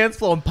the ground. dance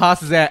floor and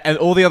passes out, and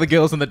all the other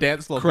girls on the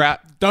dance floor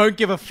don't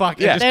give a fuck.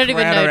 Yeah. And They just don't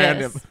even crowd around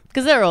notice him.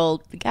 because they're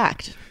all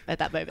gagged at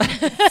that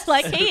moment.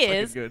 Like he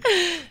is. Good.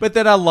 But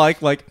then I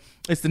like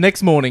it's the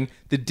next morning.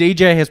 The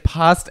DJ has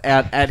passed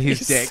out at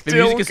his deck. The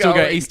still music is still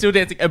going. going. He's still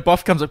dancing. And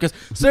Boff comes up and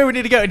goes, "Sir, we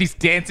need to go." And he's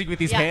dancing with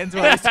his hands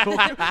while he's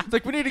talking. It's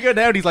like, we need to go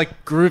now. And he's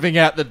like grooving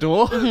out the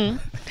door.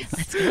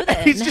 Let's go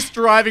then. He's just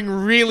driving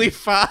really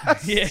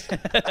fast. Yeah.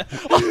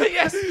 Oh,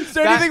 yes. Is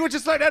there anything which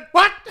is slow down?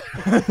 What?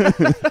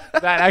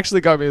 That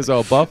actually got me as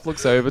well. Buff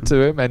looks over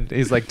to him and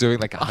he's like doing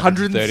like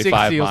 135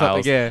 160 or miles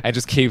something, yeah. and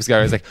just keeps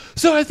going. He's like,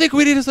 so I think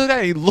we need to slow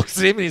down. He looks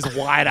at him and he's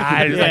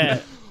wide-eyed. He's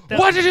like,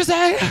 What did you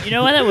say? You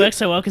know why that works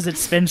so well? Because it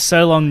spends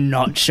so long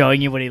not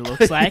showing you what he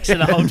looks like. So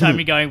the whole time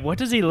you're going, what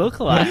does he look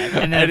like?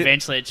 And then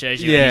eventually it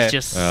shows you and he's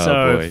just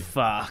so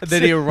fucked. And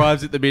then he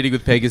arrives at the meeting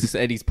with Pegasus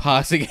and he's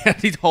passing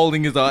out. He's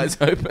holding his eyes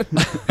open.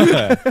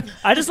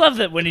 I just love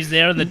that when he's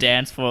there on the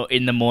dance floor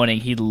in the morning,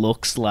 he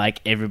looks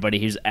like everybody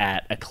who's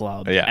at a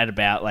club at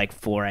about like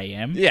 4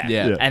 a.m.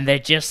 Yeah. And they're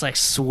just like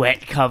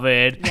sweat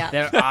covered. Yeah.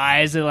 Their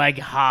eyes are like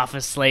half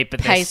asleep, but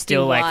they're Pasty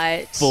still like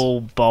white.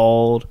 full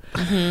bold.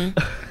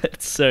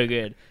 It's so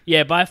good.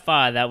 Yeah, by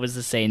far that was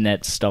the scene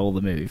that stole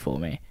the movie for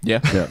me.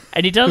 Yeah.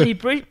 And he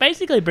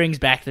basically brings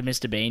back the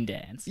Mr. Bean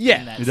dance.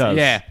 in that he does. scene.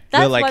 Yeah.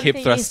 That's like one hip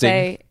thing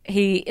thrusting. You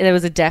say there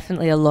was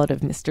definitely a lot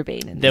of Mr.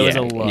 Bean in There this.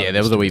 was a lot. Yeah,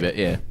 there was a wee bit,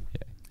 yeah.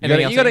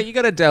 You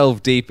gotta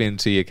delve deep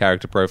into your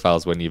character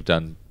profiles when you've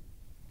done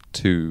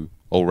 2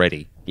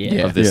 already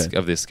of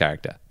this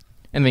character.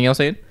 Anything else,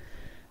 Ian?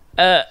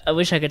 I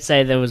wish I could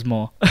say there was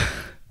more.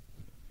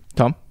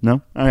 Tom?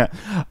 No? Okay.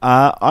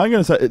 I'm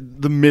going to say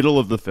the middle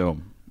of the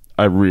film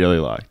I really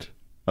liked.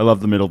 I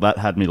love the middle. That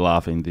had me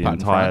laughing the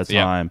entire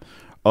time.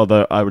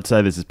 Although I would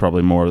say this is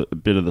probably more a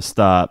bit of the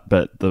start,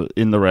 but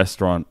in the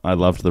restaurant, I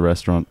loved the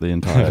restaurant the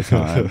entire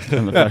time.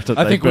 And the fact that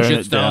I they think we burn should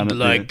it down sound at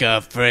the like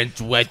end. French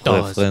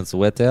wetos. French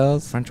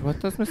wetos. French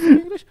wetos,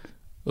 Mr. English?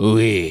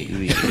 Oui.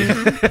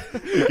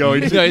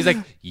 He's like,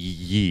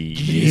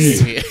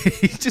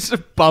 He's just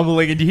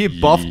bumbling, and you hear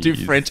Boff do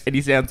French, and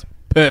he sounds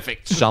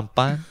perfect.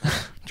 champagne.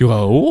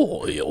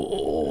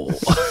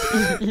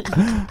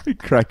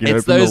 Cracking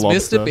It's open those the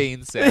lobster. Mr.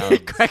 Bean sounds.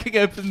 Cracking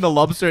open the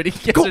lobster, and he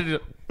gets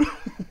it.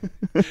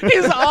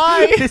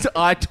 His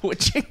eye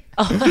twitching.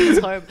 Oh, that's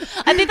horrible.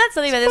 I think that's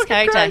something about this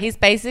character. great. He's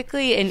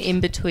basically an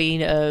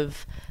in-between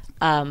of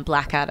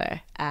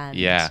Blackadder and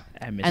And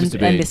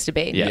Mr.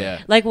 Bean.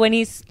 Yeah. Like when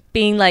he's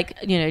being like,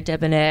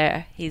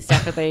 debonair, he's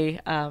definitely,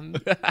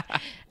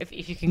 if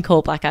you can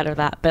call Blackadder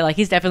that, but like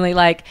he's definitely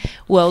like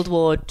World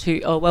War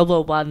II or World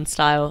War I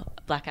style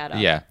Blackadder.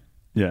 Yeah.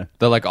 Yeah.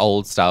 They're like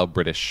old style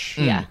British.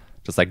 Yeah.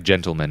 Just like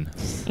gentlemen.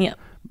 Yeah.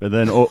 But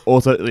then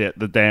also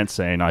the dance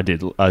scene, I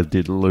did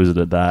lose it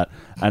at that,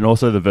 and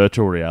also the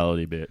virtual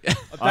reality bit.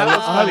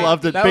 I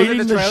loved it. That was in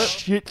Beating the the trailer?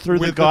 shit through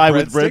the With guy the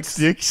with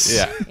breadsticks.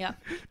 Yeah. Yeah.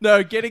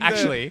 No,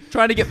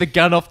 trying to get the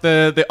gun off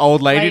the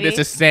old lady, and it's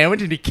a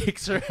sandwich, and he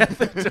kicks her out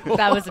the door.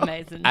 That was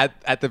amazing.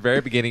 At the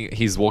very beginning,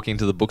 he's walking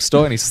to the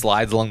bookstore and he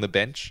slides along the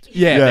bench.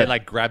 Yeah. And then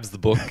like grabs the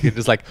book and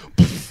just like,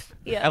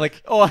 Yeah. and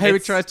like, Or how he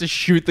tries to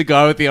shoot the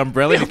guy with the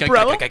umbrella. He's going,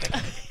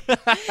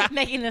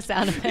 Making the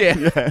sound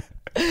effect.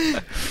 yeah.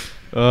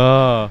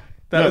 Oh.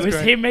 It was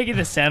him making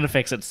the sound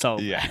effects at Soul.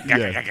 yeah.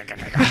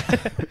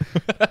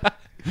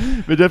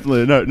 But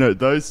definitely, no,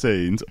 those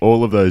scenes,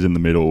 all of those in the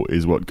middle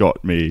is what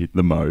got me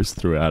the most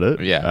throughout it.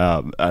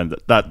 Yeah. And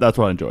that's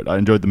what I enjoyed. I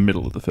enjoyed the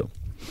middle of the film.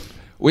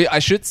 I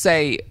should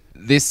say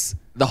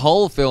the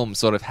whole film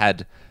sort of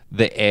had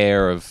the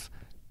air of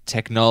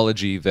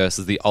technology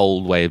versus the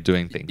old way of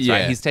doing things. Yeah.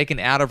 Right? He's taken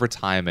out of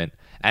retirement,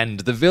 and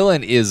the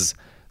villain is,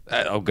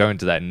 I'll go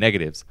into that in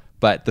negatives,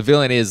 but the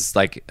villain is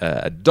like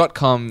a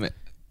 .com.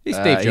 He's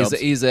Steve Jobs.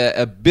 He's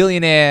a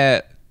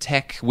billionaire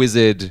tech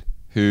wizard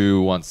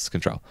who wants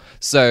control.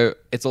 So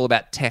it's all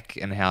about tech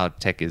and how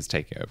tech is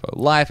taking over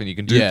life, and you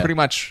can do pretty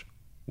much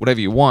whatever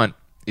you want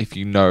if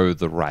you know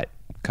the right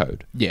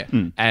code. Yeah.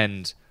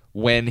 And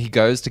when he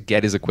goes to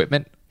get his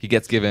equipment, he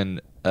gets given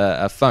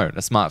a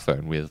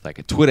smartphone with like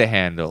a Twitter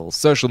handle,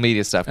 social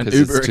media stuff, An because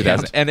Uber it's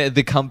 2000, account. and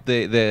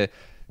the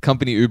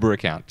company Uber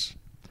account.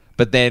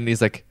 But then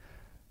he's like,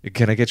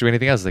 "Can I get you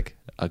anything else?" Like,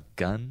 a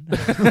gun?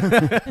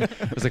 I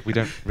was like, we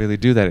don't really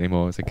do that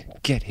anymore. I was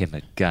like, get him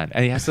a gun.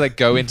 And he has to like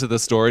go into the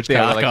storage The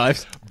cabinet,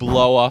 archives. like,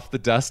 blow off the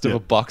dust of a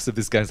box of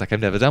this gun. He's like, I've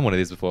never done one of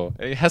these before.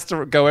 And he has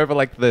to go over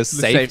like the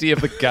safety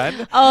of the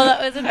gun. Oh, that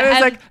was And it was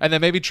like, and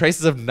then maybe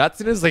traces of nuts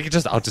in it. It's like,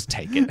 I'll just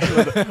take it.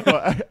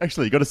 Well,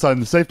 actually, you got to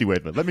sign the safety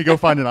waiver. Let me go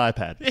find an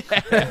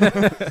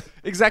iPad.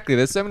 Exactly.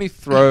 There's so many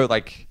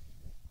throwbacks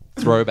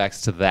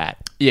to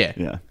that. Yeah.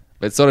 Yeah.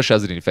 But it sort of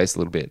shoves it in your face a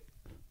little bit.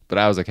 But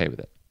I was okay with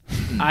it.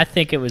 I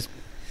think it was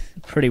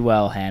pretty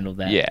well handled,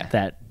 Yeah.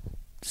 that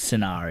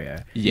scenario.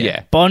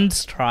 Yeah.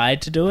 Bond's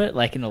tried to do it,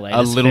 like in the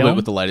latest A little film. bit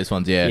with the latest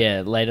ones, yeah.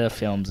 Yeah, later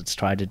films it's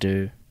tried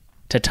to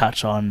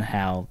touch on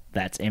how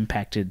that's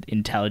impacted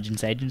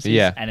intelligence agencies.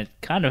 Yeah. And it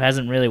kind of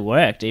hasn't really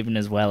worked even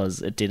as well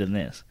as it did in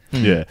this.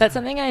 Yeah. That's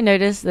something I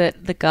noticed,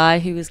 that the guy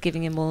who was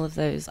giving him all of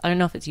those, I don't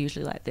know if it's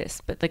usually like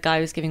this, but the guy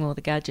who was giving all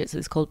the gadgets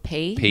was called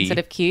P instead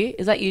of Q.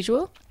 Is that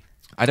usual?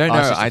 I don't Oh, know.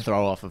 it's just a I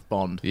throw off of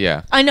Bond.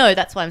 Yeah. I know,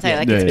 that's what I'm saying. Yeah.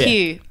 Like Yeah, it's yeah.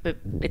 Q, but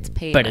it's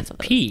P. But and I it's thought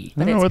that P. was- I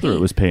but don't know it's whether P.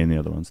 it was P in the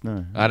other ones.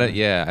 No. I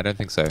don't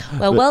think so.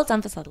 Well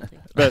done for subtlety.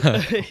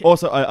 But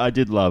also, I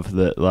did love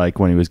that, like,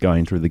 when he was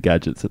going through the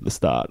gadgets at the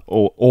start,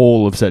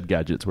 all of said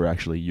gadgets were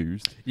actually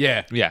used.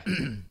 Yeah. Yeah.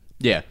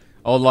 Yeah.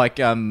 Or like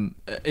in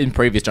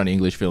previous Johnny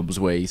English films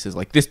where he says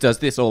like this does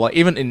this, or like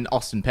even in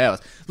Austin Powers,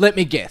 let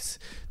me guess,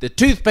 the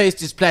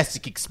toothpaste is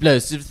plastic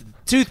explosives, the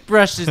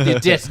toothbrush is the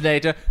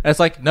detonator. And it's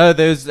like, no,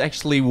 those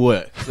actually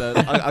work. So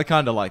I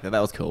kind of like that.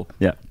 That was cool.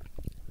 Yeah.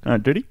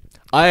 Duty?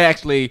 I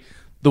actually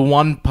the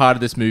one part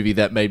of this movie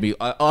that made me...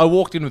 I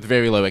walked in with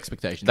very low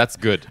expectations. That's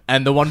good.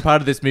 And the one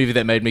part of this movie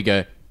that made me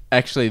go,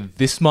 actually,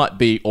 this might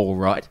be all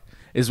right,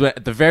 is when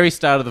at the very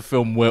start of the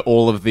film where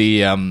all of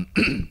the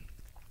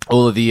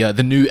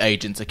new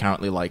agents are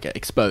currently like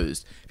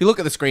exposed. If you look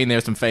at the screen,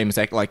 there's some famous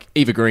like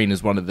Eva Green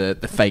is one of the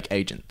fake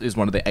agent is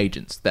one of the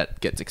agents that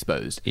gets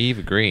exposed.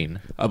 Eva Green,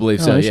 I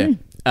believe so.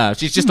 Yeah,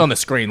 she's just on the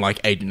screen like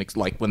agent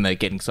like when they're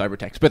getting cyber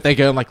attacks. But they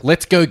go like,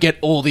 let's go get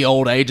all the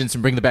old agents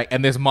and bring them back.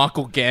 And there's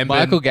Michael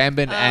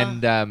Gambon,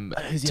 and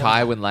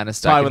Tywin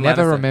Lannister. I can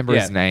never remember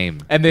his name.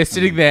 And they're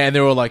sitting there and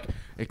they're all like.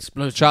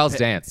 Explosive Charles pen.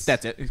 Dance.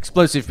 That's it.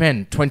 Explosive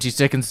pen. 20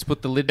 seconds to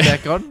put the lid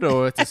back on,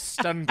 or it's a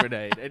stun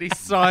grenade. And he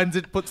signs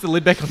it, puts the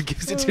lid back on,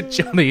 gives it to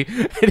Johnny,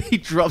 and he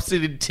drops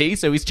it in tea.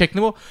 So he's checking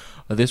them all.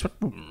 Oh, this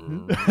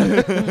one.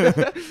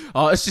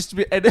 Oh, it's just a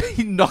bit. And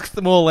he knocks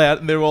them all out,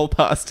 and they're all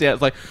passed out.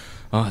 It's like,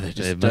 oh,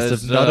 they must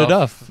have nodded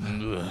off.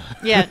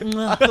 Yeah,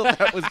 I thought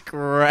that was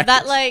great.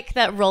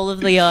 That roll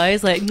of the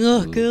eyes, like,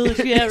 oh gosh,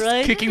 yeah,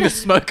 right. Kicking the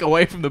smoke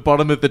away from the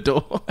bottom of the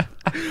door.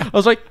 I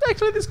was like,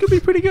 actually, this could be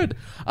pretty good.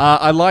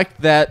 I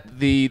liked that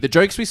the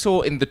jokes we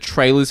saw in the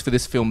trailers for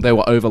this film, they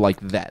were over like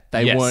that.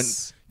 They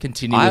weren't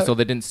continuous or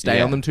they didn't stay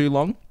on them too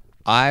long.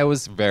 I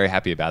was very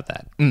happy about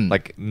that.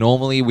 Like,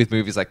 normally with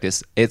movies like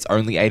this, it's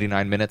only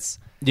 89 minutes.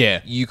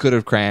 Yeah. You could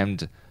have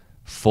crammed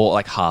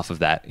half of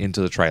that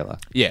into the trailer.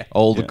 Yeah.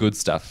 All the good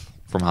stuff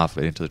from half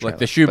of it into the trailer. Like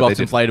the shoebox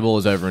inflatable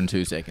is over in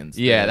 2 seconds.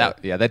 Yeah,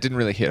 that didn't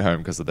really hit home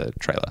because of the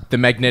trailer. The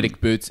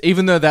magnetic boots,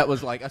 even though that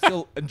was like, I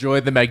still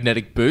enjoyed the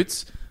magnetic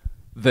boots.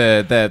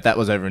 That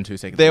was over in 2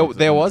 seconds.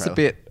 There was a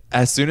bit,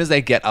 as soon as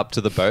they get up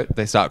to the boat,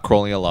 they start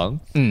crawling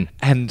along,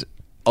 and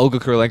Olga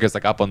Kurylenko's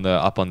like up on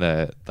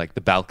the like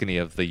the balcony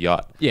of the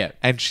yacht. Yeah.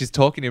 And she's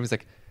talking to him. He's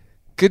like,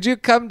 could you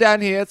come down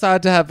here? It's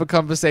hard to have a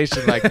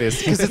conversation like this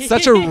because it's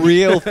such a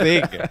real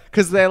thing.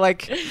 Because they're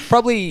like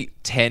probably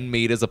 10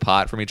 meters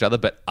apart from each other,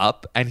 but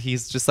up, and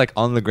he's just like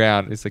on the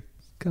ground. He's like,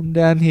 come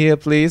down here,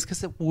 please,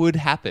 because it would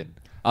happen.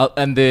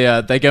 And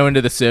they go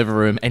into the server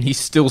room, and he's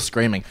still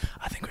screaming,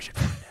 I think we should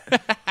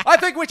I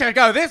think we should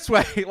go this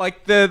way.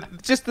 Like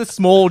the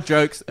small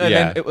jokes. And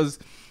then it was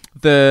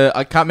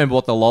I can't remember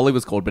what the lolly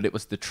was called, but it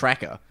was the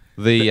tracker.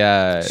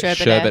 The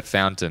sherbet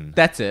fountain.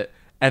 That's it.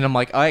 And I'm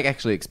like, I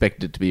actually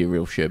expected it to be a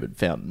real sherbet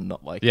fountain,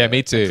 not like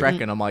me too. a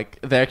tracker. And I'm like,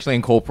 they're actually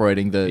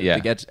incorporating the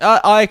gadget.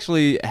 I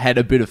actually had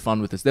a bit of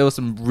fun with this. There was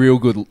some real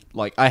good,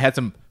 like, I had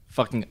some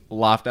fucking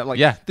laughed at.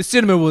 Like, the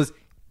cinema was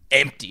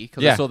empty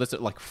because I saw this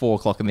at like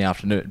 4:00 in the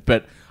afternoon.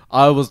 But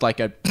I was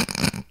like,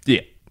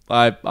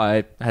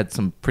 I had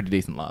some pretty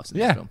decent laughs in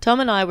this film.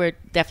 Tom and I were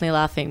definitely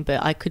laughing,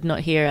 but I could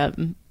not hear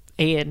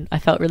Ian. I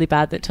felt really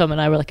bad that Tom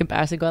and I were like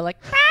embarrassing, going like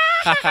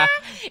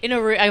in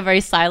a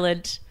very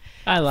silent.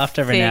 I laughed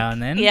every now and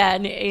then. Yeah,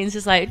 and Ian's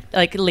just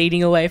like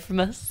leaning away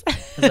from us. I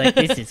was like,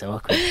 this is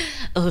awkward.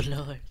 Oh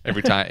Lord!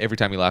 Every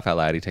time you laugh out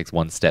loud, he takes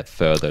one step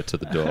further to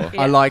the door.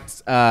 I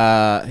liked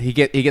he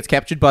gets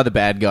captured by the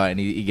bad guy, and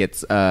he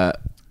gets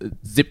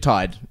zip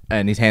tied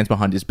and his hands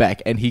behind his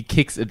back, and he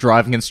kicks a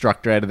driving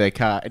instructor out of their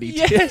car, and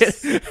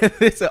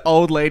there's an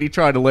old lady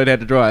trying to learn how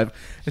to drive,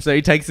 and so he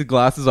takes his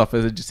glasses off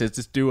and just says,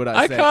 just do what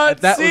I say.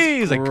 Can't that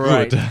see. Was like,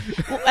 great.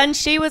 Well, and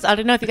she was, I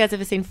don't know if you guys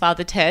ever seen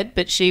Father Ted,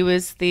 but she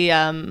was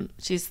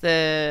she's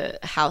the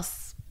house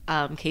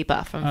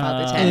keeper from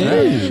Father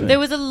Ted. There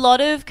was a lot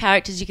of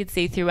characters you could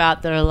see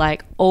throughout that are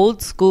like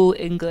old school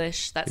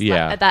English. That's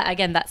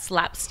that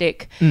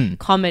slapstick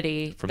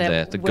comedy from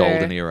the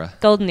golden era.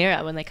 Golden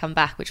era when they come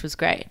back, which was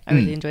great. I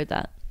really enjoyed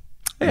that.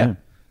 Yeah.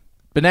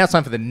 But now it's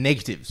time for the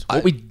negatives.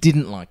 What we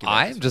didn't like.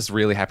 I'm just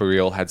really happy we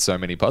all had so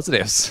many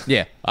positives.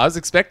 Yeah. I was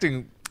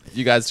expecting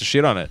you guys to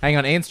shit on it. Hang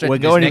on, Ian. We're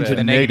going into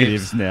the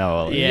negatives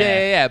now.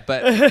 Yeah.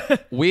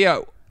 But we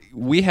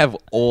have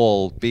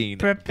all been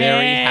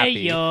very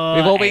happy. We've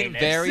all been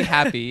very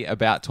happy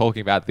about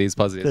talking about these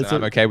positives, and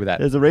I'm okay with that.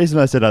 There's a reason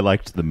I said I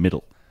liked the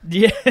middle.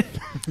 Yeah.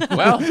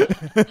 Well,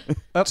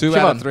 2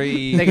 out of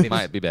 3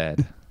 might be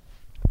bad.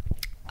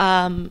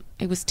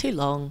 It was too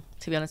long,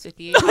 to be honest with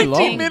you.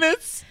 90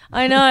 minutes.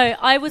 I know.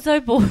 I was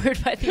so bored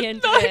by the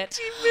end of it.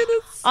 90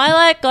 minutes.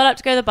 I got up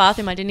to go to the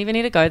bathroom. I didn't even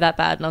need to go that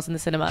bad, and I was in the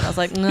cinema, and I was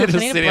like, no, I just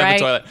need a sitting break. on the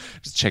toilet,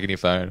 just checking your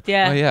phone.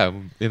 Yeah. Oh yeah,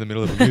 I'm in the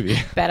middle of a movie.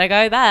 Better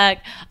go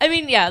back. I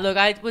mean, yeah, look,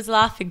 I was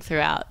laughing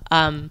throughout.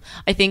 I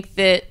think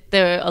that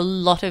there are a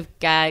lot of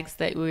gags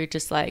that we were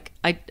just like,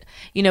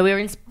 we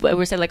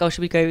were saying like, oh,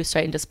 should we go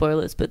straight into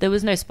spoilers? But there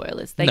was no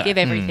spoilers. They give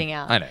everything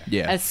out. I know.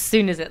 Yeah. As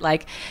soon as it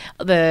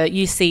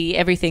you see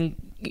everything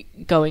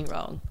going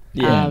wrong.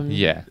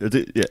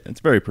 It's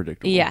very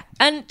predictable. Yeah,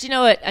 and do you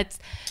know what?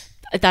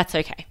 That's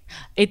okay.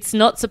 It's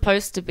not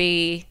supposed to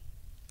be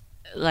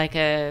like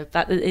it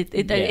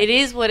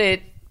is what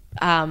it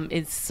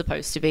is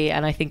supposed to be,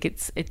 and I think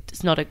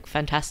it's not a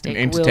fantastic,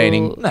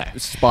 entertaining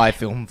spy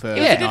film for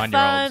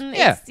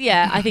 9-year-olds.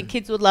 I think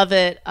kids would love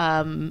it.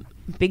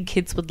 Big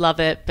kids would love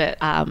it, but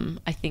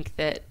I think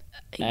that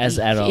as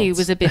adults, it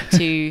was a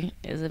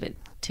bit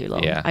too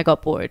long. Yeah. I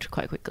got bored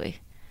quite quickly.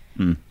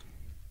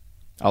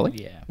 Ollie?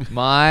 Yeah.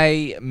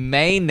 My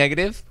main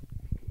negative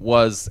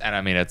was, and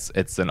I mean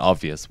it's an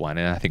obvious one,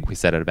 and I think we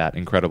said it about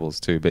Incredibles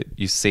too, but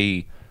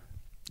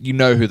you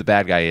know who the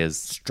bad guy is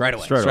straight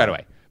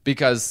away.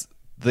 Because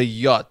the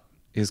yacht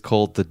is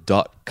called the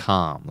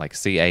 .com, like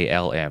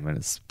CALM, and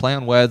it's play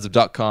on words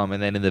of .com,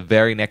 and then in the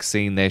very next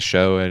scene they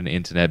show an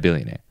internet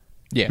billionaire.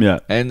 Yeah.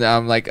 And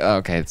I'm like, oh,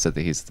 okay, so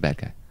he's the bad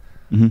guy.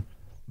 Mm-hmm.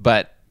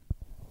 But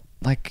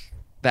like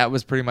that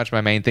was pretty much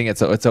my main thing.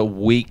 It's a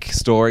weak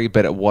story,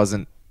 but it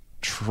wasn't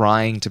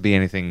trying to be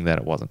anything that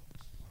it wasn't.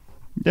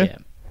 Yeah.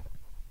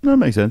 That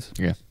makes sense.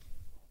 Yeah.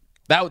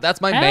 That's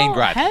my main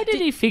gripe. How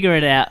did he figure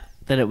it out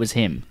that it was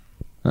him?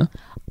 Huh?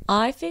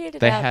 I figured it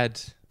They out.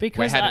 had... Because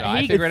Wait, how did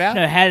I figure it out?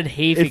 No, how did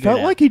he figure it out? It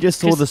felt like he just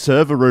saw the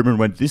server room and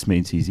went, "This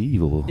means he's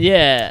evil."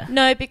 Yeah.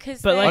 No,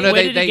 because But like, no,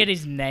 where did he get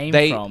his name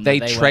from? They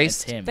that went,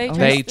 traced "It's him"?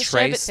 They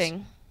traced the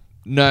thing.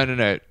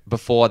 No.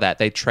 Before that,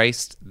 they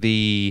traced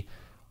the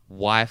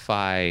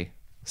Wi-Fi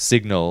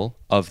signal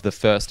of the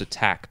first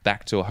attack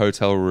back to a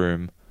hotel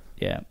room.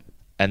 Yeah.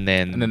 And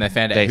then they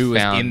found out who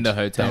was in the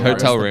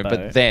hotel room.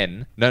 But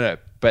then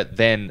but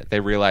then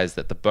they realized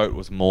that the boat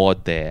was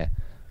moored there,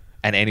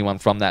 and anyone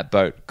from that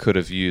boat could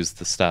have used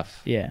the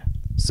stuff. Yeah.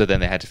 So then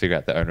they had to figure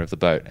out the owner of the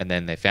boat, and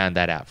then they found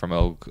that out from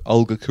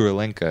Olga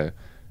Kurylenko.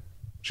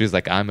 She was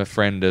like, "I'm a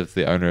friend of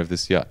the owner of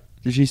this yacht."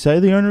 Did she say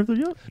the owner of the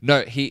yacht?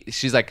 No,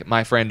 she's like,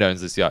 "My friend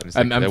owns this yacht." And he's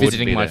like, I'm "That wouldn't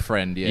visiting be my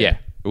friend, yeah. Yeah,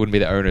 it wouldn't be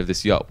the owner of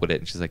this yacht, would it?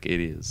 And she's like, "It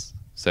is."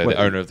 So Wait,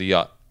 the owner of the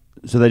yacht.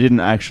 So they didn't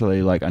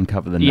actually like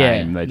uncover the Yeah,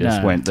 name. They just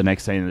no. went the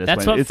next scene. They just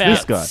That's went, what it's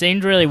this guy.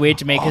 seemed really weird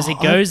to me because he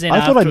goes in I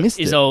thought I after missed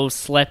he's it. all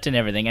slept and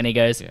everything, and he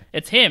goes,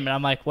 "It's him," and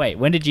I'm like, "Wait,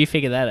 when did you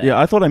figure that out?" Yeah,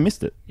 I thought I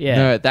missed it. Yeah.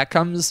 No, that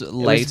comes It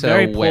later. was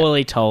very when-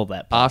 poorly told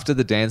that. after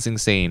the dancing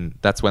scene.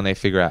 That's when they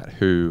figure out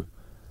who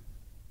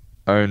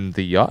owned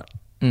the yacht.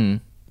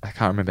 Mm. I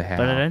can't remember how.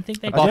 But I don't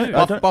think they do.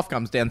 Boff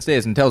comes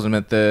downstairs and tells him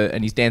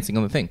and he's dancing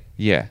on the thing.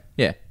 Yeah.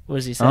 Yeah. What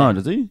does he say? Oh,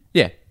 does he?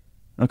 Yeah.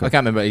 Okay. I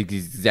can't remember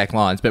his exact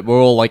lines, but we're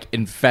all like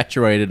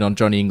infatuated on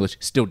Johnny English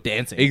still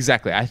dancing.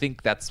 Exactly. I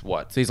think that's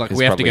what. So he's like, is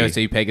we have to go probably-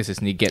 see Pegasus,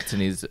 and he gets in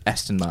his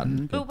Aston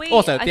Martin. But we-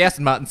 Also, I the think-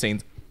 Aston Martin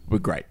scenes were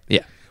great.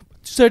 Yeah.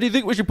 So do you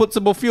think we should put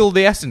some more fuel in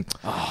the Aston?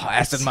 Oh,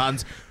 Aston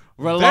Martin's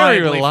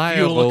reliable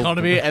fuel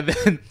economy. And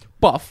then,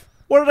 Buff,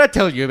 what did I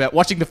tell you about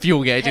watching the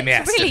fuel gauge in the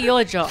It's Aston? really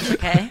your job,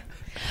 okay?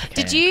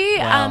 Did you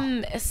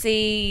Wow.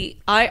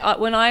 see?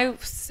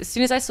 As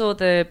soon as I saw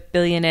the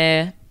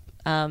billionaire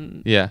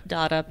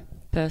data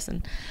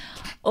person,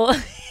 or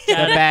The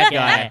bad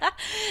guy.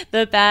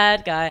 the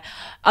bad guy,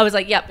 I was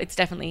like, "Yep, it's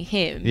definitely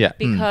him." Yeah.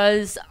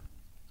 because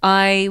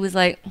I was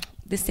like,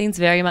 "This scene's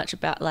very much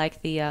about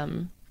like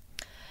the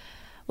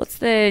what's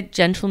the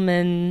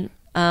gentleman?"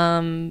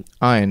 Iron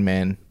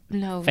Man.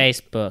 No,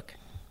 Facebook.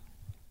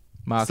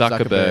 Mark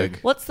Zuckerberg.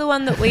 What's the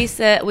one that we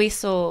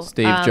saw?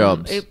 Steve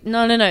Jobs.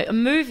 No, a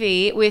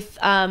movie with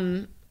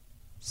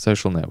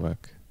Social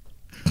network.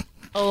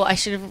 Oh, I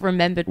should have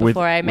remembered With-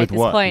 before I made with this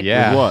what? point.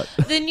 Yeah. With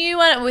what? The new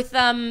one with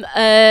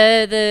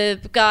the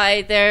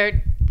guy.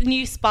 They're the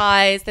new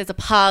spies. There's a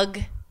pug.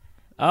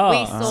 Oh.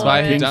 We saw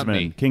Spy Who Dumped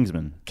Me.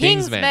 Kingsman.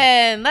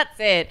 Kingsman. That's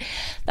it.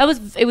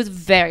 It was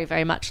very,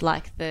 very much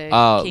like the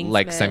Kingsman,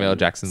 like Samuel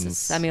Jackson's-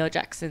 Samuel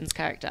Jackson's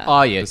character.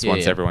 Oh, yeah. Just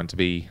wants everyone to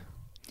be.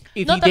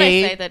 Not that I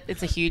say that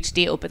it's a huge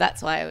deal, but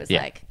that's why I was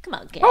Yeah. like, come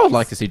on, guys. I would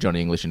like to see Johnny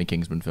English in a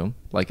Kingsman film,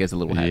 like as a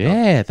little hand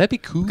Yeah, that'd be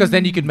cool. Because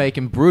then you can make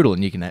him brutal,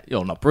 and you can,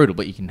 not brutal,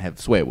 but you can have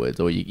swear words,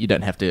 or you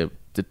don't have to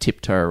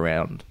tiptoe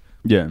around.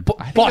 Yeah.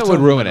 I think it would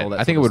ruin it.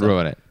 I think it would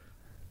ruin it.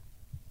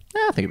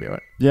 I think it'd be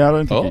alright. Yeah, I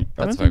don't think, Oh, he, I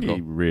that's don't think very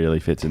he cool. really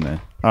fits in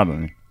there. I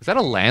don't know. Is that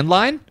a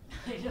landline?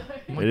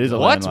 It is a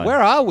What? landline. Where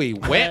are we?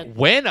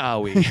 When are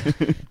we?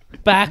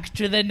 Back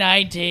to the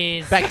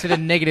 90s. Back to the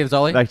negatives,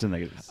 Ollie. Back to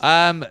negatives.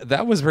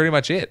 That was pretty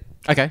much it.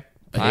 Okay.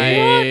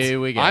 Here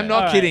we go. I'm not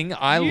Alright. kidding.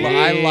 I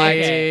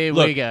liked. Here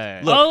Look, we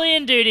go. Ollie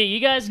and Duty, you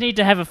guys need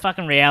to have a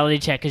fucking reality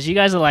check because you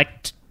guys are like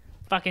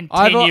fucking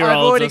 10-year-olds. I've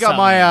already or got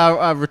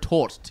my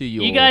retort to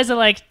your... You guys are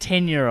like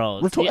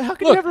 10-year-olds. Retort? Yeah. How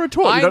can you have a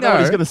retort? You don't know what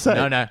he's going to say.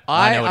 No. I know what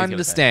he's gonna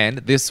understand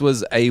this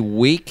was a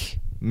weak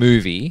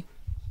movie,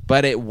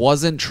 but it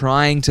wasn't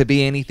trying to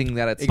be anything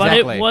that it's. But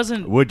Exactly. it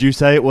wasn't Would you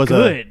say it was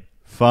good.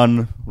 a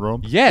fun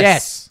romp?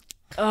 Yes.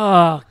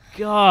 Oh,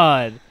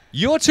 God.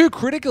 You're too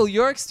critical.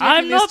 You're I'm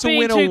expecting this not to win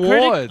win too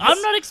awards. critical.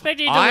 I'm not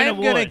expecting it to win I'm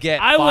awards. gonna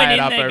get I went fired in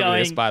up there over going,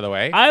 this, by the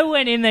way. I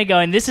went in there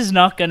going, this is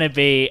not going to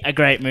be a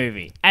great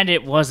movie. And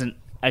it wasn't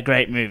a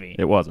great movie.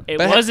 It wasn't. It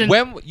But wasn't.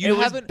 when you it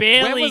was haven't-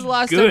 barely when was the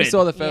last good. time you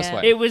saw the first Yeah.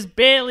 one? It was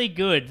barely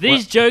good.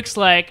 These jokes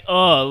like,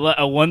 oh,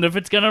 I wonder if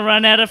it's going to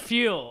run out of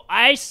fuel.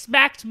 I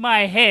smacked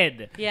my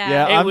head. Yeah.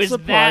 Yeah, It I'm was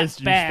surprised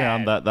that you bad.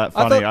 found that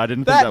funny. I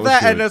didn't think that was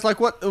good. And it's like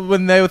what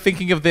when they were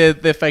thinking of their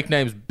fake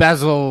names,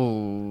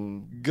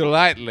 Basil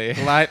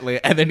Lightly.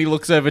 and then he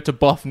looks over to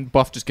Boff, and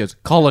Boff just goes,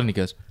 Colin, he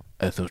goes,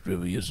 I thought we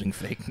were using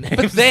fake names.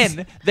 But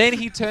then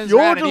he turns Your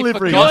around and he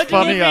delivery forgot, is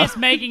funnier. Your is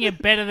making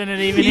it better than it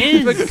even he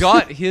is.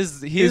 forgot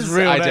his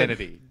real name.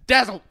 identity.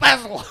 Dazzle,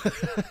 Basil.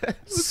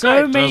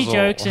 So many Drizzle.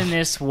 jokes in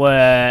this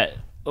were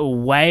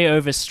way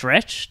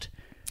overstretched.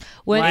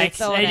 When Like, it's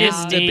sold they didn't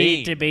out.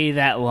 need to be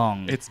that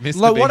long. It's Mr.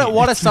 Like, what Bean.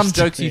 are It's some Mr.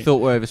 jokes you Bean.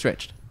 thought were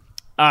overstretched?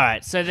 All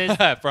right, so there's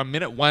From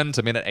minute 1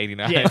 to minute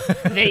 89. yeah,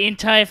 the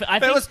entire.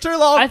 It was too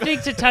long. I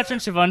think to touch on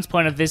Siobhan's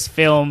point of this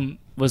film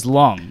was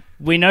long.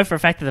 We know for a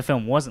fact that the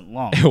film wasn't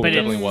long, but it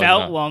definitely was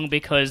felt not. long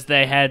because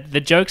they had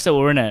the jokes that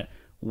were in it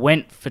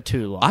went for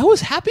too long. I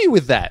was happy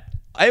with that.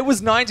 It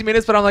was 90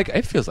 minutes, but I'm like,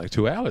 it feels like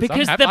 2 hours.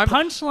 Because the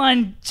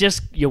punchline,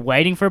 just you're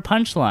waiting for a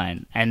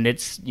punchline, and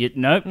it's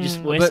nope.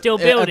 We're But, still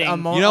building.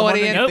 You know what,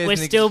 Ian? Nope, we're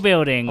still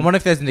building. I wonder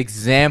if there's an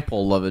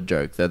example of a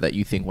joke that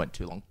you think went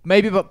too long.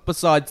 Maybe, but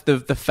besides the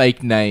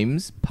fake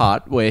names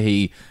part where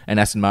he and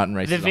Aston Martin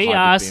races The a hybrid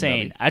VR BMW.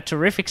 scene, a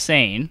terrific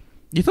scene.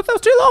 You thought that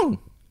was too long?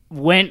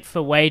 Went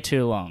for way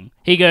too long.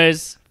 He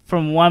goes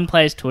from one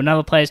place to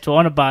another place to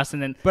on a bus,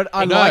 and then. But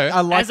I No, like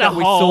as a that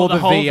we whole, saw the the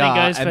whole thing VR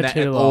goes and for that too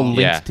it all long.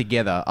 linked Yeah.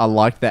 together. I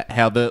like that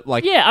how the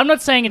like. Yeah, I'm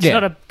not saying it's Yeah.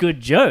 not a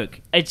good joke.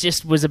 It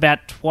just was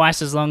about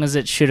twice as long as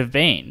it should have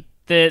been.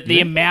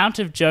 The amount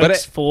of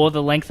jokes for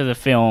the length of the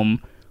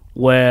film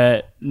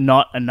were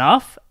not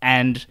enough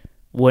and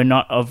were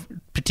not of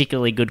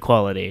particularly good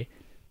quality.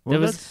 Well,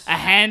 There was a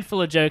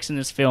handful of jokes in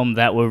this film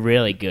that were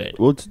really good.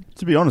 Well,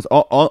 to be honest,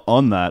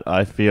 on that,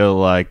 I feel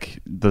like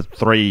the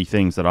 3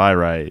 things that I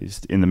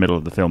raised in the middle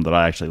of the film that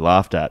I actually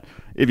laughed at,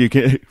 if you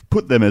can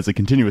put them as a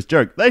continuous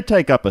joke, they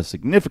take up a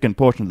significant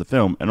portion of the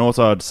film. And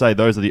also, I'd say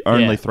those are the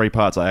only 3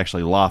 parts I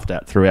actually laughed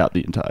at throughout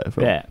the entire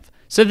film. Yeah.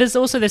 So there's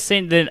also the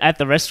scene at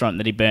the restaurant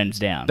that he burns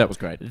down. That was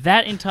great.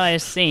 That entire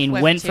scene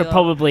Went went too for long.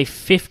 probably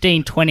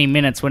 15, 20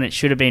 minutes when it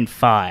should have been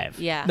 5.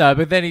 Yeah. No,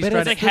 but then he's But trying,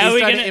 it's like, to, how are we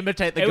he's trying gonna- to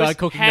imitate the it guy was,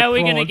 cooking how the are we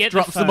gonna prawns, get the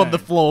drops them on the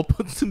phone? floor,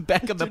 puts them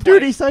back on the Dude,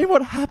 plate. he's saying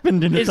what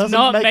happened and it It's doesn't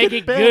not make make it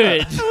it better.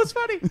 good. That was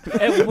funny.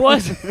 It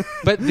was.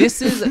 But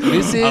this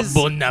is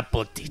Bon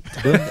appetit.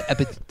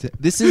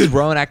 this is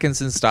Rowan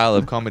Atkinson's style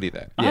of comedy,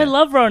 though. I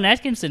love Rowan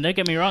Atkinson. Don't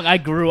get me wrong. I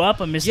grew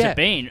up on Mr. Yeah,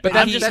 Bean. but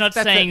I'm that's- just not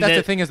that's saying the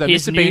that thing is that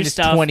his Mr. new Bean is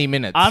stuff, 20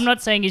 minutes. I'm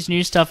not saying his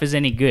new stuff is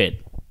any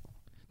good.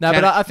 No,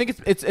 but I think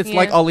it's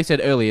like Yeah. Ollie said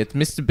earlier. It's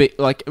Mr. Bean,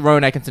 like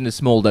Rowan Atkinson is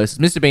small doses.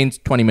 Mr. Bean's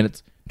 20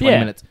 minutes. 20 Yeah.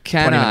 minutes.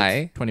 Can 20 I?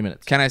 minutes, 20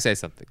 minutes. Can I say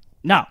something?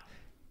 No.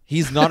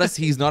 He's not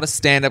a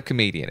stand-up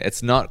comedian.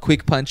 It's not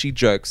quick, punchy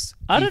jokes.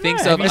 I He don't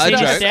thinks know. of Have you a seen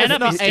joke. his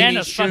stand-up? His It's not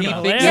stand-up's Amy fucking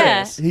Schumer.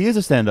 hilarious. He is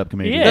a stand-up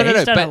comedian. Yeah. No,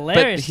 he's done but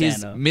hilarious his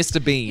stand-up.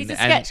 Mr. Bean He's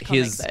a and sketch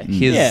comic, his though.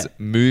 his Yeah.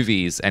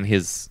 movies and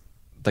his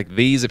like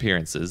these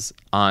appearances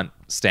aren't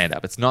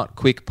stand-up. It's not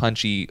quick,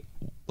 punchy,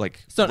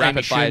 like not Amy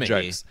rapid fire Schumer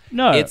jokes.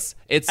 No. it's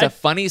a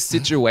funny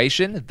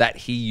situation that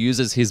he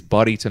uses his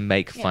body to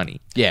make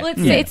funny. Yeah. Well,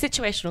 it's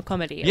situational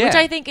comedy, Yeah. which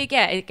I think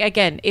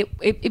again it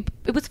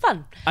was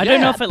fun. I don't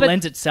know if it but-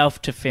 lends itself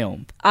to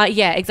film.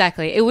 Yeah,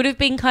 exactly. It would have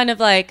been kind of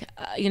like,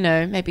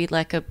 maybe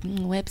like a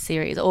web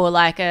series or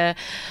like I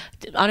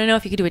don't know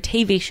if you could do a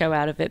TV show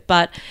out of it,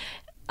 but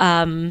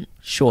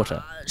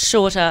Shorter.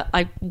 shorter.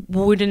 I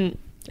wouldn't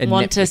A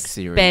want to Netflix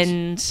series.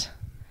 spend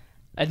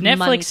A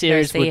money Netflix to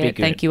series go would see be it.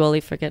 good. Thank you,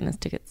 Ollie, for getting us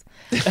tickets.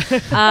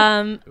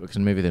 Works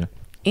in the movie theater.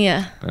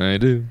 Yeah, I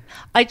do.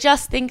 I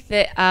just think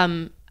that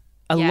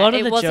A lot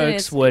of it the wasn't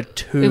jokes as- were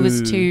too. It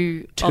was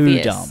too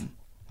obvious. dumb.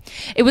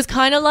 It was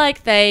kind of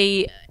like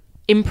they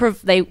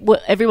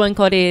everyone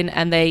got in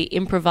and they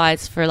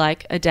improvised for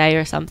like a day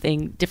or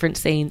something, different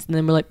scenes, and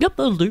then we're like, yep,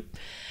 that'll do.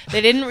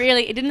 It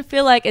didn't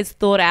feel like as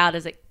thought out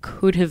as it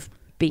could have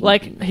been.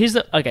 Like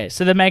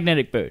so the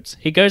magnetic boots.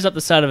 He goes up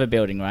the side of a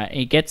building, right?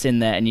 He gets in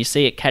there and you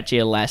see it catchy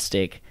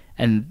elastic,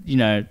 and you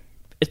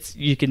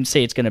can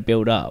see it's going to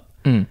build up.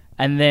 And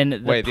then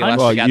the Wait, the punch- elastic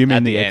Well, you at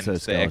mean the the end,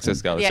 exoskeleton.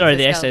 exoskeleton. Sorry,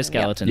 the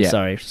exoskeleton, exoskeleton.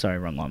 yeah. Sorry,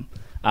 wrong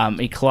one.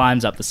 He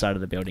climbs up the side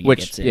of the building. and Which,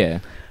 gets in. yeah.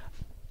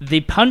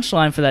 The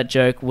punchline for that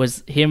joke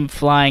was him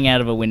flying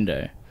out of a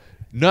window.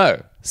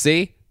 No,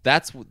 see,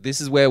 this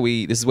is where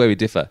we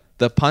differ.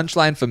 The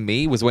punchline for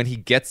me was when he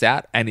gets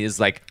out and is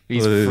like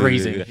He's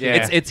freezing.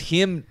 Yeah. It's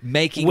him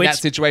making Which that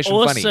situation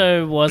funny.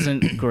 also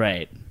wasn't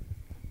great.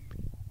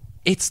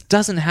 It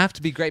doesn't have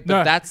to be great, but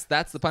No. that's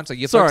the punchline.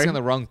 You're Sorry. focusing on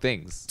the wrong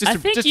things. I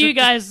think you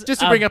guys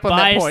just to are bring up on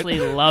that point.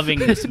 biasly loving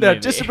this No, movie.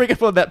 just to bring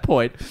up on that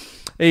point.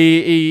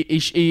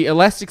 He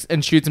elastics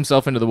and shoots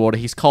himself into the water.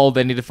 He's cold.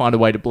 They need to find a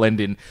way to blend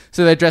in.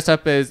 So they dress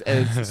up as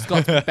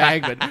Scots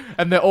Bagman,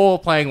 and they're all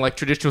playing like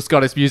traditional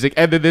Scottish music.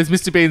 And then there's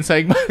Mr. Bean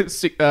saying,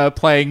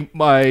 playing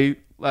my.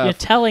 You're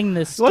telling the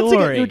Once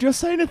story. again, you're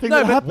saying a thing No,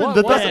 that but happened what-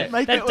 that what- doesn't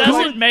make that it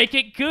doesn't make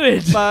it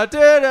good. My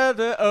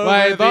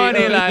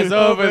body lies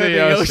over the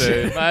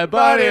ocean. My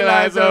body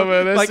lies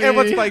over the Like sea.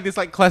 everyone's playing this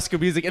like classical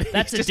music. And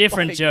That's he's a just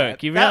different playing joke.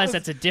 that. You That realize was-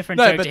 that's a different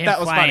No, joke but to him that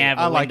was flying funny. out of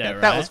a I like window,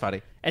 that. That right? was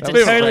funny. It's That a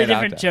was totally straight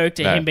different out joke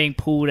to there. him being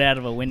pulled out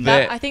of a window.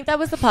 There- I think that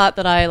was the part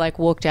that I like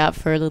walked out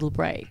for a little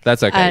break.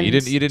 That's okay. And You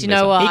didn't Do you miss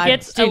know it. what? He I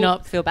gets do a-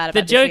 not feel bad The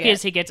about joke this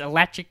is he gets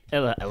electric.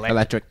 Flown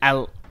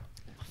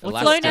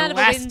out of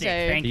a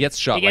window. He gets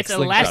shot, He gets like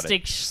slingshotted.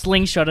 elastic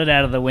slingshotted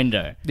out of the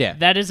window. Yeah.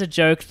 That is a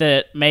joke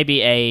that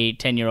maybe a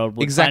 10-year-old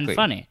would Exactly. find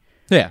funny.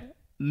 Yeah.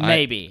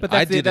 Maybe. But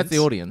I that's the didn't.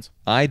 audience.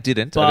 I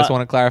didn't. But- I just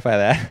want to clarify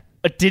that.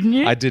 Didn't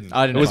you? I didn't.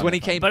 I didn't It was find when he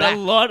that came But back. a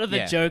lot of the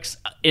Yeah. jokes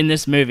in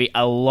this movie,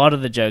 a lot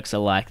of the jokes are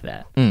like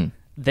that.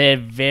 They're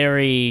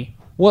very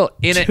Well,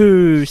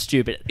 too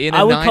stupid.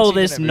 I would call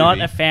this 90-minute not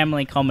movie. a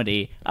family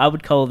comedy. I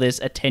would call this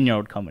a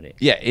 10-year-old comedy.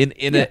 Yeah, in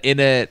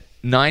a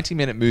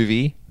 90-minute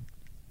movie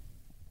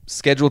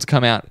scheduled to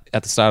come out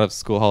at the start of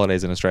school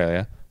holidays in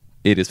Australia,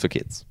 it is for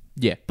kids.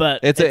 Yeah,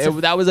 but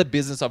that was a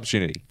business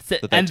opportunity.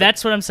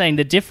 That's what I'm saying.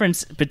 The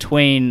difference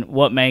between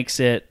what makes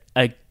it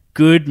a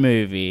good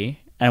movie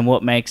and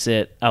what makes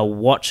it a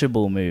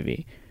watchable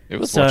movie. It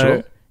was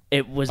watchable.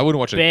 It was I wouldn't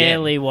watch it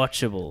barely again.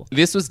 watchable.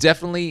 This was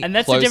definitely And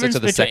that's closer the difference to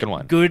the between second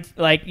one. Good,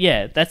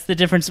 that's the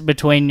difference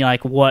between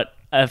like what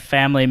a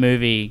family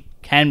movie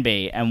can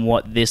be and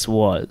what this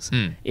was.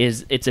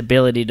 Is its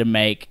ability to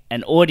make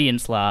an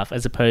audience laugh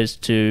as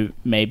opposed to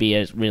maybe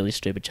a really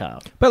stupid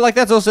child. But like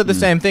that's also the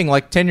same thing.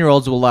 Like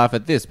 10-year-olds will laugh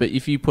at this, but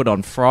if you put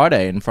on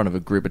Friday in front of a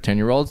group of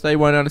 10-year-olds, they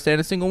won't understand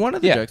a single one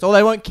of the jokes, or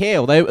they won't care.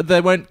 Or they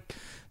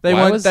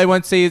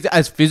won't see it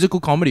as physical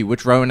comedy,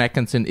 which Rowan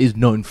Atkinson is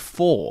known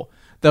for.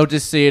 They'll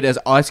just see it as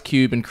Ice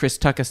Cube and Chris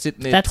Tucker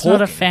sitting there. That's talking.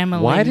 not a family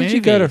movie. Why did you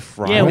go to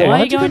Friday? Yeah, why are you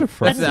Why'd you go going to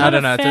Friday?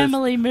 That's not a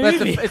family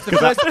movie. It's the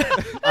first.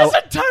 That's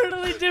a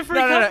totally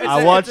different.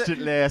 I watched it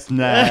last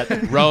night.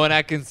 Rowan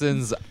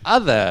Atkinson's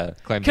other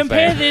claim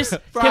Compare to fame. this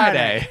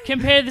Friday.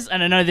 Compare this,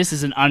 and I know this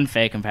is an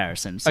unfair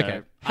comparison. So Okay. I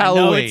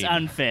know it's Halloween.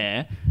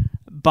 unfair,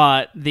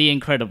 but The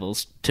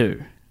Incredibles 2,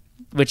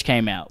 which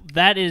came out,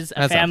 that is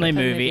a That's family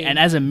unfair. movie, and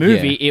as a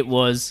movie, it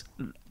was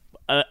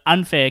an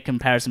unfair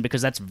comparison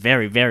because that's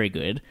very, very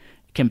good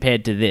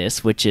compared to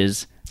this, which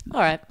is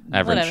All right.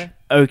 Average. Whatever.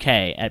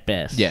 okay at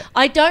best. Yeah.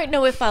 I don't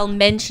know if I'll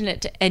mention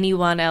it to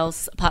anyone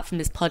else apart from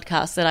this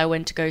podcast that I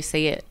went to go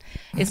see it.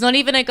 It's not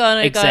even a go.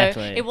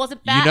 Exactly. It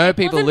wasn't bad. know it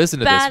people wasn't listen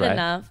to this, bad right?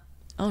 enough.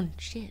 Oh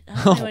shit!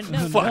 I don't even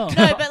know. fuck.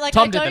 No, but like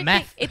Tom I did the don't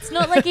math. think it's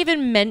not like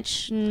even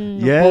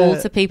mentionable Yeah.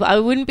 to people. I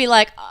wouldn't be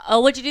like, "Oh,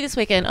 what'd you do this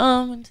weekend?"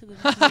 Oh, I went to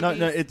the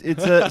No, it's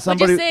What'd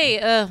somebody. you see?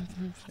 I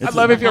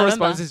love if your I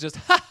response remember. is just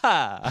ha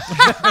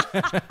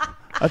ha.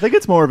 I think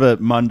it's more of a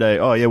Monday.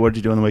 Oh yeah, what did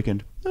you do on the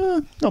weekend?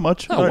 Not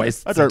much. Oh,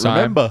 waste I don't of time.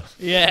 remember.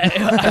 Yeah,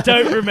 I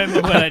don't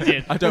remember what I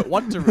did. I don't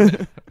want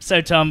to. So,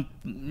 Tom,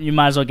 you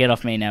might as well get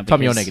off me now.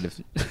 Tom, you're because-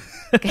 negative.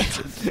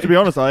 To be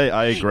honest,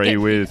 I agree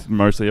with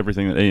mostly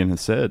everything that Ian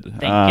has said.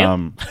 Thank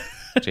you.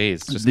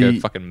 Jeez, just The- go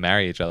fucking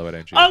marry each other, why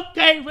don't you?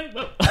 Okay, wait.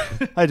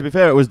 Hey, to be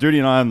fair, it was Duty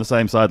and I on the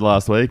same side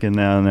last week, and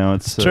now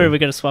it's True, we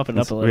got to swap it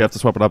up a little. We have to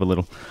swap it up a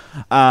little.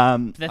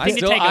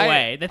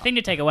 The thing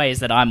to take away is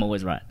that I'm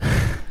always right.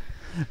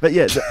 But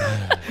yeah,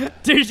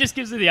 Dude just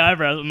gives me the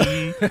eyebrows.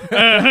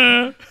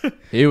 Uh-huh.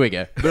 Here we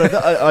go. but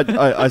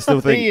I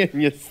still think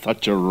You're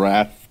such a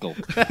rascal.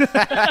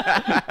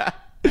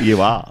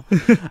 you are.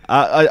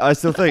 I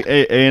still think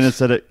Ian has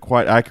said it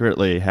quite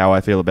accurately how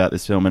I feel about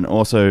this film, and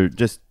also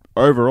just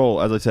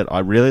overall, as I said, I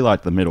really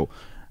liked the middle,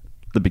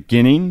 the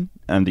beginning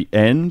and the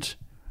end.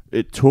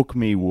 It took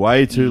me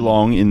way too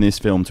long in this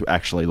film to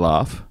actually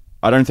laugh.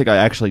 I don't think I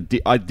actually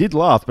did. I did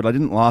laugh, but I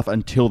didn't laugh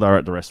until they were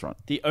at the restaurant.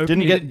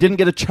 Didn't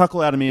get a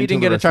chuckle out of me. You until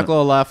didn't get the a chuckle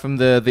or laugh from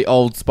the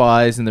old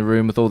spies in the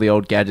room with all the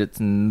old gadgets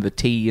and the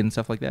tea and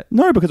stuff like that?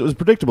 No, because it was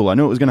predictable. I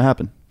knew it was going to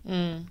happen.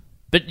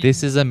 But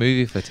This is a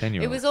movie for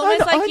 10-year-olds. It was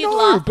almost I like you'd know,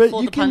 laugh but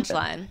before you the can-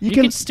 punchline. you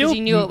can can still Because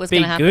you knew it was be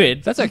gonna happen.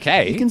 good. That's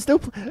okay. You can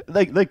still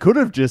they could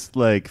have just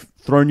like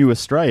thrown you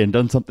astray and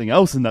done something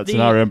else in that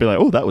scenario and be like,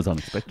 oh, that was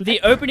unexpected.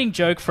 The opening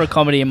joke for a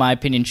comedy, in my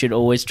opinion, should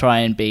always try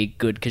and be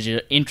good because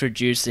you're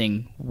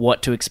introducing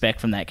what to expect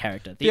from that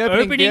character. The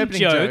opening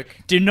joke,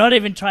 do not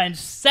even try and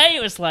say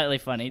it was slightly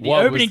funny. The What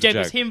was opening the joke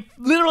was joke? him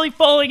literally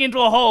falling into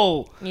a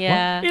hole.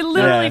 Yeah. He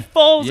literally Yeah.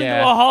 falls Yeah.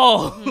 into a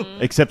hole.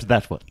 Except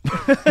that one.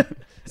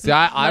 See,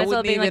 I Might as well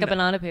wouldn't be like a even.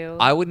 banana peel.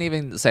 I wouldn't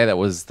even say that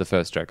was the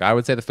first joke. I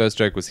would say the first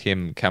joke was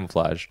him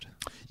camouflaged.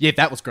 Yeah,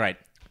 that was great.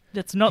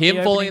 That's not Him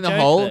the falling in opening the joke,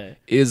 hole though.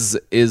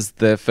 is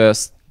the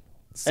first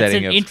That's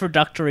setting an of.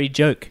 introductory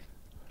joke.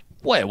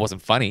 Well, it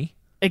wasn't funny,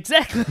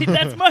 Exactly.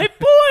 That's my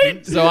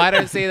point. so I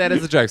don't see that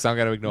as a joke. So I'm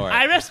going to ignore it.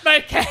 I rest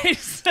my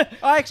case.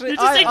 Actually, You're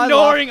just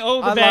ignoring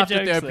all the I bad laughed at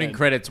jokes the opening then.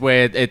 credits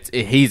where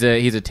he's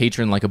a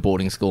teacher in like a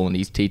boarding school and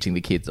he's teaching the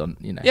kids on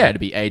how to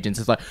be agents.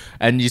 It's like,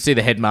 and you see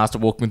the headmaster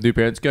walking with new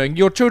parents going,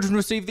 "Your children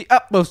receive the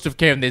utmost of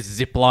care," and there's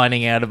zip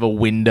lining out of a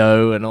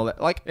window and all that.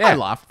 Like, I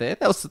laughed there.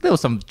 There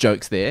was some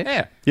jokes there.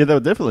 Yeah. Yeah, there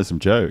were definitely some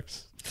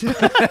jokes.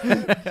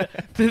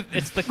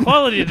 It's the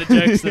quality of the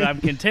jokes that I'm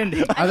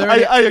contending.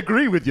 I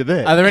agree with you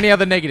there. Are there any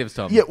other negatives,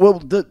 Tom? Yeah, well,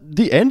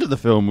 the end of the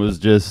film was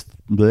just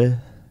bleh.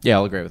 Yeah,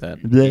 I'll agree with that.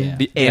 Bleh. Yeah.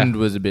 The end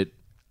was a bit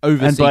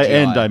over. And by CGI.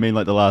 end, I mean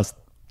like the last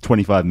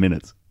 25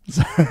 minutes.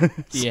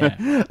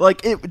 Yeah.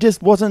 Like, it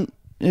just wasn't...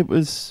 It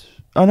was...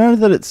 I know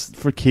that it's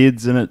for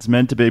kids and it's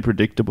meant to be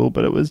predictable,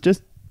 but it was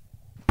just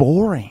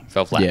boring.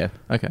 Fell flat. Yeah.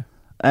 Okay.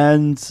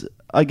 And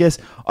I guess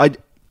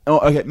Oh,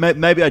 okay.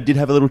 Maybe I did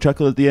have a little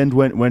chuckle at the end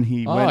when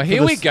he went. Oh,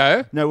 here we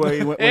go. No, where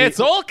he went. It's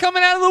all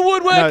coming out of the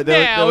woodwork No,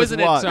 there now, was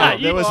isn't one. it,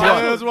 Tom? There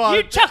was one.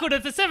 You chuckled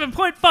at the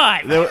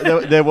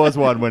 7.5. There was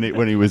one when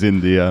he was in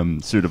the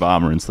suit of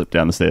armor and slipped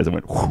down the stairs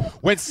and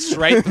went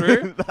straight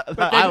through.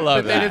 I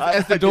love Then that.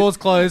 as the doors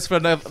close for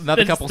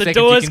another couple the seconds,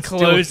 doors you can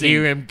closing. still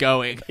hear him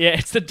going. Yeah,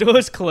 it's the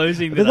doors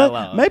closing that I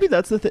love. Maybe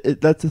that's the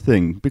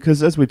thing,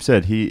 because as we've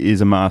said, he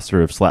is a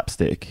master of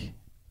slapstick.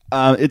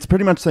 It's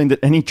pretty much saying that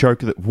any joke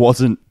that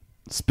wasn't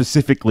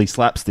specifically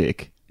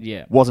slapstick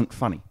wasn't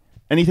funny.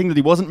 Anything that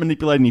he wasn't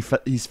manipulating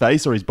his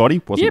face or his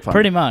body wasn't funny.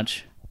 Pretty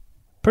much.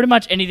 Pretty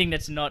much anything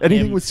that's not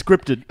Anything him, was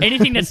scripted.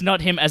 Anything that's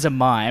not him as a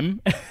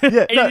mime.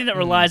 Anything that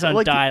relies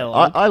on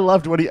dialogue. I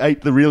loved when he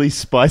ate the really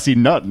spicy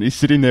nut and he's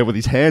sitting there with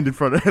his hand in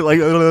front of him, like.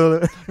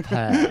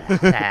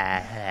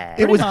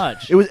 It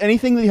was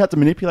anything that he had to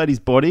manipulate his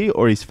body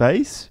or his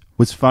face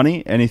was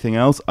funny. Anything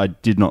else, I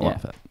did not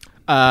laugh at.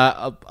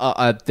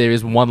 There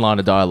is one line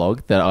of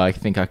dialogue that I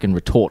think I can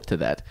retort to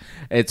that.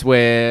 It's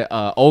where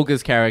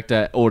Olga's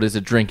character orders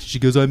a drink. She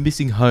goes, "I'm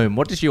missing home."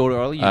 What does she order,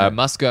 Ollie?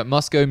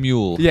 Moscow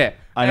Mule. Yeah.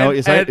 I know what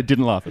you're saying. It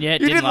didn't laugh at. Yeah,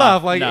 You didn't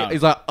laugh. Like No.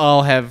 he's like,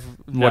 "I'll have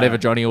whatever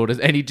Johnny orders,"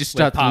 and he just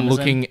starts Parmesan.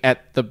 looking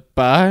at the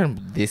bar.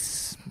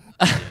 This,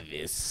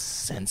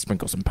 and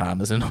sprinkle some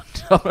parmesan on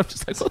top. I'm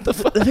just like, what the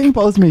fuck? The thing that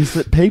bothers me is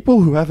that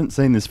people who haven't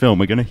seen this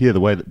film are going to hear the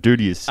way that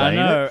Duty is saying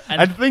know, it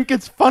and think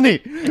it's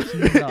funny.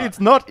 It's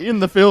not in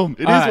the film.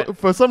 It is Alright.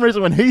 for some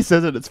reason when he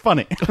says it, it's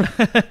funny. Is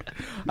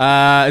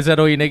that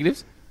all your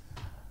negatives?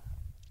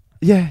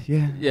 Yeah.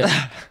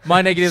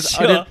 My negatives.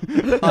 Sure.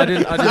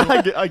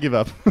 I give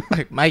up.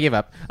 I give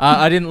up.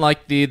 I didn't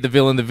like the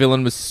villain. The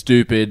villain was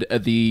stupid.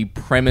 The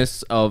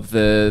premise of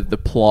the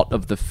plot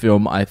of the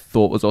film I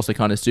thought was also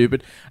kind of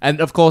stupid. And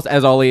of course,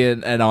 as Ollie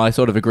and I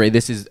sort of agree,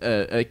 this is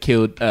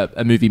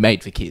a movie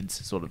made for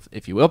kids, sort of,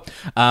 if you will.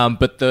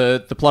 But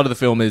the plot of the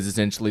film is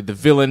essentially the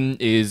villain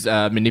is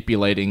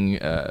manipulating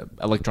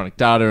electronic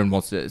data and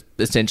wants to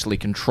essentially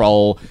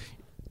control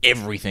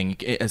everything,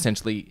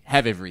 essentially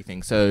have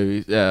everything.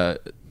 So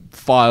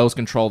files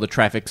control the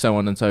traffic, so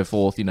on and so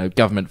forth,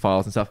 government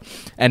files and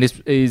stuff. And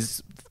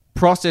his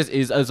process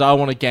is, as I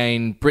want to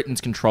gain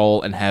Britain's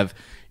control and have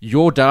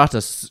your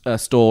data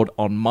stored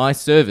on my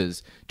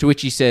servers, to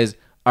which he says,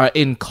 are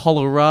in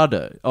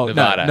Colorado. Oh,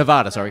 Nevada. No,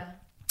 Nevada, sorry.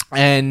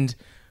 And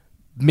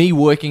me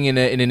working in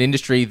an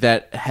industry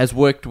that has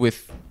worked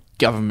with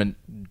government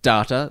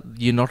data,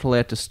 you're not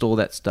allowed to store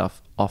that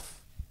stuff off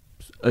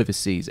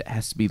overseas. It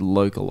has to be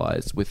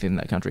localized within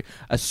that country.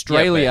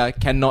 Australia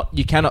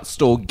you cannot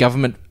store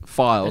government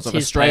files of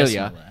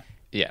Australia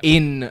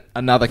in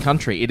another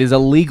country. It is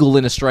illegal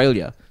in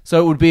Australia,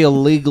 so it would be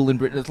illegal in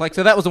Britain. It's like,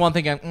 so that was the one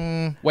thing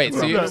Wait,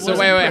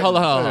 wait, hold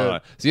on.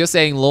 So you're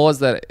saying laws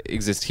that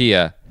exist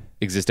here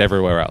exist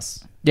everywhere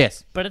else?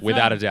 Yes, But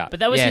without a doubt.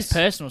 But that was his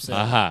personal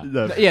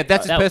server. Yeah,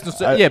 that's his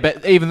personal. Yeah,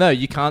 but even though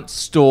you can't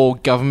store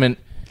government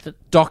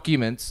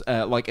documents,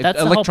 like That's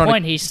the electronic. whole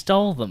point. He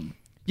stole them.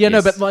 Yeah,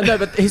 Yes.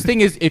 but his thing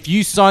is, if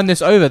you sign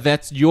this over,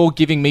 that's you're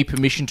giving me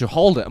permission to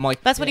hold it. I'm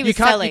like, That's what he you was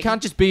can't, selling. You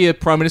can't just be a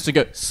prime minister and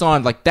go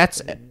sign. Like,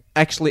 that's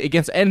actually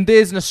against. And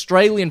there's an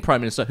Australian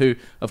prime minister who,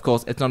 of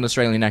course, it's not an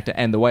Australian actor.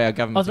 And the way our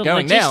governments Oh, are the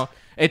going now,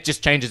 it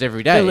just changes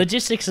every day. The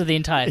logistics of the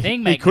entire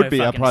thing make could no be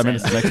our fucking prime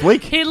sense. minister next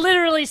week. He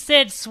literally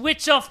said,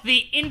 "Switch off the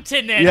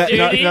internet, Yeah,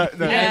 dude." no. And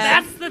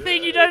that's the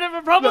thing you don't have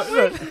a problem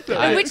with.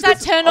 In which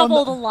that turned off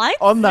all the lights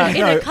On that,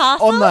 in a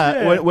castle. on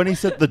that, when he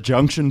said the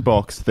junction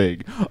box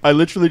thing, I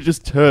literally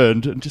just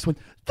turned and just went,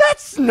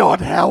 "That's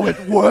not how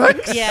it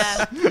works."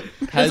 Yeah.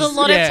 There's a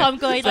lot of Tom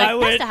going like,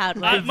 that's not how it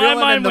works. My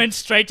mind went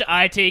straight to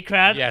IT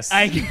crowd. Yes.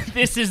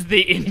 This is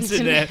the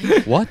internet.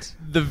 What?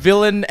 The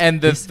villain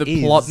and the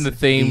plot and the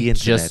theme the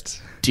internet.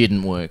 just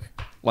didn't work.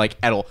 Like,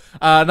 at all.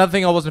 Another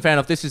thing I wasn't a fan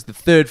of, this is the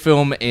third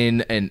film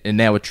in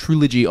now a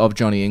trilogy of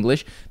Johnny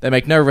English. They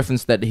make no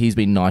reference that he's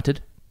been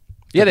knighted.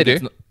 Yeah, they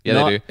It's do. not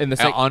They do. In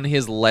the On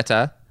his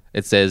letter,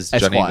 it says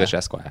Johnny Esquire. English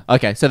Esquire.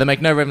 Okay, so they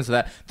make no reference to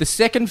that. The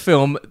second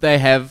film, they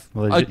have...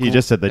 Well, you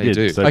just said they did,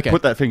 do. so Okay.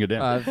 put that finger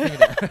down.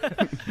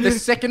 The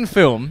second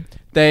film,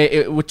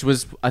 which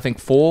was, I think,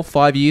 4 or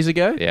 5 years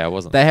ago. Yeah, it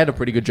wasn't. They had a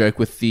pretty good joke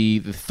with the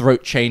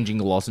throat-changing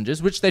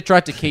lozenges, which they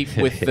tried to keep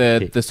with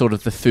the sort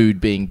of the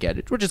food being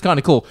gadgets, which is kind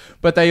of cool.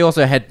 But they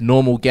also had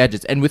normal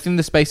gadgets. And within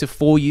the space of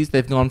 4 years,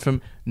 they've gone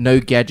from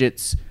no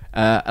gadgets,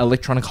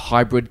 electronic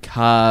hybrid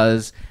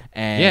cars...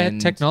 and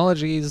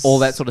technologies, all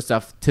that sort of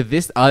stuff. To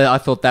this, I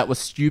thought that was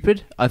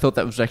stupid. I thought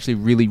that was actually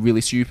really,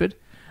 really stupid.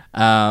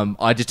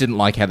 I just didn't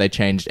like how they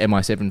changed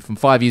MI7 from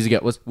 5 years ago.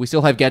 It was, we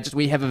still have gadgets.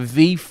 We have a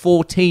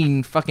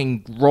V14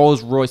 fucking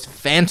Rolls-Royce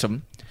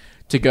Phantom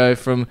to go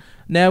from...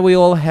 Now we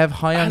all have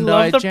Hyundai I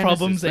love the Genesis.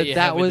 problems that you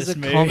have with this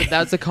movie.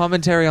 That's a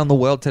commentary on the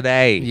world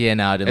today. Yeah,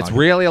 no, I didn't It's like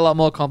really a lot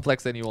more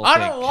complex than you all I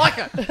think. don't like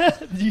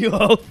it. You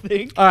all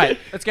think? All right,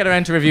 let's get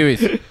around to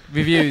reviews.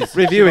 Reviews.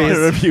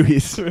 Reviewies.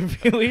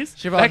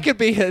 Reviewies. That could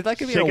be an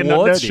Chicken Nut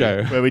awards Nerdy,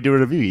 show. where we do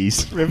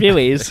reviewies.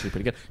 Reviewies.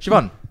 Pretty good.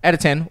 Siobhan, out of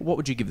 10, what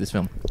would you give this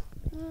film?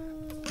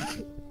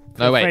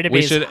 No, Afraid wait. to be We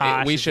as should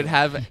harsh as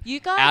have You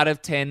guys- out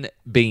of 10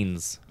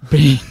 beans.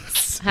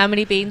 Beans. How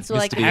many beans do I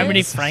like? How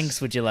many franks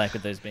would you like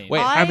with those beans?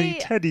 Wait, how many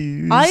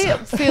teddies? I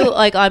feel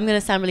like I'm going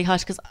to sound really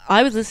harsh because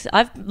I've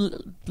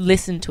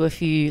listened to a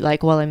few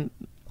while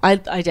I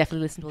definitely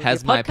listened to a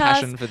Has few my podcasts.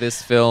 passion for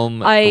this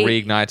film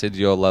reignited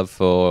your love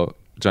for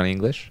Johnny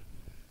English?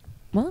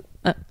 What?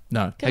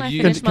 No. Can Have I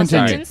you- finish my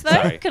Continue. sentence, though?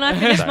 Sorry. Can I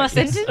finish my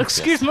Sorry. sentence?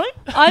 Excuse me?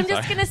 I'm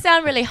just going to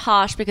sound really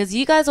harsh because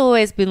you guys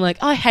always been like,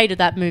 I hated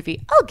that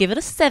movie. I'll give it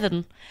a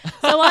 7.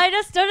 So I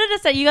just don't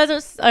understand. You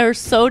guys are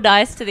so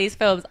nice to these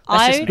films.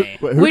 That's just me.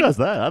 Wait, who does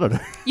that? I don't know.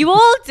 You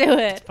all do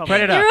it.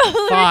 Predator, You're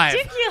all 5.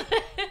 ridiculous.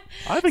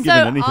 I haven't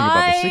given anything above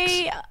a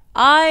 6.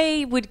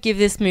 I would give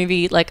this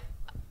movie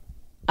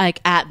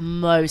at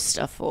most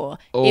a 4,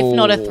 if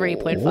not a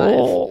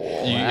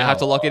 3.5. You have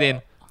to lock it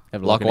in.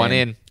 Lock one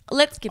in.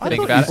 Let's give it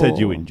Think a about You it. said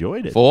you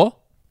enjoyed it. 4?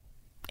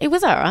 It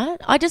was alright.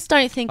 I just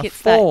don't think it's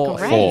 4.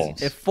 that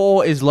great. If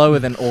 4 is lower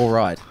than all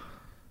right.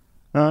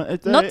 Not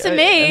to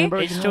me.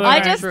 I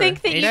just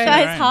think that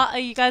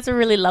you guys are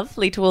really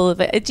lovely to all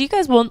of it. Do you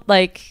guys want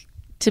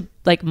to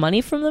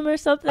money from them or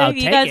something? I'll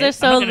you take guys it. are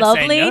so I'm not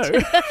gonna say lovely.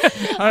 no.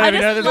 I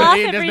just laugh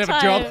every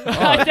time.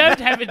 I don't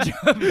have a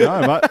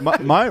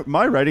job. No,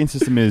 my rating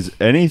system is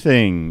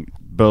anything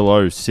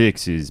below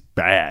 6 is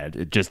bad.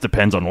 It just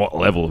depends on what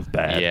level of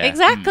bad. Yeah.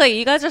 Exactly.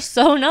 You guys are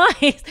so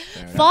nice.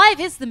 5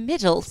 is the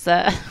middle,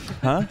 sir.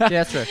 Huh?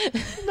 Yeah, that's true.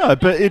 No,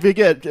 but if you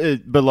get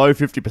below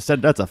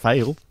 50%, that's a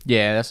fail.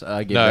 Yeah,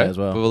 I give that as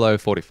well. Below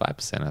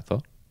 45%, I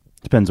thought.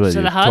 Depends whether So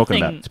you're the hard talking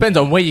thing- about. Depends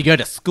on where you go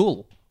to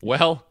school.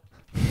 Well,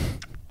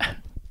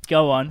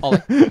 Go on.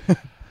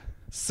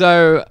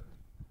 so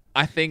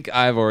I think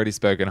I've already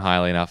spoken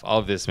highly enough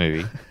of this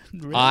movie.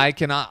 Really?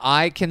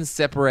 I can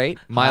separate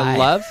my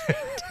love.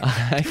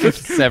 I can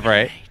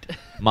separate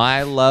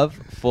my love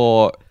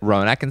for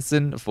Rowan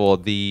Atkinson, for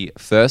the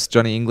first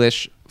Johnny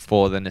English,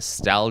 for the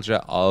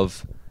nostalgia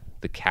of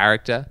the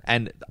character,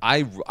 and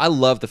I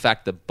love the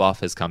fact that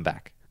Buff has come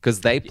back because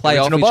they play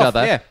off Original each Buff,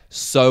 other yeah.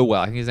 so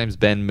well. I think his name's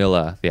Ben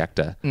Miller, the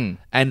actor,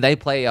 and they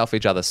play off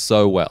each other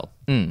so well.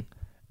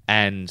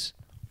 And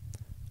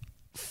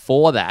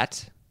for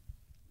that,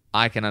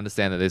 I can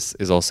understand that this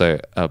is also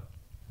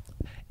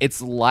it's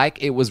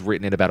like it was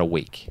written in about a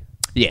week.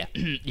 Yeah.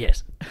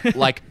 Yes.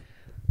 Like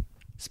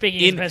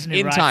Speaking as a person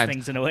who writes time,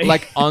 things in a way.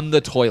 like on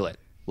the toilet.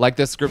 Like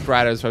the script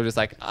writer was probably just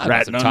like, I got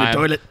Ratting some on the time,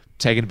 toilet.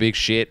 taking a big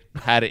shit,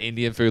 had an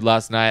Indian food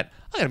last night.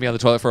 I'm gonna be on the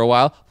toilet for a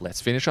while.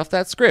 Let's finish off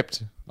that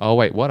script. Oh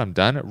wait, what? I'm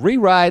done.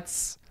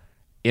 Rewrites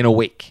in a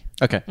week.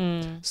 Okay.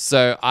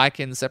 So I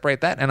can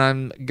separate that, and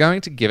I'm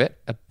going to give it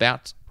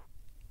about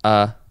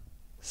a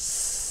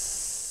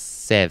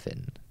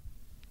 7.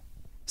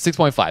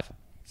 6.5.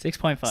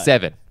 6.5.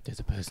 7. There's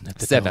a person at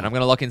the 7. door. I'm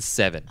going to lock in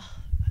 7.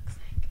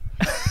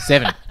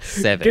 7.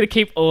 7. Gonna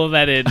keep all of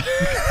that in.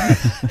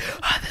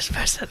 There's a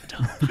person at the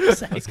door.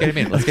 Let's get him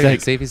in. Let's get him in.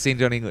 See if he's seen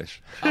Johnny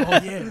English. Oh,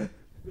 yeah.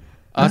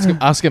 Ask him.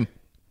 Ask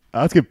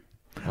him.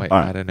 Wait, All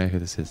right. I don't know who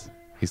this is.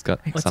 He's got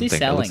What's he something. It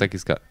selling? looks like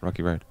he's got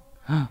Rocky Road.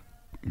 Who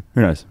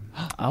knows?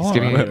 I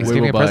giving want He's We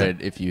giving will a buy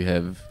present. it if you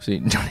have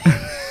seen Johnny.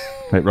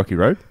 Wait, Rocky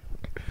Road?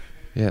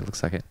 Yeah, it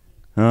looks like it.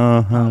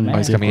 man. Oh,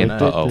 he's coming in.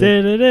 Uh-oh.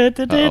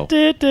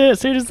 As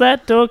soon as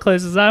that door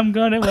closes, I'm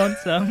gonna want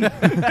some.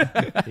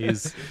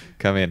 He's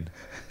come in.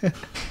 All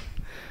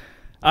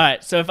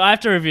right, so if I have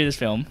to review this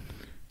film,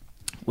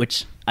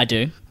 which I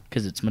do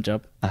because it's my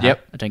job.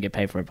 Yep. I don't get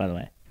paid for it, by the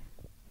way.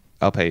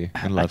 I'll pay you in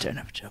I love. don't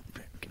have a job.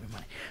 Give me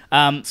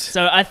money.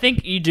 So I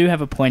think you do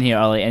have a point here,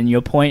 Ollie, and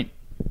your point.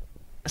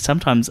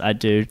 Sometimes I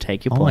do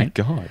take your Oh point.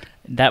 my god.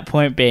 That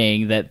point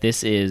being that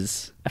this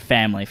is a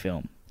family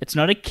film. It's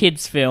not a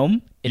kids'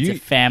 film. It's a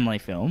family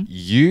film.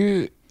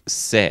 You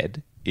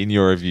said in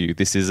your review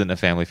this isn't a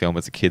family film,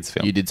 it's a kids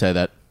film. You did say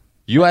that.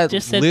 You are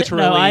Just said that-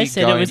 literally no, I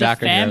said it going was a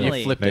back on your family. review.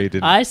 You flipped No, you it.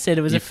 didn't. I said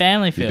it was a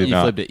family film. did You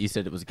not. flipped it. You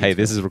said it was a kid's Hey,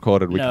 this film. is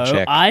recorded. We No, can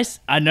check.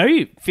 I know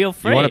you. Feel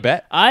free. You want to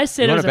bet? I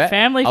said You it was wanna a bet?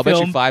 family I'll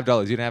film. bet you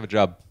 $5. You don't have a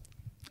job.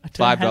 I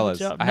don't have a $5.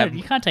 job. I No, have.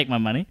 you can't take my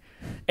money.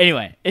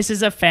 Anyway, this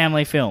is a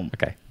family film.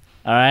 Okay.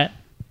 All right.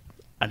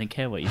 I don't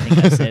care what you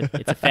think I said.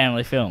 It's a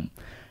family film.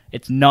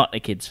 It's not a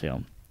kids'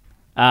 film.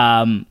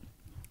 And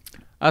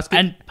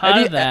part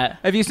of that.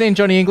 Have you seen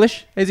Johnny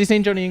English? Has he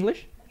seen Johnny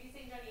English?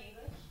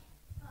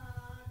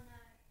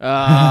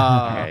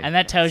 Okay. And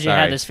that tells you how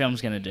Sorry. this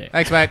film's going to do.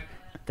 Thanks, mate.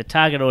 The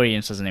target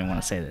audience doesn't even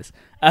want to see this.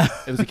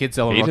 It was a kid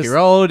selling He Rocky just-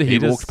 Road. He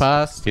just- walked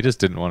past. He just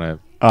didn't want to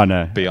Oh,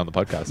 no. be on the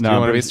podcast. No, Do you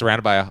want to but- be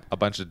surrounded by a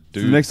bunch of It's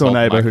dudes? the next door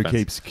holding neighbour who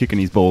microphones? keeps kicking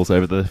his balls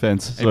over the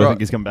fence. So I brought think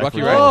he's come back Rocky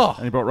for Road. it. Oh.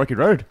 And he brought Rocky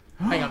Road.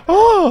 Hang on.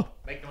 Oh!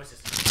 Make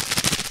noises.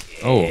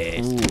 Oh.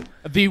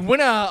 The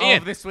winner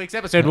of this week's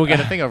episode will get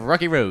a thing of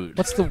Rocky Road.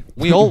 What's the...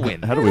 We all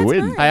win. How do we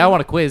win? Hey, I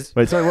want a quiz.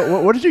 Wait, sorry,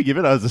 what did you give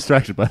it? I was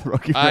distracted by the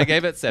Rocky Road. I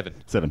gave it 7.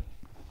 7.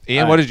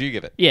 Ian, what did you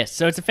give it? Yes,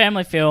 so it's a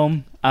family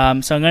film. So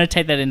I'm going to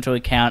take that into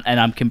account, and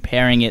I'm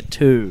comparing it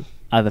to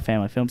other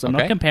family films. I'm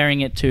not Okay.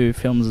 comparing it to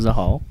films as a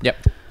whole. Yep.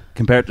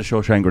 Compare it to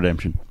Shawshank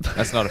Redemption.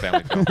 That's not a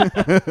family film. It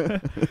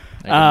could be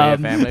a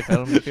family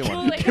film if you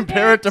want.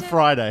 Compare it to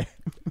Friday.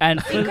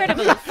 And For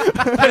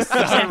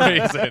some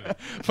reason.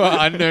 For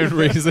unknown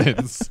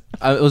reasons.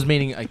 It was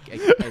meaning a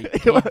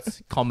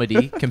kid's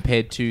comedy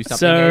compared to something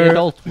So- an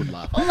adult would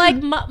laugh. Or like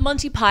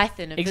Monty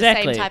Python of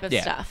Exactly. the same type of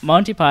stuff.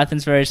 Monty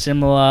Python's very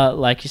similar.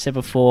 Like you said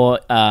before,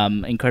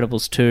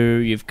 Incredibles 2,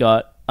 you've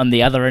got on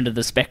the other end of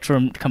the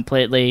spectrum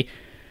completely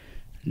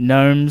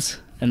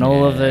Gnomes and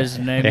all of those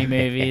gnomey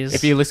movies.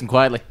 If you listen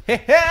quietly.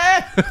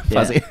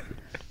 Fuzzy.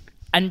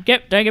 And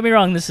don't get me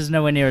wrong, this is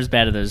nowhere near as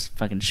bad as those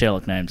fucking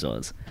Sherlock Gnomes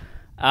was.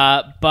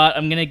 But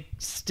I'm gonna.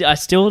 I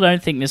still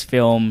don't think this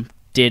film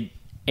did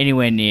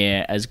anywhere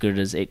near as good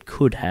as it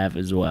could have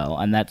as well,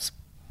 and that's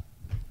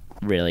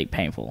really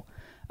painful.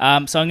 So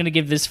I'm gonna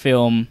give this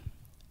film,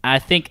 I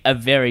think, a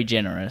very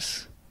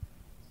generous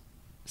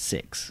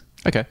 6.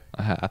 Okay.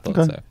 I thought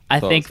so. I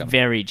Thought it think was coming.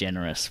 very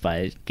generous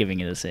by giving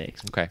it a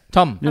 6. Okay.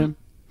 Tom. Yeah.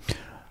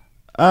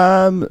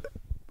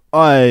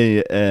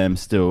 I am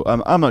still.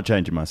 I'm not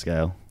changing my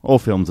scale. All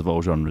films of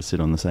all genres sit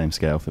on the same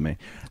scale for me.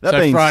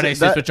 So Friday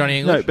sits with Johnny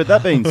English? No, but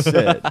that being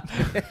said,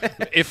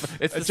 If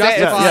it's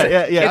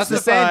the yeah. it's the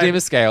San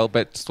Dimas scale,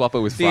 but swap it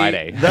with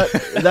Friday.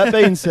 That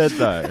being said,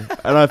 though,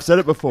 and I've said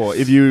it before,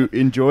 if you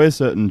enjoy a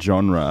certain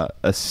genre,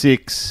 a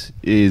 6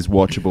 is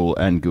watchable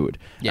and good,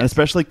 and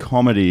especially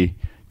comedy.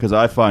 Because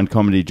I find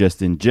comedy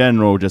just in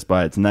general, just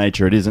by its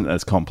nature, it isn't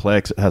as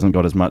complex. It hasn't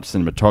got as much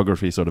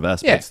cinematography sort of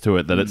aspects to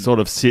it that it sort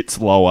of sits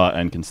lower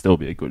and can still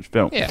be a good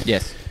film. Yeah.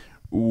 Yes.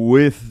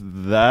 With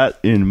that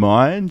in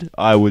mind,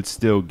 I would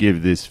still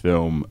give this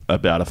film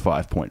about a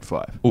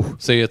 5.5. Ooh,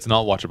 so it's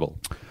not watchable.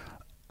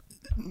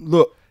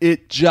 Look,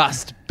 it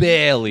just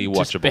barely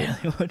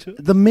watchable.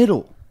 The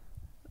middle.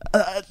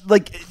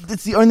 Like,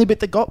 it's the only bit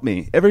that got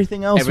me.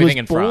 Everything else Everything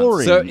in was France.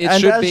 boring. So it and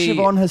should as be-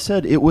 Siobhan has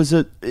said, it was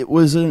what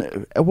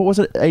was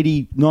it,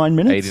 89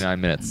 minutes?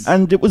 89 minutes.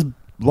 And it was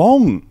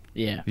long.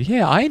 Yeah.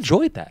 Yeah, I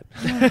enjoyed that.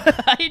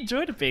 I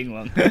enjoyed it being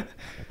long.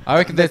 I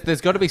reckon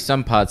there's got to be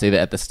some parts either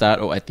at the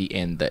start or at the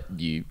end that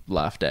you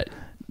laughed at.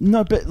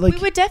 No, but like... We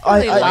were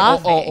definitely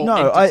laughing.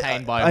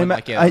 Entertained by it.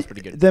 Like, yeah, that's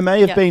pretty good. There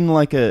may have been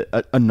like a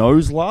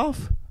nose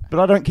laugh, but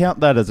I don't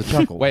count that as a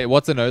chuckle. Wait,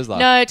 what's a nose laugh?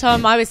 No,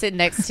 Tom, I was sitting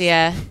next to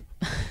you.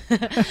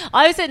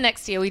 I was sitting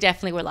next to you. We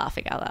definitely were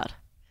laughing out loud.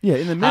 Yeah,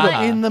 in the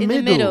middle. In the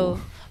middle.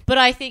 But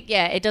I think,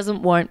 it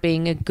doesn't warrant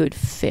being a good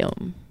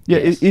film. Yeah,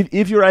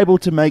 if you're able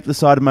to make the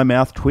side of my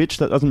mouth twitch,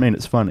 that doesn't mean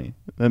it's funny.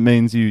 That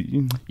means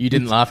you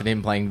didn't laugh at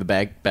him playing the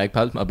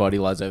bagpipes. My body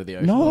lies over the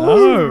ocean.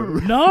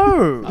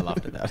 No. I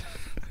laughed at that.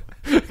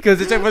 Because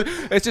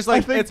it's just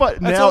like it's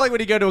all like when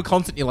you go to a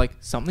concert, you're like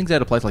something's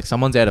out of place, like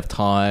someone's out of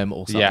time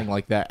or something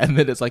like that, and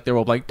then it's like they're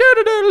all like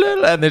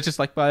and they're just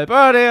like my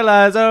body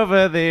lies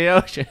over the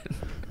ocean.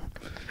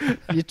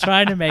 You're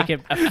trying to make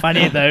it a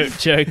funny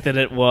joke that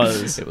it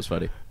was. It was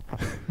funny.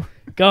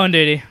 Go on,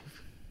 Duty.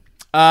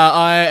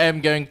 I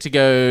am going to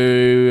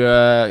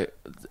go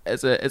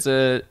as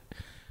a.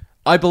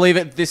 I believe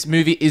it. This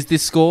movie is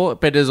this score,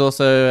 but there's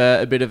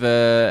also a bit of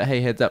a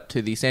heads up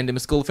to the San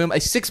Dimas School film. A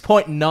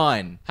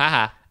 6.9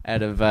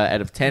 out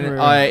of 10. Right.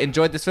 I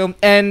enjoyed this film,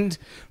 and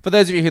for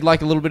those of you who'd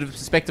like a little bit of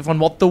perspective on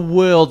what the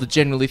world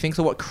generally thinks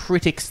or what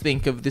critics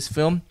think of this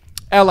film,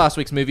 our last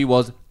week's movie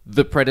was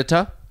The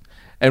Predator,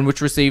 and which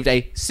received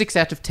a 6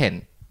 out of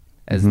 10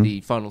 as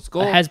the final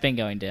score. It has been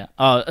going down.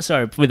 Oh,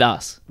 sorry, with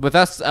us. With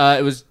us,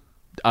 it was.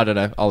 I don't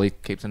know. Ollie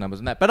keeps the numbers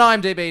on that, but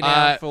IMDb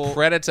now for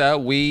Predator.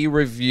 We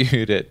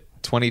reviewed it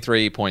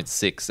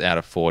 23.6 out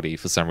of 40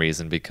 for some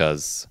reason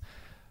because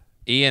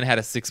Ian had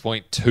a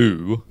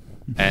 6.2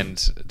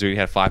 and Duty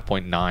had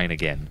 5.9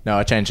 again. No,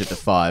 I changed it to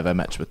 5. I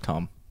matched with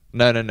Tom.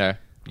 No.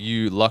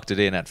 You locked it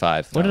in at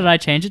 5. What did I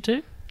change it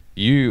to?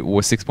 You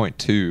were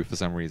 6.2 for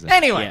some reason.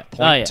 Anyway,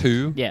 Yeah.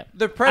 0.2. Yeah.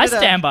 The Predator, I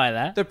stand by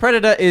that. The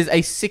Predator is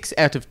a 6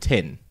 out of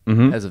 10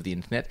 as of the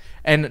internet,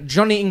 and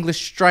Johnny English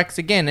strikes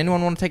again.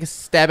 Anyone want to take a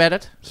stab at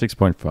it?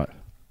 6.5.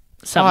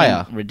 Something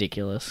Higher.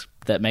 ridiculous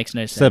that makes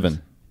no sense.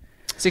 7.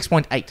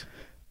 6.8. So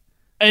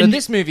And-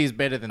 this movie is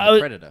better than The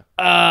Predator.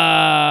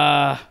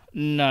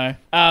 No.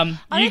 don't You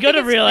think got to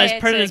it's realize fair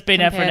Predator's to been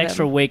out for an compare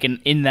extra them. week, and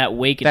in that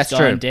week it's That's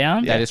gone true.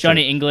 down. That is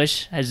Johnny true.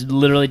 English has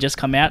literally just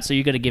come out, so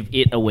you got to give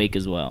it a week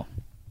as well.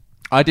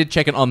 I did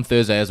check it on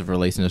Thursday as of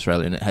release in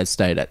Australia, and it has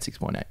stayed at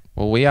 6.8.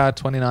 Well, we are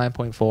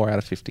 29.4 out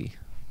of 50.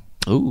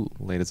 Ooh.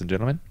 Ladies and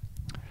gentlemen.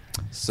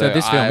 So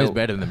this film is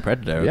better than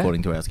Predator,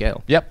 according to our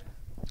scale. Yep.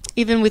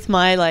 Even with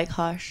my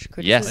harsh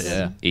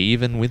criticism. Yes.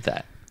 Even with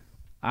that.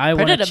 I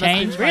want to Predator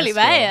change must be really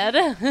my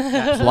score. bad.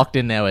 It's locked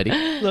in now, Eddie.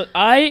 Look,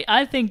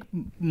 I think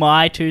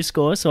my 2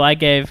 scores, so I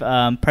gave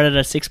Predator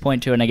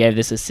 6.2 and I gave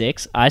this a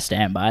 6. I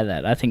stand by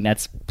that. I think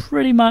that's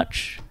pretty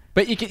much...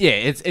 But you can,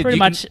 it's pretty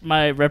much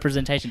my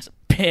representation's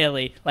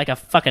barely like a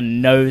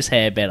fucking nose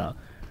hair better.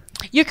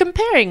 You're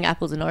comparing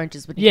apples and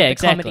oranges when you Yeah, have a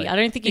exactly. comedy. I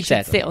don't think you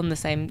Exactly. should sit on the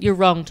same... You're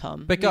wrong,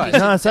 Tom. But You guys- should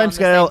No, sit on same the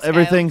scale. same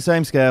Everything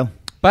same scale.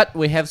 But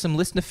we have some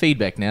listener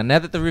feedback now. Now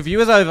that the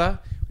review is over,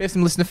 we have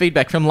some listener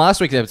feedback from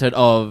last week's episode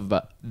of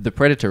the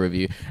Predator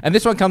review. And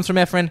this one comes from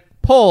our friend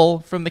Paul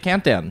from The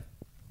Countdown.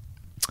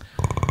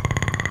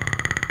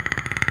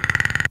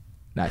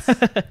 Nice.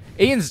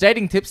 Ian's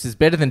dating tips is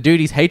better than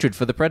Duty's hatred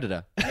for the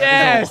Predator.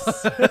 Yes!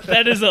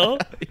 That is all.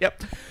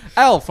 Yep.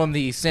 Al from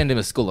the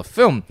Sandimas School of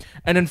Film.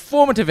 An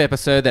informative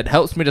episode that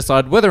helps me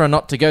decide whether or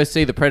not to go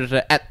see The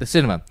Predator at the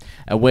cinema.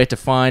 And where to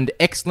find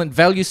excellent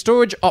value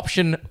storage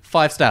option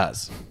 5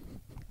 stars.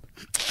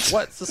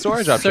 What's the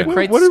storage option? So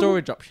great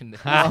storage option.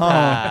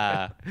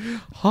 Ha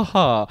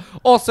ha.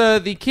 Also,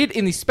 the kid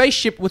in the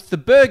spaceship with the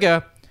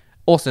burger,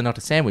 also not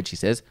a sandwich, he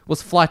says,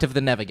 was Flight of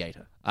the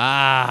Navigator.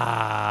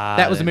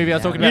 That was the movie I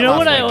was talking about. You know last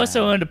what I week.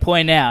 also wanted to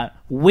point out?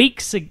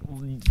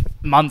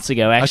 Months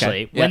ago,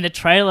 actually, Okay, yeah. when the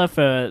trailer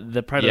for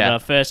The Predator Yeah.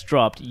 first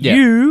dropped, Yeah.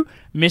 you,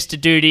 Mr.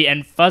 Duty,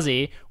 and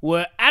Fuzzy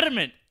were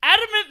adamant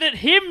that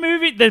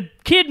the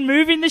kid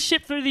moving the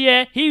ship through the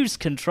air, he was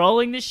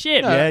controlling the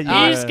ship.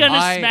 He's going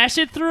to smash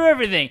it through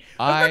everything.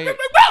 Wrong!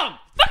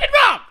 Fucking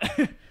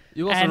wrong!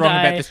 You're also wrong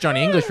about this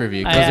Johnny English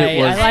review because I it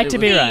was. like to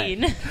be right.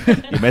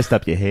 You messed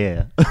up your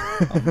hair.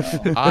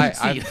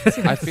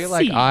 I feel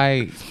like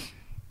I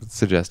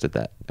suggested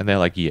that, and they're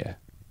like, yeah.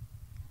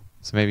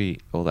 So maybe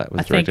all that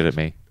was directed at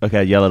me.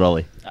 Okay, yell at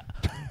Ollie.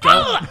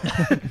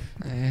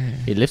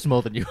 He lifts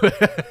more than you.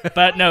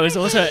 But no,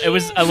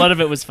 a lot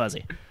of it was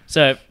Fuzzy.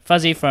 So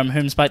Fuzzy from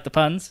Whom Spike the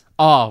Puns.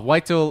 Oh,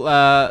 wait till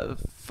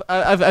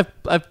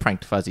I've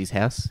pranked Fuzzy's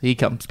house. He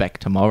comes back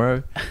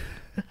tomorrow.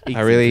 He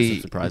I really-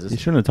 some surprises. You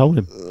shouldn't have told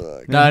him.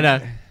 No.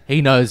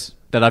 He knows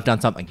that I've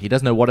done something. He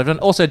doesn't know what I've done.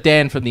 Also,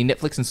 Dan from the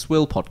Netflix and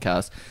Swill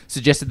podcast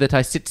suggested that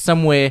I sit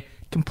somewhere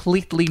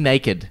completely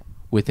naked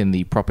within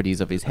the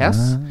properties of his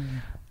house.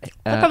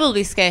 That'd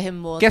probably scare him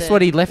more. Guess than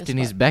what he left this in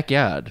one. his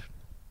backyard?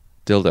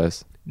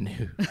 Dildos. No.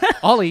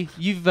 Ollie,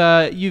 you've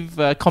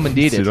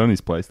commandeered Sit it. on his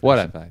place. What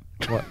have I?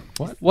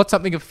 What? What's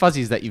something of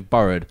Fuzzy's that you've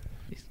borrowed?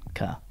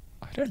 Car.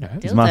 I don't know.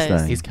 His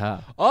Mustang. His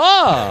car.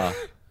 Oh!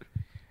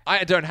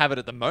 I don't have it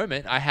at the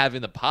moment. I have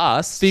in the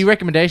past. The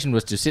recommendation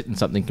was to sit in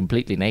something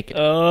completely naked.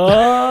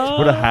 Oh.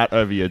 Put a hat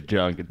over your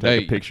junk and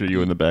take No, a picture of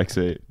you in the back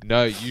seat.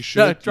 No, you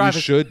should. drive You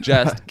it. should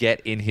just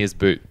get in his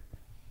boot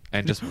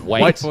and just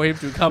wait. Wait for him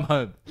to come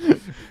home.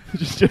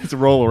 just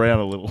roll around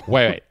a little.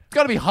 Wait. It's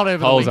got to be hot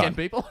over Hold the weekend, on.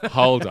 people.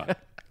 Hold on.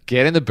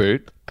 Get in the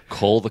boot.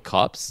 Call the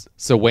cops.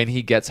 So when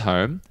he gets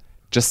home,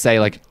 just say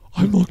like,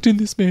 "I'm locked in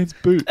this man's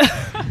boot."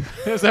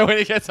 So when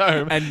he gets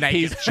home, And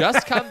he's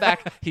just come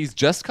back. He's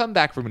just come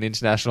back from an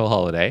international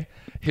holiday.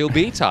 He'll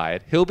be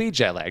tired. He'll be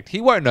jet lagged. He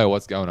won't know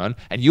what's going on,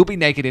 and you'll be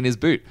naked in his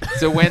boot.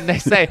 So when they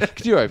say,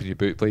 "Could you open your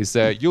boot, please,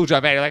 sir?" You'll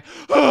jump out. You're like,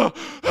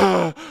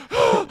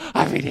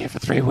 "I've been here for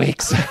 3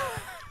 weeks."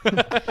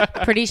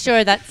 Pretty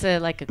sure that's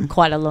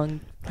quite a long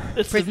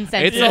prison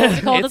sentence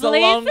to call the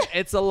police.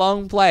 It's a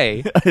long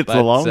play. It's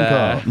a long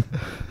time.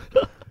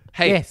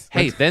 Hey,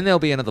 then there'll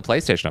be another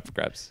PlayStation up for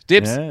grabs.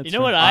 Dibs. Yeah, You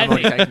know what I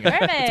think?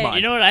 Perfect.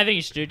 You know what I think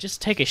you should do?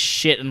 Just take a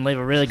shit and leave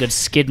a really good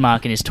skid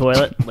mark in his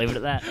toilet. Leave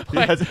it at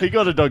that. He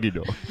got a doggy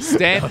door.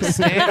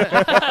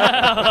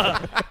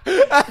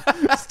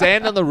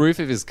 Stand on the roof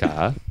of his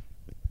car,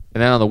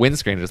 and then on the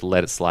windscreen, just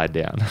let it slide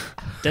down.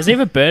 Does he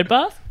have a bird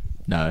bath?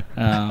 No.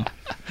 Oh.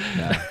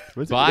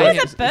 Buy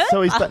him,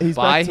 So he's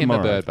buy back him a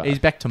tomorrow. bird bath. He's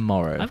back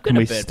tomorrow. I've got Can a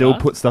we bird still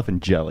bath. put stuff in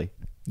jelly?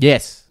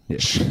 Yes. You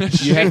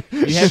have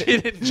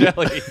Shit in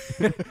jelly.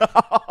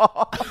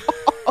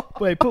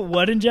 Wait, put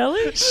what in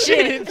jelly?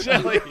 Shit in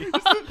jelly.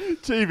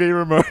 TV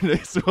remote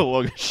next to a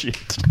log of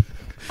shit.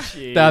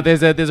 No,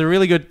 there's a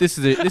really good. This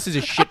is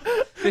a shit.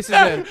 This is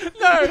a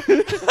No.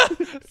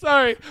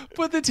 Sorry.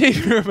 Put the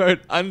TV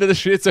remote under the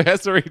shit so it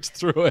has to reach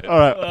through it. All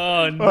right.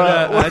 Oh no!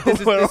 All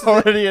right. We're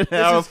already an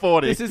hour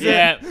 40. This is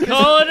Yeah,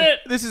 calling it.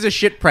 This is a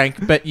shit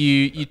prank, but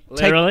you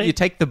Literally?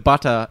 take the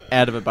butter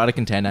out of a butter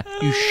container,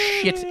 you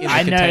shit in the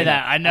I know container,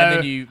 that, I know. and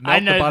then you I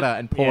melt know the butter th-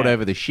 and pour it yeah.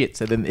 over the shit.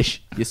 So then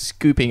you're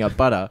scooping up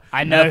butter.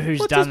 I know Now, who's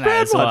what's done this that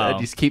bad as one? well. And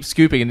you just keep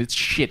scooping, and it's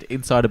shit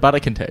inside a butter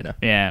container.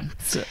 Yeah,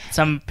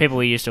 some people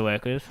we used to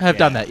work with Have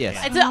done that, yes.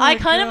 I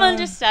kind of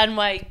understand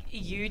why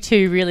you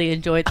two really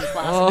enjoyed this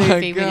last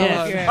movie. With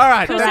God. your All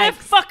right, because they're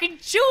fucking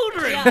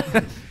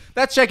children.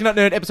 that's Shaken Not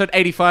Nerd, episode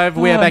 85.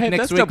 We are Oh, back hey,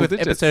 next that's week double with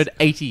digits. episode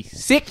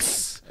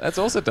 86. That's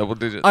also double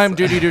digits. I'm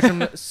Judy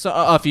Dutram. So,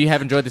 if you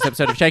have enjoyed this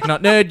episode of Shaken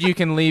Not Nerd, you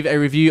can leave a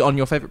review on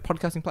your favorite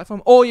podcasting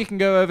platform, or you can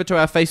go over to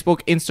our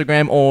Facebook,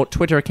 Instagram, or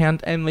Twitter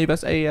account and leave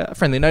us a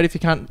friendly note if you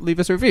can't leave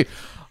us a review.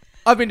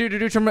 I've been Judy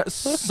Dutram,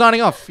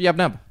 signing off. Yub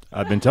nub.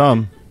 I've been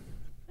Tom.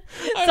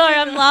 Sorry,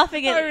 I'm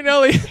laughing at. I'm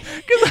Ollie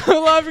because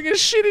I'm laughing at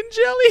shit in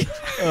jelly.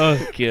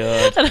 Oh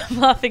god! And I'm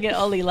laughing at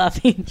Ollie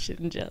laughing at shit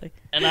and jelly.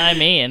 And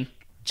I'm Ian.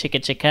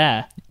 Chicka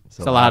chicka.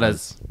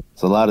 Saladas.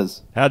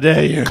 Saladas. How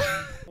dare you?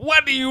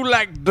 What do you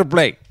like to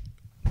play?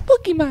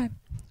 Pokemon.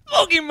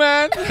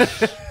 Pokemon.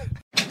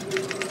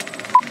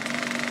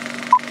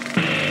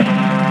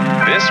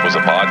 This was a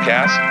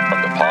podcast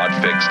from the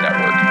Podfix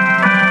Network.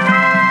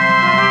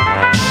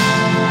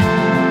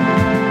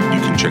 You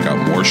can check out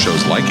more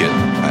shows like it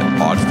at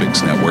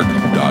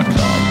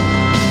podfixnetwork.com.